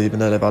Liverpool, even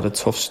though they've had a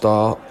tough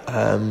start,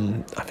 I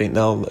think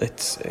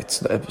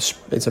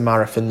it's a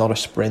marathon, not a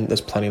sprint.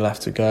 There's plenty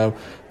left to go.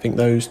 I think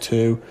those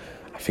two.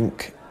 I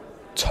think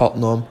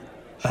Tottenham,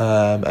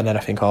 and then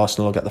I think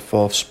Arsenal will get the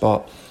fourth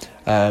spot.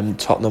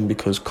 Tottenham,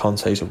 because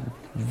Conte's a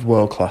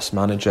world-class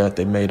manager.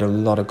 They made a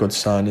lot of good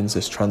signings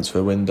this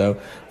transfer window.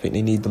 I think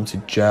they need them to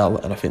gel,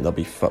 and I think they'll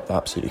be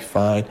absolutely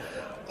fine.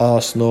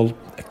 Arsenal,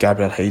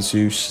 Gabriel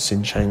Jesus,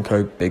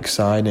 Zinchenko, big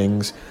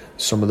signings.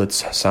 Some of the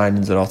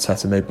signings that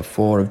Arteta made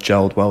before have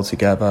gelled well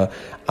together.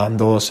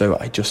 And also,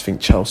 I just think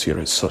Chelsea are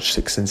at such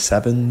 6 and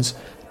 7s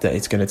that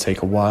it's going to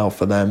take a while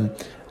for them.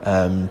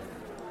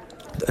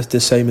 The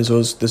same as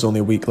us, there's only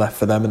a week left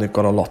for them and they've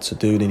got a lot to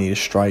do. They need a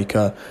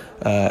striker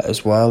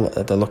as well.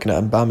 They're looking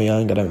at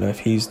Aubameyang. I don't know if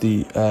he's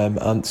the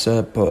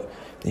answer, but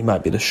he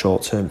might be the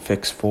short-term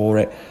fix for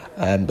it.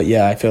 But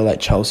yeah, I feel like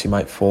Chelsea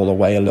might fall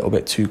away a little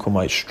bit. Tuchel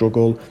might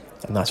struggle,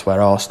 and that's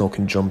where Arsenal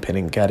can jump in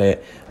and get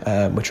it,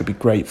 which would be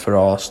great for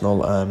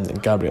Arsenal.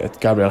 And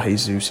Gabriel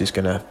Jesus is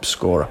going to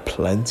score a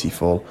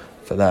plentiful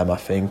for them, I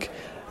think,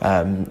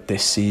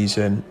 this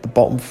season. The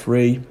bottom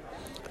three,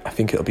 I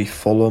think it'll be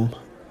Fulham,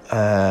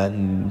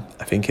 and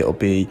I think it'll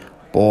be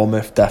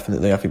Bournemouth,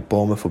 definitely. I think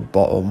Bournemouth will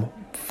bottom,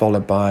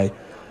 followed by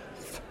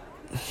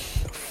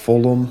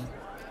Fulham,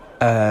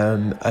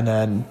 and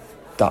then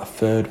that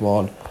third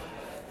one,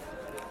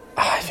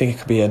 I think it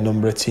could be a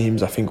number of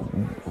teams. I think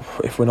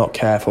if we're not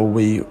careful,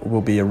 we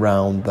will be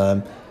around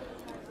them.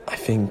 I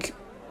think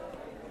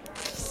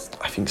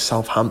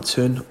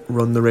Southampton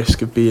run the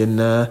risk of being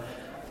there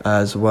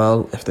as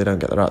well if they don't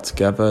get their act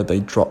together. They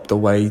dropped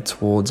away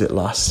towards it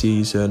last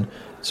season,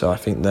 so I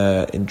think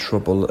they're in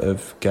trouble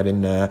of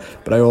getting there.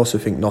 But I also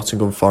think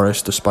Nottingham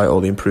Forest, despite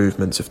all the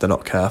improvements, if they're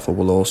not careful,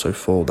 will also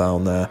fall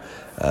down there,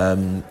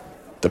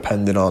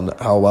 depending on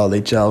how well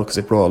they gel, because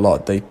they brought a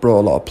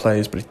lot of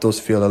players, but it does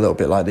feel a little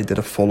bit like they did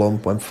a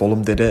Fulham when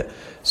Fulham did it.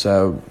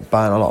 So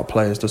buying a lot of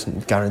players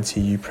doesn't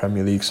guarantee you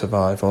Premier League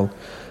survival.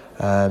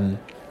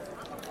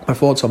 My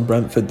thoughts on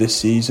Brentford this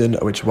season,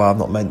 which is why I've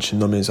not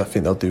mentioned them, is I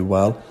think they'll do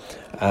well.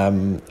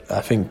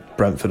 I think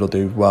Brentford will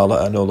do well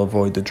and they'll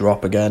avoid the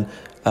drop again.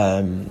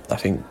 I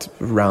think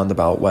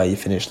roundabout where you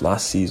finished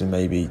last season,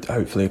 maybe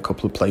hopefully a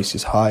couple of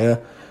places higher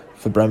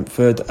for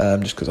Brentford,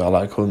 just because I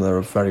like them. They're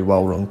a very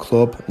well-run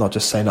club. Not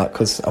just saying that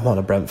because I'm on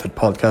a Brentford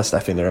podcast. I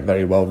think they're a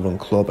very well-run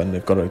club and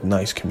they've got a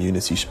nice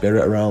community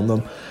spirit around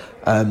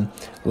them.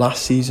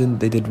 Last season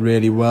they did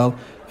really well.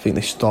 I think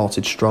they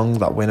started strong.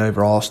 That win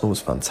over Arsenal was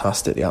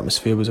fantastic. The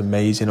atmosphere was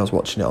amazing. I was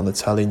watching it on the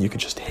telly and you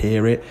could just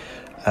hear it.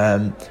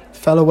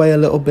 Fell away a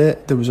little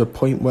bit. There was a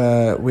point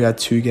where we had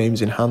 2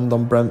 games in hand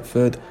on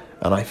Brentford,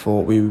 and I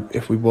thought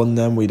if we won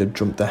them, we'd have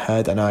jumped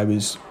ahead. And I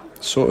was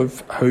sort of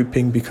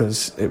hoping,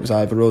 because it was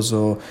either us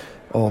or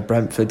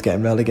Brentford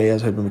getting relegated, I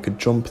was hoping we could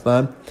jump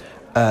them.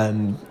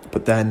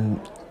 But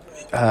then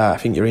I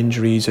think your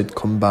injuries had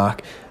come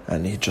back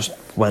and he just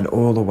went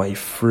all the way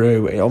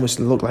through. It almost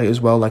looked like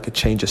as well like a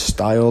change of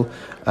style,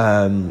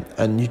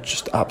 and you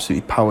just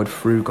absolutely powered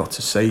through, got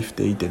to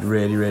safety, did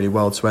really, really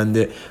well to end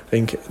it. I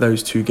think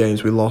those 2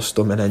 games we lost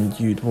them, and then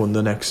you'd won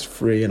the next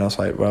 3, and I was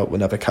like, well, we're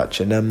never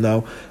catching them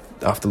now.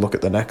 have to look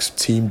at the next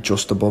team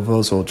just above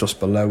us or just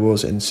below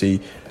us and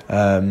see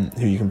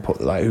who you can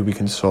who we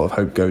can sort of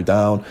hope go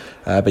down.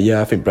 But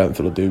yeah, I think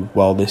Brentford will do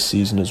well this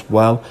season as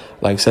well.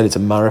 Like I said, it's a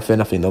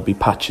marathon. I think there'll be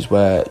patches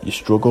where you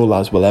struggle,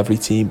 as will every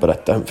team, but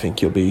I don't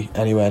think you'll be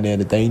anywhere near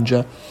the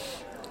danger.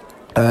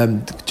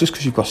 Just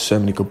because you've got so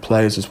many good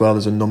players as well.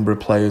 There's a number of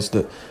players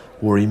that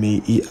worry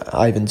me.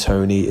 Ivan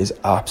Toney is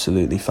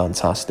absolutely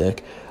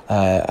fantastic.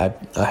 I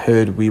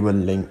heard we were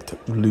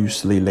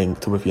loosely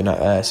linked with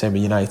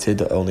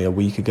United only a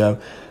week ago.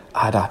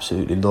 I'd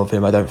absolutely love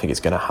him. I don't think it's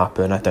going to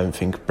happen. I don't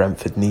think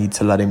Brentford need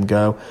to let him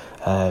go.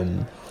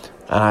 And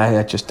I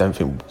don't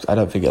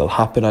think it'll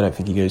happen. I don't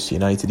think he goes to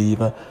United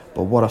either.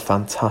 But what a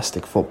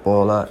fantastic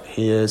footballer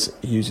he is.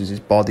 He uses his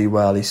body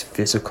well. He's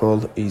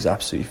physical. He's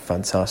absolutely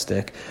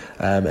fantastic.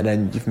 And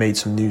then you've made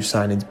some new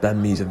signings.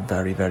 Ben Mee's a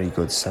very, very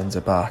good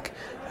centre-back.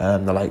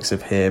 The likes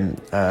of him.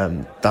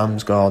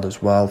 Damsgaard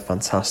as well.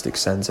 Fantastic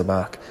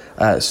centre-back.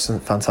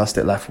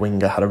 Fantastic left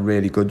winger. Had a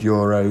really good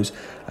Euros.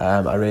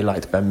 I really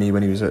liked Ben Mee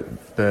when he was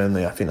at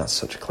Burnley. I think that's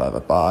such a clever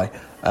buy.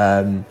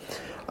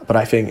 But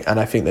I think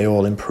they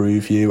all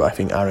improve you. I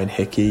think Aaron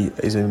Hickey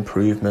is an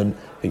improvement.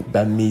 I think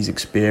Ben Mee's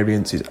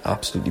experience is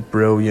absolutely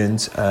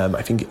brilliant.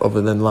 I think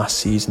other than last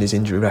season, his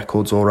injury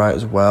record's all right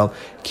as well.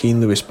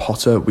 Keane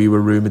Lewis-Potter, we were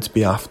rumoured to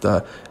be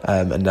after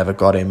and never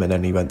got him, and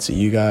then he went to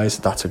you guys.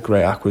 That's a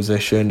great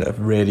acquisition of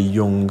really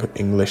young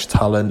English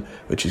talent,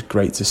 which is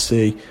great to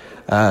see.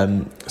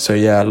 So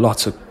yeah,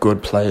 lots of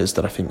good players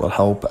that I think will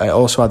help. It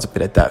also adds a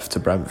bit of depth to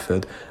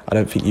Brentford. I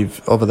don't think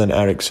you've, other than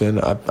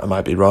Ericsson, I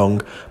might be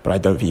wrong, but I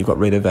don't think you've got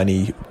rid of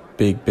any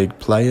big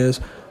players.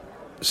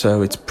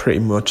 So it's pretty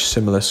much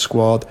similar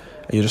squad.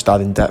 And you're just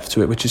adding depth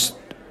to it, which is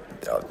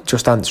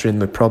just answering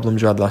the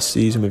problems you had last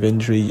season with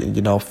injury, and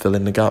you're now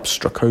filling the gaps.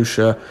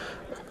 Strakosha,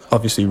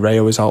 obviously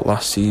Rayo was out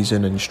last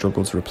season and you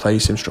struggled to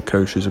replace him.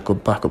 Strakosha's a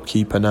good backup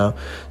keeper now.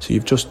 So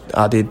you've just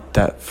added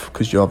depth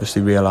because you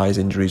obviously realise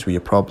injuries were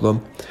your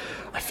problem.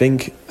 I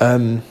think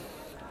I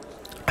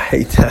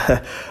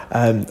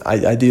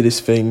do this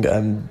thing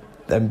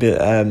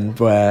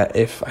where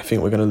if I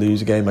think we're going to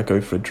lose a game, I go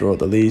for a draw at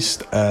the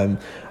least.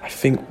 I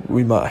think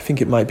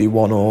it might be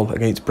 1-1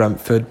 against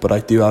Brentford, but I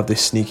do have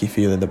this sneaky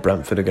feeling that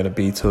Brentford are going to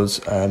beat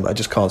us. I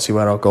just can't see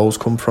where our goals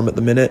come from at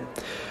the minute.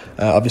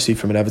 Obviously,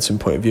 from an Everton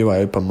point of view, I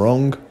hope I'm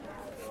wrong,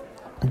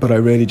 but I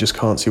really just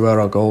can't see where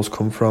our goals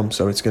come from.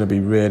 So it's going to be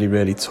really,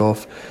 really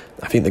tough.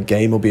 I think the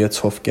game will be a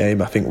tough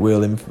game. I think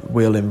we'll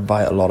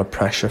invite a lot of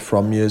pressure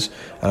from you,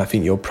 and I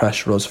think you'll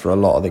pressure us for a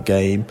lot of the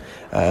game.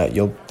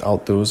 You'll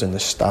outdo us in the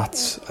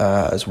stats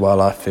as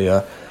well, I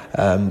fear.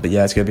 But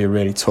yeah, it's going to be a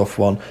really tough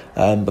one.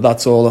 But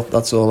that's all I've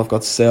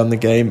got to say on the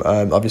game.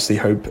 Obviously,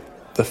 hope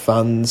the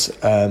fans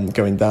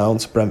going down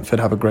to Brentford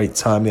have a great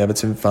time, the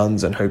Everton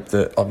fans, and hope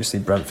that obviously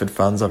Brentford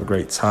fans have a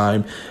great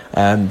time.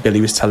 Billy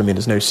was telling me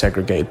there's no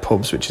segregated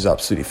pubs, which is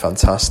absolutely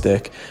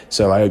fantastic.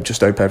 So I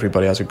just hope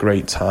everybody has a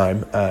great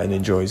time and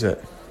enjoys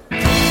it.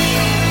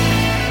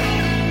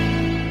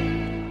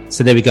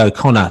 So there we go,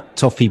 Connor,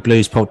 Toffee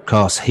Blues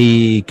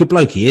podcast. Good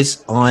bloke he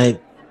is. I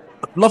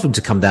love him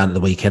to come down at the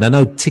weekend. I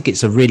know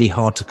tickets are really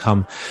hard to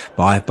come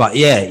by, but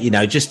yeah,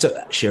 just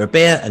to share a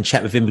beer and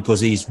chat with him, because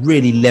he's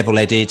really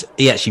level-headed.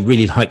 He actually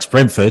really likes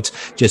Brentford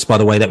just by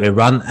the way that we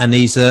run, and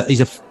he's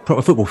a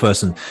proper football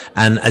person.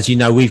 And as you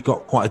know, we've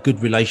got quite a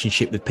good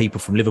relationship with people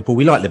from Liverpool.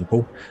 We like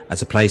Liverpool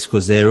as a place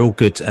because they're all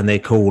good and they're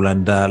cool.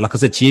 And like I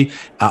said to you,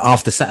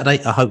 after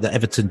Saturday, I hope that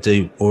Everton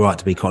do all right,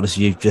 to be honest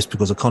with you, just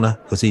because of Connor,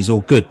 because he's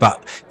all good.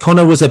 But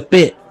Connor was a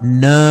bit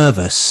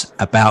nervous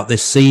about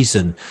this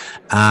season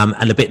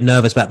and a bit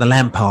nervous about the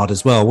Lampard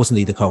as well, wasn't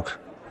he, the Cog?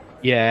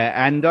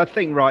 Yeah, and I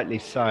think rightly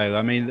so.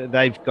 I mean,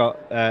 they've got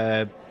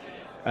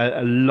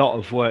a lot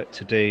of work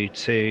to do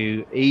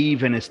to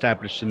even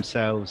establish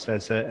themselves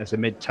as a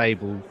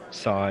mid-table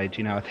side.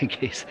 I think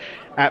he's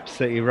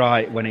absolutely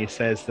right when he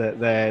says that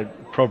they're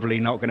probably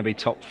not going to be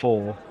top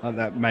four.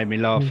 That made me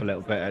laugh a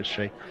little bit,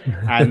 actually.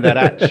 And that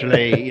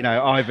actually,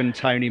 Ivan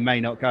Toney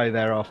may not go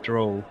there after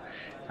all.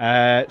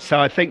 So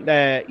I think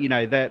they're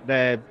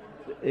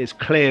it's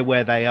clear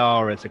where they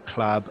are as a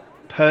club.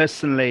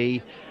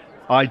 Personally,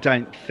 I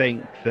don't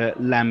think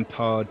that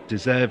Lampard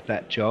deserved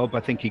that job. I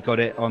think he got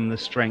it on the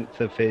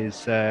strength of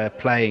his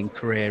playing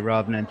career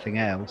rather than anything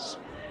else.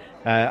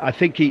 I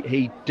think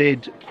he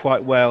did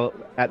quite well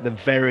at the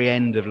very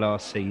end of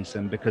last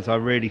season, because I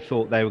really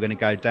thought they were going to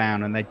go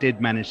down, and they did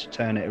manage to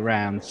turn it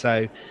around.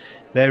 So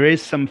there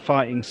is some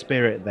fighting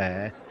spirit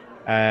there.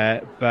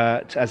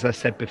 But as I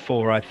said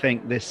before, I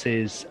think this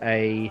is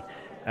a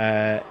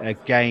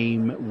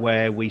game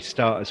where we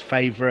start as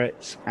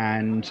favourites,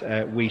 and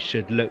we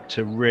should look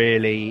to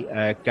really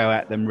go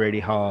at them really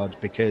hard,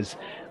 because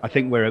I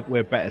think we're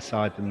a better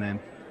side than them.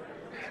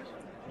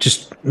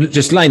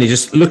 Just Laney,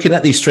 just looking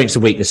at these strengths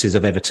and weaknesses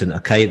of Everton,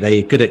 okay,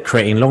 they're good at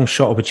creating long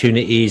shot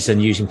opportunities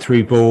and using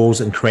through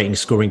balls and creating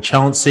scoring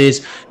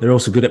chances. They're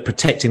also good at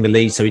protecting the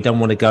lead, so we don't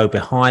want to go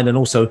behind, and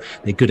also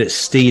they're good at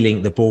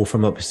stealing the ball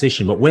from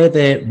opposition. But where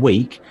they're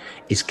weak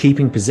is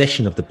keeping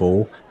possession of the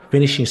ball,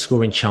 finishing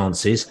scoring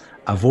chances,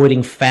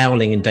 avoiding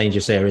fouling in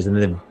dangerous areas, and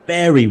they're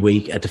very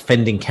weak at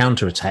defending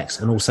counter-attacks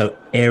and also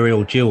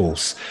aerial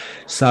duels.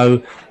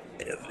 So,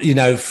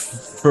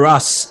 for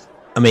us,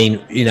 I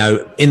mean,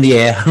 in the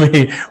air, I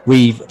mean,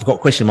 we've got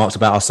question marks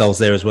about ourselves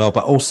there as well,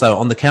 but also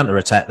on the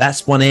counter-attack,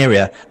 that's one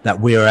area that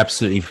we're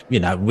absolutely,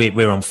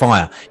 we're on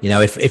fire.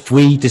 If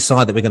we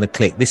decide that we're going to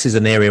click, this is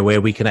an area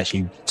where we can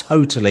actually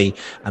totally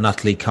and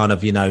utterly kind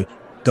of,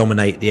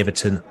 dominate the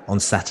Everton on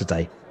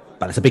Saturday.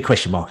 But it's a big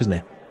question mark, isn't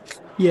it?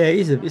 Yeah,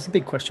 it's a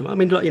big question. I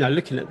mean,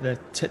 looking at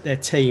their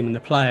team and the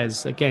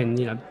players again,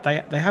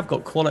 they have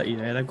got quality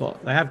there.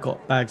 They have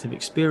got bags of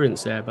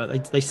experience there,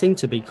 but they seem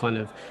to be kind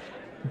of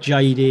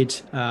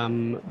jaded.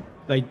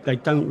 They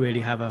don't really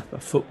have a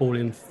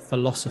footballing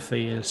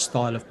philosophy and a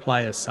style of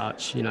play as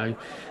such.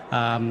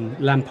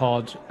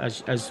 Lampard,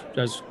 as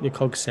the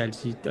Cog said,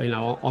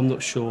 I'm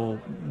not sure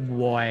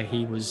why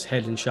he was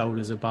head and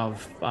shoulders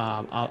above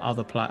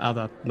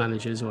other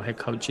managers or head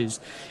coaches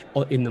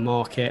in the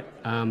market.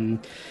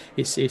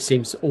 It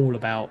seems all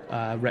about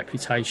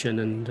reputation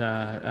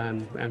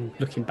and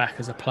looking back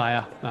as a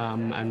player,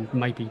 and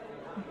maybe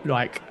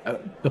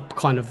the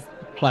kind of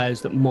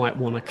players that might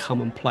want to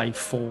come and play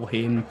for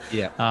him,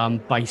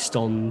 based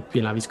on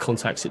his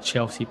contacts at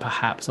Chelsea,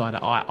 perhaps.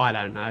 I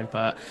don't know,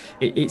 but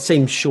it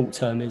seems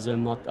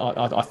short-termism.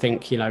 I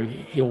think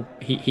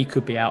he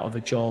could be out of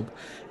a job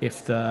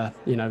if the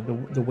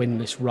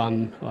winless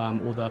run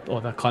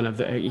or the kind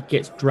of it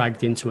gets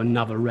dragged into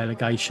another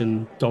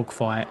relegation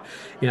dogfight.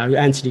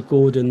 Anthony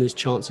Gordon, there's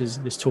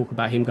talk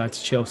about him going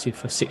to Chelsea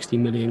for 60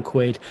 million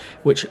quid,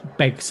 which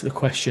begs the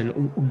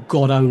question.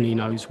 God only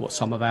knows what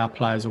some of our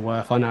players are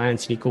worth. I know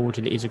Anthony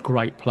Gordon is a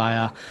great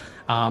player,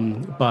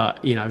 but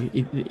he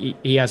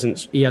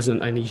hasn't,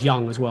 and he's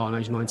young as well. I know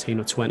he's 19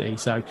 or 20,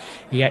 so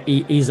he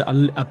is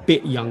a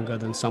bit younger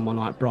than someone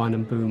like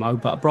Brian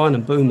Mbeumo. But Brian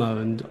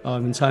Mbeumo and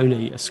Ivan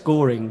Toney are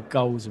scoring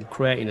goals and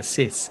creating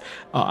assists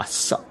are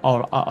at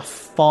a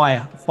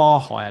far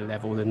higher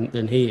level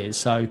than he is.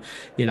 So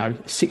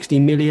 60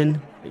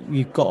 million.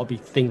 You've got to be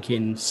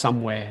thinking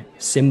somewhere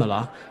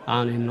similar,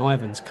 and in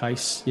Ivan's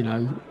case,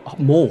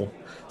 more.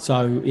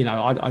 So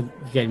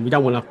again, we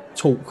don't want to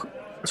talk.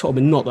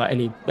 Not that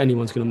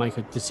anyone's going to make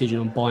a decision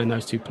on buying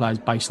those two players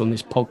based on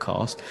this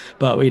podcast,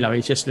 but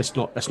it's just let's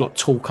not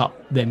talk up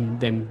them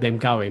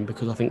going,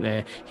 because I think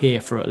they're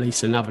here for at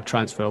least another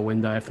transfer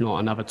window, if not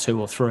another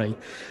 2 or 3.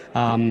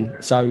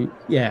 So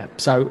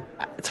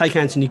take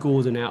Anthony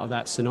Gordon out of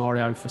that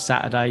scenario for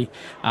Saturday.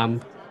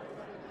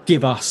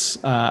 Give us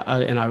an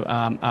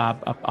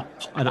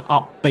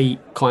upbeat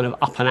kind of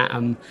up and at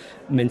 'em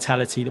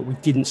mentality that we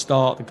didn't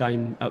start the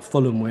game at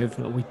Fulham with.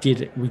 We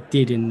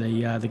did in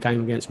the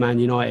game against Man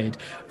United.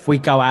 If we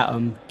go at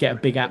them, get a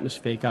big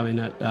atmosphere going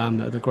at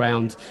the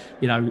ground,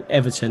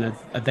 Everton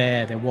are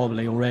there, they're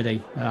wobbly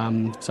already.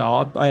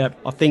 So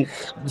I think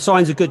the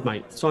signs are good,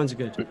 mate. The signs are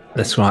good.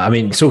 That's right. I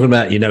mean, talking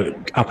about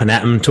up and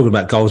at them, talking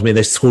about goals. I mean,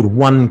 they've scored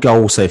 1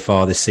 goal so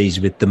far this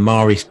season, with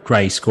Damari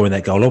Gray scoring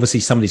that goal. Obviously,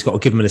 somebody's got to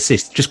give them an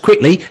assist. Just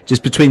quickly,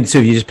 just between the two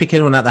of you, just pick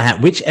anyone out the hat.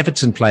 Which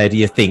Everton player do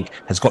you think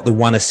has got the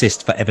 1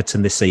 assist for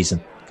Everton this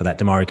season for that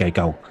Damari Gray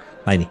goal?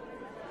 Laney?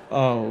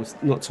 Oh, it's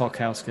not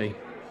Tarkowski.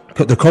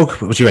 Put the Cog.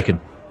 What do you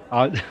reckon?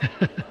 I'd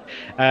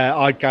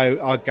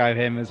go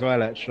him as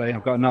well. Actually,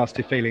 I've got a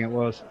nasty feeling it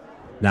was.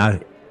 No,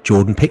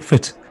 Jordan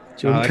Pickford.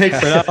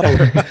 Pickford.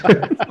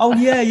 Oh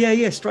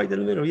yeah, straight in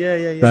the middle.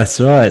 Yeah. That's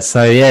right.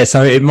 So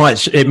it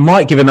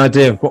might give an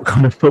idea of what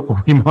kind of football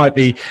we might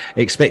be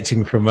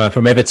expecting from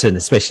Everton,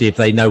 especially if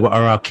they know what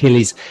our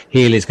Achilles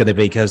heel is going to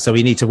be. So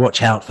we need to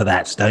watch out for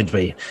that, don't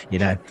we?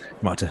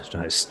 Might have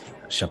to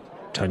shove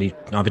Tony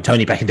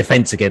back in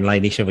defence again,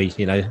 Laney, shall we?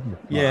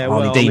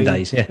 Harley Dean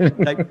days. Yeah.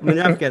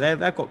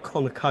 They've got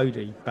Connor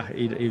Cody back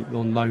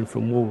on loan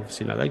from Wolves.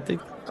 They've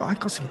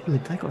got some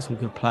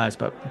good players,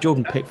 but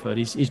Jordan Pickford,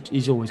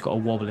 he's always got a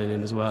wobble in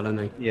him as well,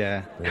 hasn't he?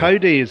 Yeah.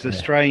 Cody is a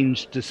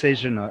strange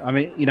decision. I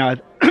mean,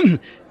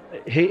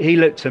 he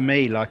looked to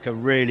me like a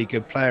really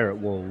good player at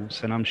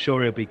Wolves, and I'm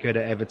sure he'll be good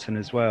at Everton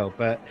as well.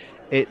 But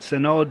it's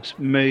an odd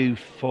move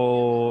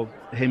for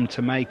him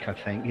to make. I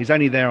think he's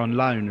only there on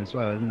loan as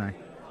well, isn't he?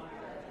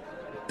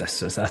 I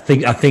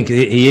think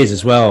he is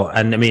as well.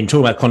 And I mean,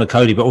 talking about Connor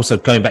Cody, but also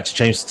going back to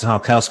James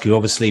Tarkowski, who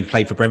obviously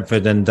played for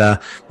Brentford, and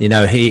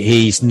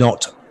he's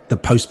not the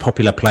most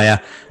popular player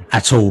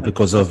at all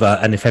because of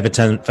and if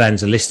Everton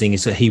fans are listening,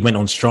 is that he went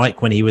on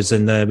strike when he was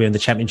in the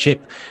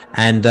Championship,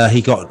 and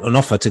he got an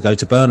offer to go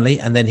to Burnley,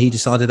 and then he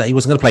decided that he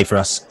wasn't going to play for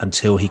us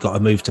until he got a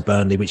move to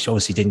Burnley, which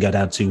obviously didn't go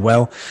down too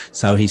well.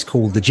 So he's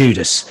called the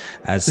Judas,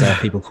 as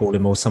people call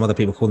him, or some other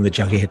people call him the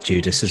Jughead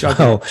Judas as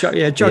well.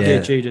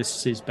 Jughead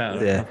Judas is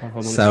better. Yeah.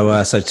 So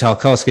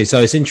Tarkowski.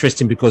 So it's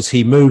interesting because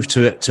he moved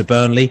to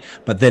Burnley,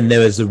 but then there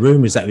was the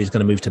rumours that he was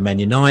going to move to Man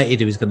United,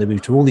 he was going to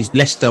move to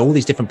Leicester, all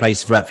these different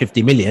places for about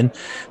 50 million.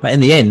 But in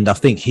the end, I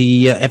think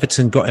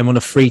Everton got him on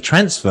a free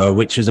transfer,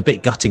 which was a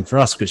bit gutting for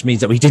us, which means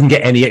that we didn't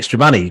get any extra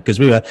money because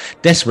we were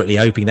desperately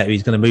hoping that he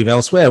was going to move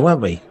elsewhere, weren't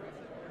we?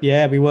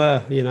 Yeah, we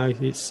were. You know,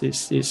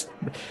 it's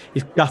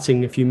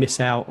gutting if you miss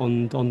out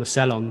on the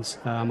sell-ons.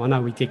 I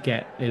know we did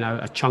get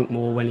a chunk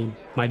more when he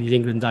made his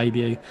England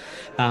debut,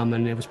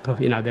 and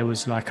there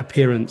was like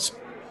appearance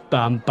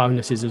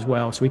bonuses as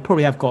well. So we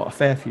probably have got a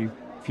fair few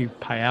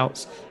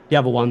payouts. The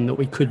other one that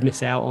we could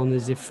miss out on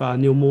is if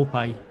Neil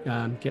Maupay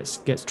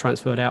gets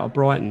transferred out of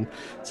Brighton.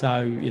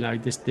 So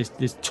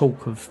there's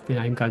talk of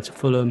him going to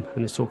Fulham,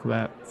 and there's talk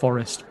about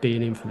Forest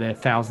being in for their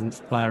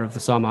 1,000th player of the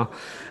summer.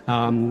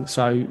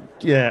 So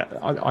yeah,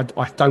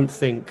 I don't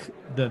think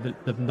the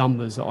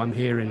numbers that I'm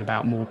hearing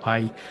about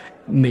Maupay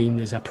mean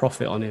there's a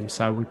profit on him.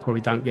 So we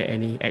probably don't get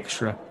any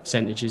extra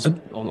percentages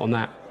on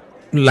that.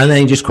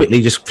 Lane, just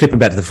flipping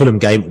back to the Fulham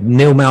game,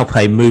 Neil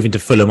Maupay moving to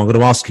Fulham, I'm going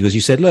to ask you, because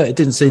you said, look, it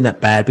didn't seem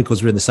that bad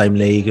because we're in the same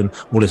league and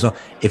all this.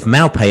 If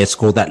Maupay had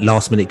scored that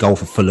last-minute goal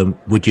for Fulham,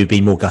 would you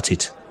be more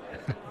gutted?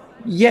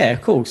 Yeah,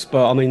 of course,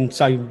 but I mean,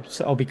 so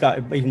I'll be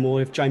gutted even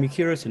more if Jamie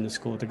Curison had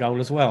scored the goal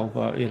as well.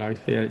 But I'm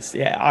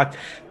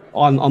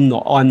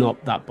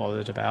not that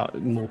bothered about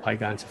Maupay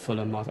going to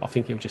Fulham. I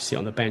think he'll just sit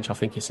on the bench. I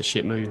think it's a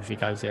shit move if he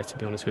goes there, to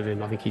be honest with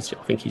him. I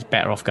think he's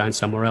better off going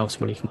somewhere else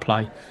when he can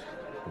play.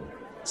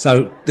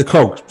 So the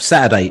Cog,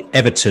 Saturday,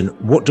 Everton,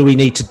 what do we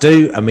need to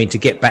do? I mean, to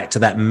get back to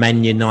that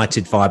Man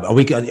United vibe, are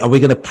we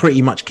going to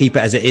pretty much keep it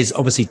as it is?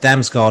 Obviously,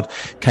 Damsgaard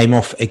came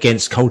off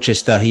against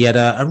Colchester. He had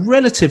a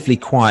relatively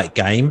quiet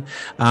game,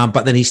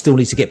 but then he still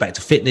needs to get back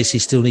to fitness. He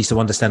still needs to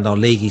understand our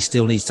league. He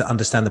still needs to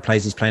understand the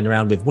players he's playing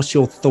around with. What's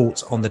your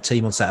thoughts on the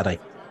team on Saturday?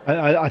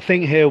 I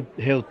think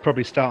he'll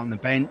probably start on the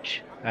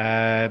bench.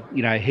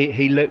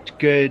 He looked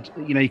good.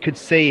 You could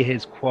see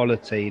his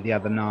quality the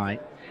other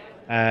night.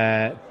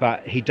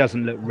 But he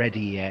doesn't look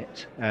ready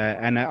yet,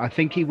 and I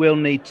think he will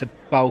need to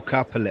bulk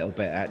up a little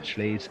bit.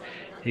 Actually,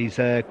 he's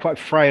quite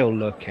frail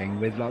looking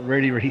with like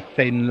really, really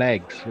thin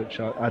legs, which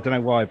I don't know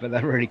why, but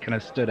that really kind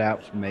of stood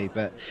out for me.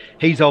 But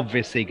he's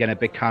obviously going to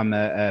become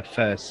a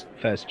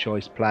first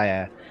choice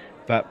player,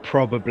 but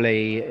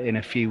probably in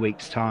a few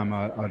weeks' time,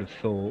 I'd have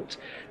thought.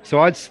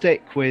 So I'd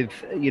stick with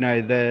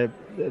the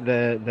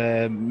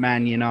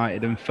Man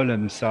United and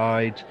Fulham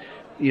side.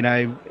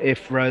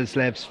 If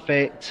Roslev's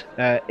fit,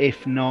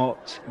 if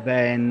not,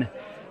 then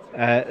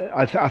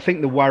I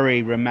think the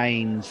worry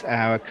remains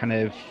our kind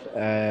of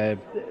the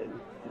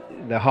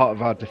heart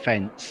of our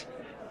defence,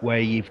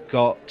 where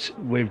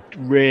we're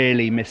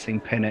really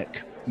missing Pinnock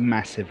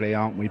massively,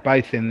 aren't we?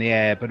 Both in the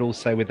air, but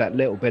also with that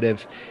little bit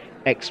of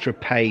extra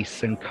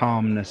pace and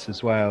calmness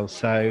as well.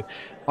 So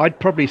I'd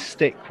probably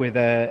stick with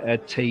a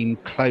team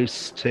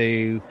close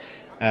to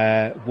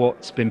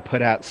what's been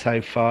put out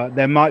so far.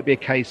 There might be a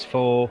case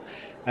for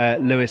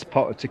Lewis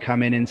Potter to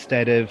come in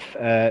instead of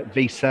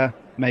Visa,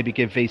 maybe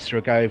give Visa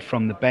a go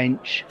from the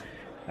bench.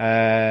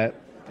 I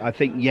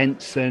think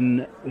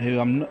Jensen, who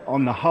I'm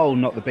on the whole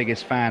not the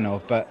biggest fan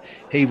of, but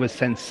he was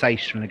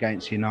sensational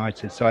against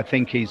United, so I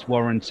think he's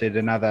warranted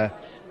another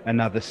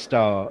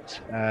start.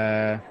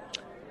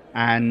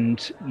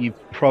 And you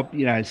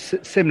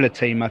similar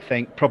team, I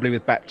think, probably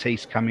with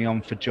Baptiste coming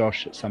on for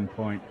Josh at some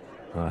point.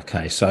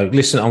 Okay, so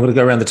listen, I'm going to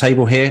go around the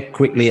table here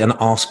quickly and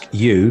ask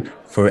you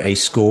for a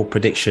score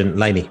prediction.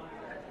 Laney?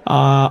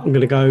 I'm going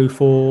to go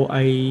for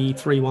a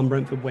 3-1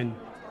 Brentford win.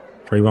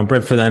 3-1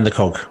 Brentford and the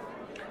Cog.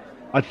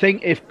 I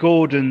think if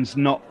Gordon's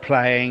not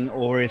playing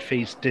or if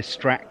he's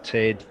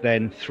distracted,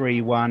 then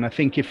 3-1. I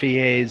think if he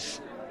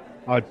is,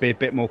 I'd be a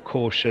bit more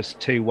cautious,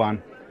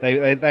 2-1.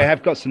 They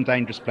have got some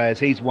dangerous players.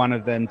 He's one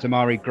of them.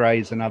 Damari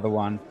Gray's another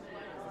one.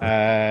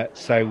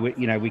 So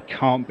we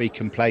can't be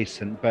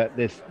complacent, but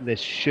this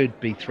should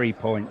be 3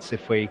 points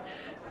if we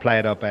play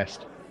at our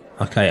best.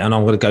 Okay, and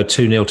I'm going to go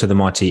 2-0 to the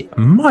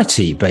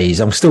mighty Bees.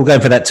 I'm still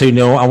going for that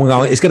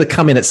 2-0. It's going to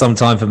come in at some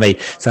time for me.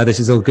 So this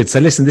is all good. So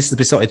listen, this is the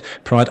Besotted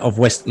Pride of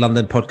West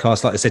London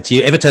podcast. Like I said to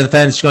you, Everton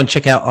fans, go and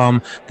check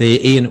out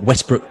the Ian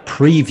Westbrook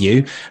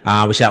preview,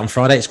 which is out on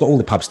Friday. It's got all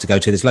the pubs to go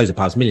to. There's loads of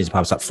pubs, millions of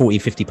pubs, like 40,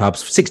 50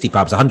 pubs, 60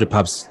 pubs, 100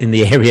 pubs in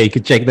the area. You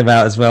can check them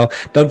out as well.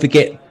 Don't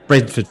forget,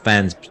 Brentford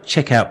fans,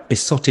 check out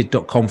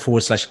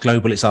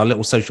besotted.com/global. It's our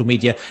little social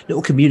media,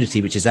 little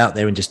community which is out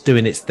there and just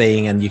doing its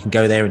thing, and you can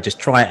go there and just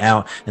try it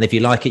out, and if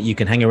you like it you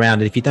can hang around,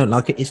 and if you don't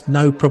like it, it's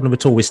no problem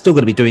at all. We're still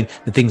going to be doing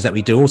the things that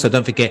we do. Also,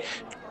 don't forget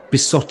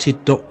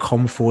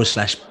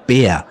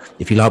besotted.com/beer.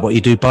 If you like what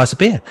you do, buy us a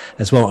beer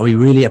as well. And we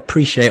really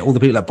appreciate all the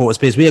people that bought us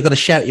beers. We are going to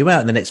shout you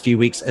out in the next few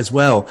weeks as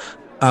well.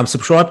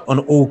 Subscribe on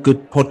all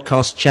good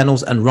podcast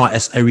channels and write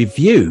us a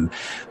review.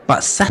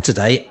 But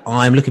Saturday,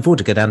 I'm looking forward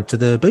to go down to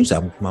the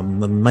boozer. My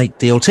mate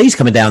DLT's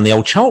coming down, the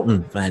old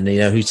Charlton man,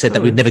 who said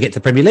that we'd never get to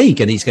the Premier League,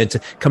 and he's going to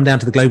come down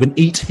to the Globe and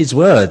eat his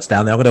words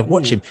down there. I'm going to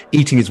watch him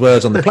eating his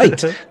words on the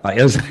plate,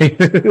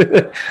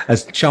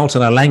 as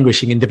Charlton are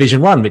languishing in Division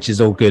 1, which is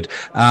all good.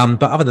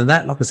 But other than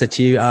that, like I said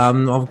to you,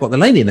 I've got the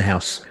Laney in the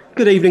house.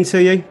 Good evening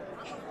to you.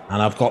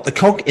 And I've got the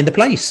Cog in the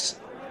place.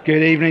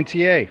 Good evening to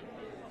you.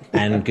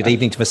 And good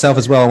evening to myself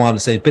as well. I'm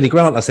saying Billy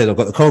Grant. I said I've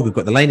got the Cog, we've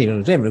got the Laney,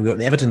 we've got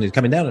the Everton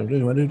coming down. As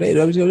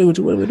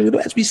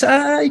we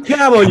say,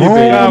 come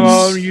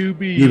on, you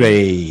bees. You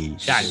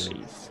bees.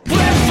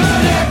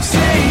 Brentford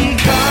FC,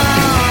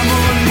 come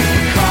on, you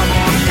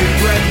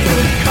Brentford.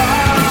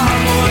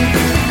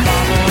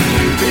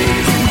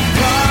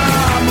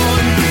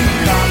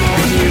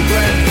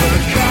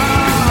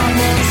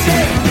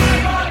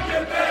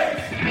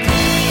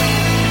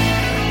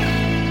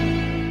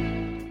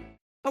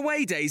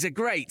 Away days are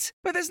great,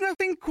 but there's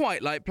nothing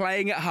quite like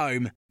playing at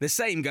home. The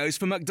same goes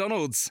for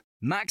McDonald's.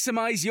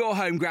 Maximise your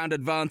home ground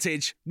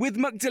advantage with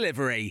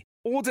McDelivery.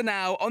 Order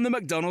now on the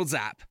McDonald's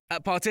app.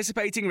 At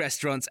participating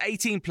restaurants,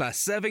 18 plus,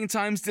 serving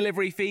times,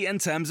 delivery fee and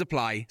terms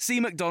apply.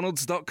 See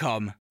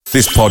mcdonalds.com.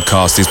 This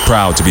podcast is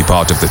proud to be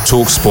part of the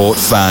TalkSport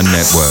Fan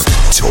Network.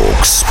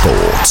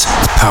 TalkSport.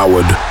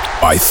 Powered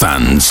by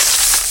fans.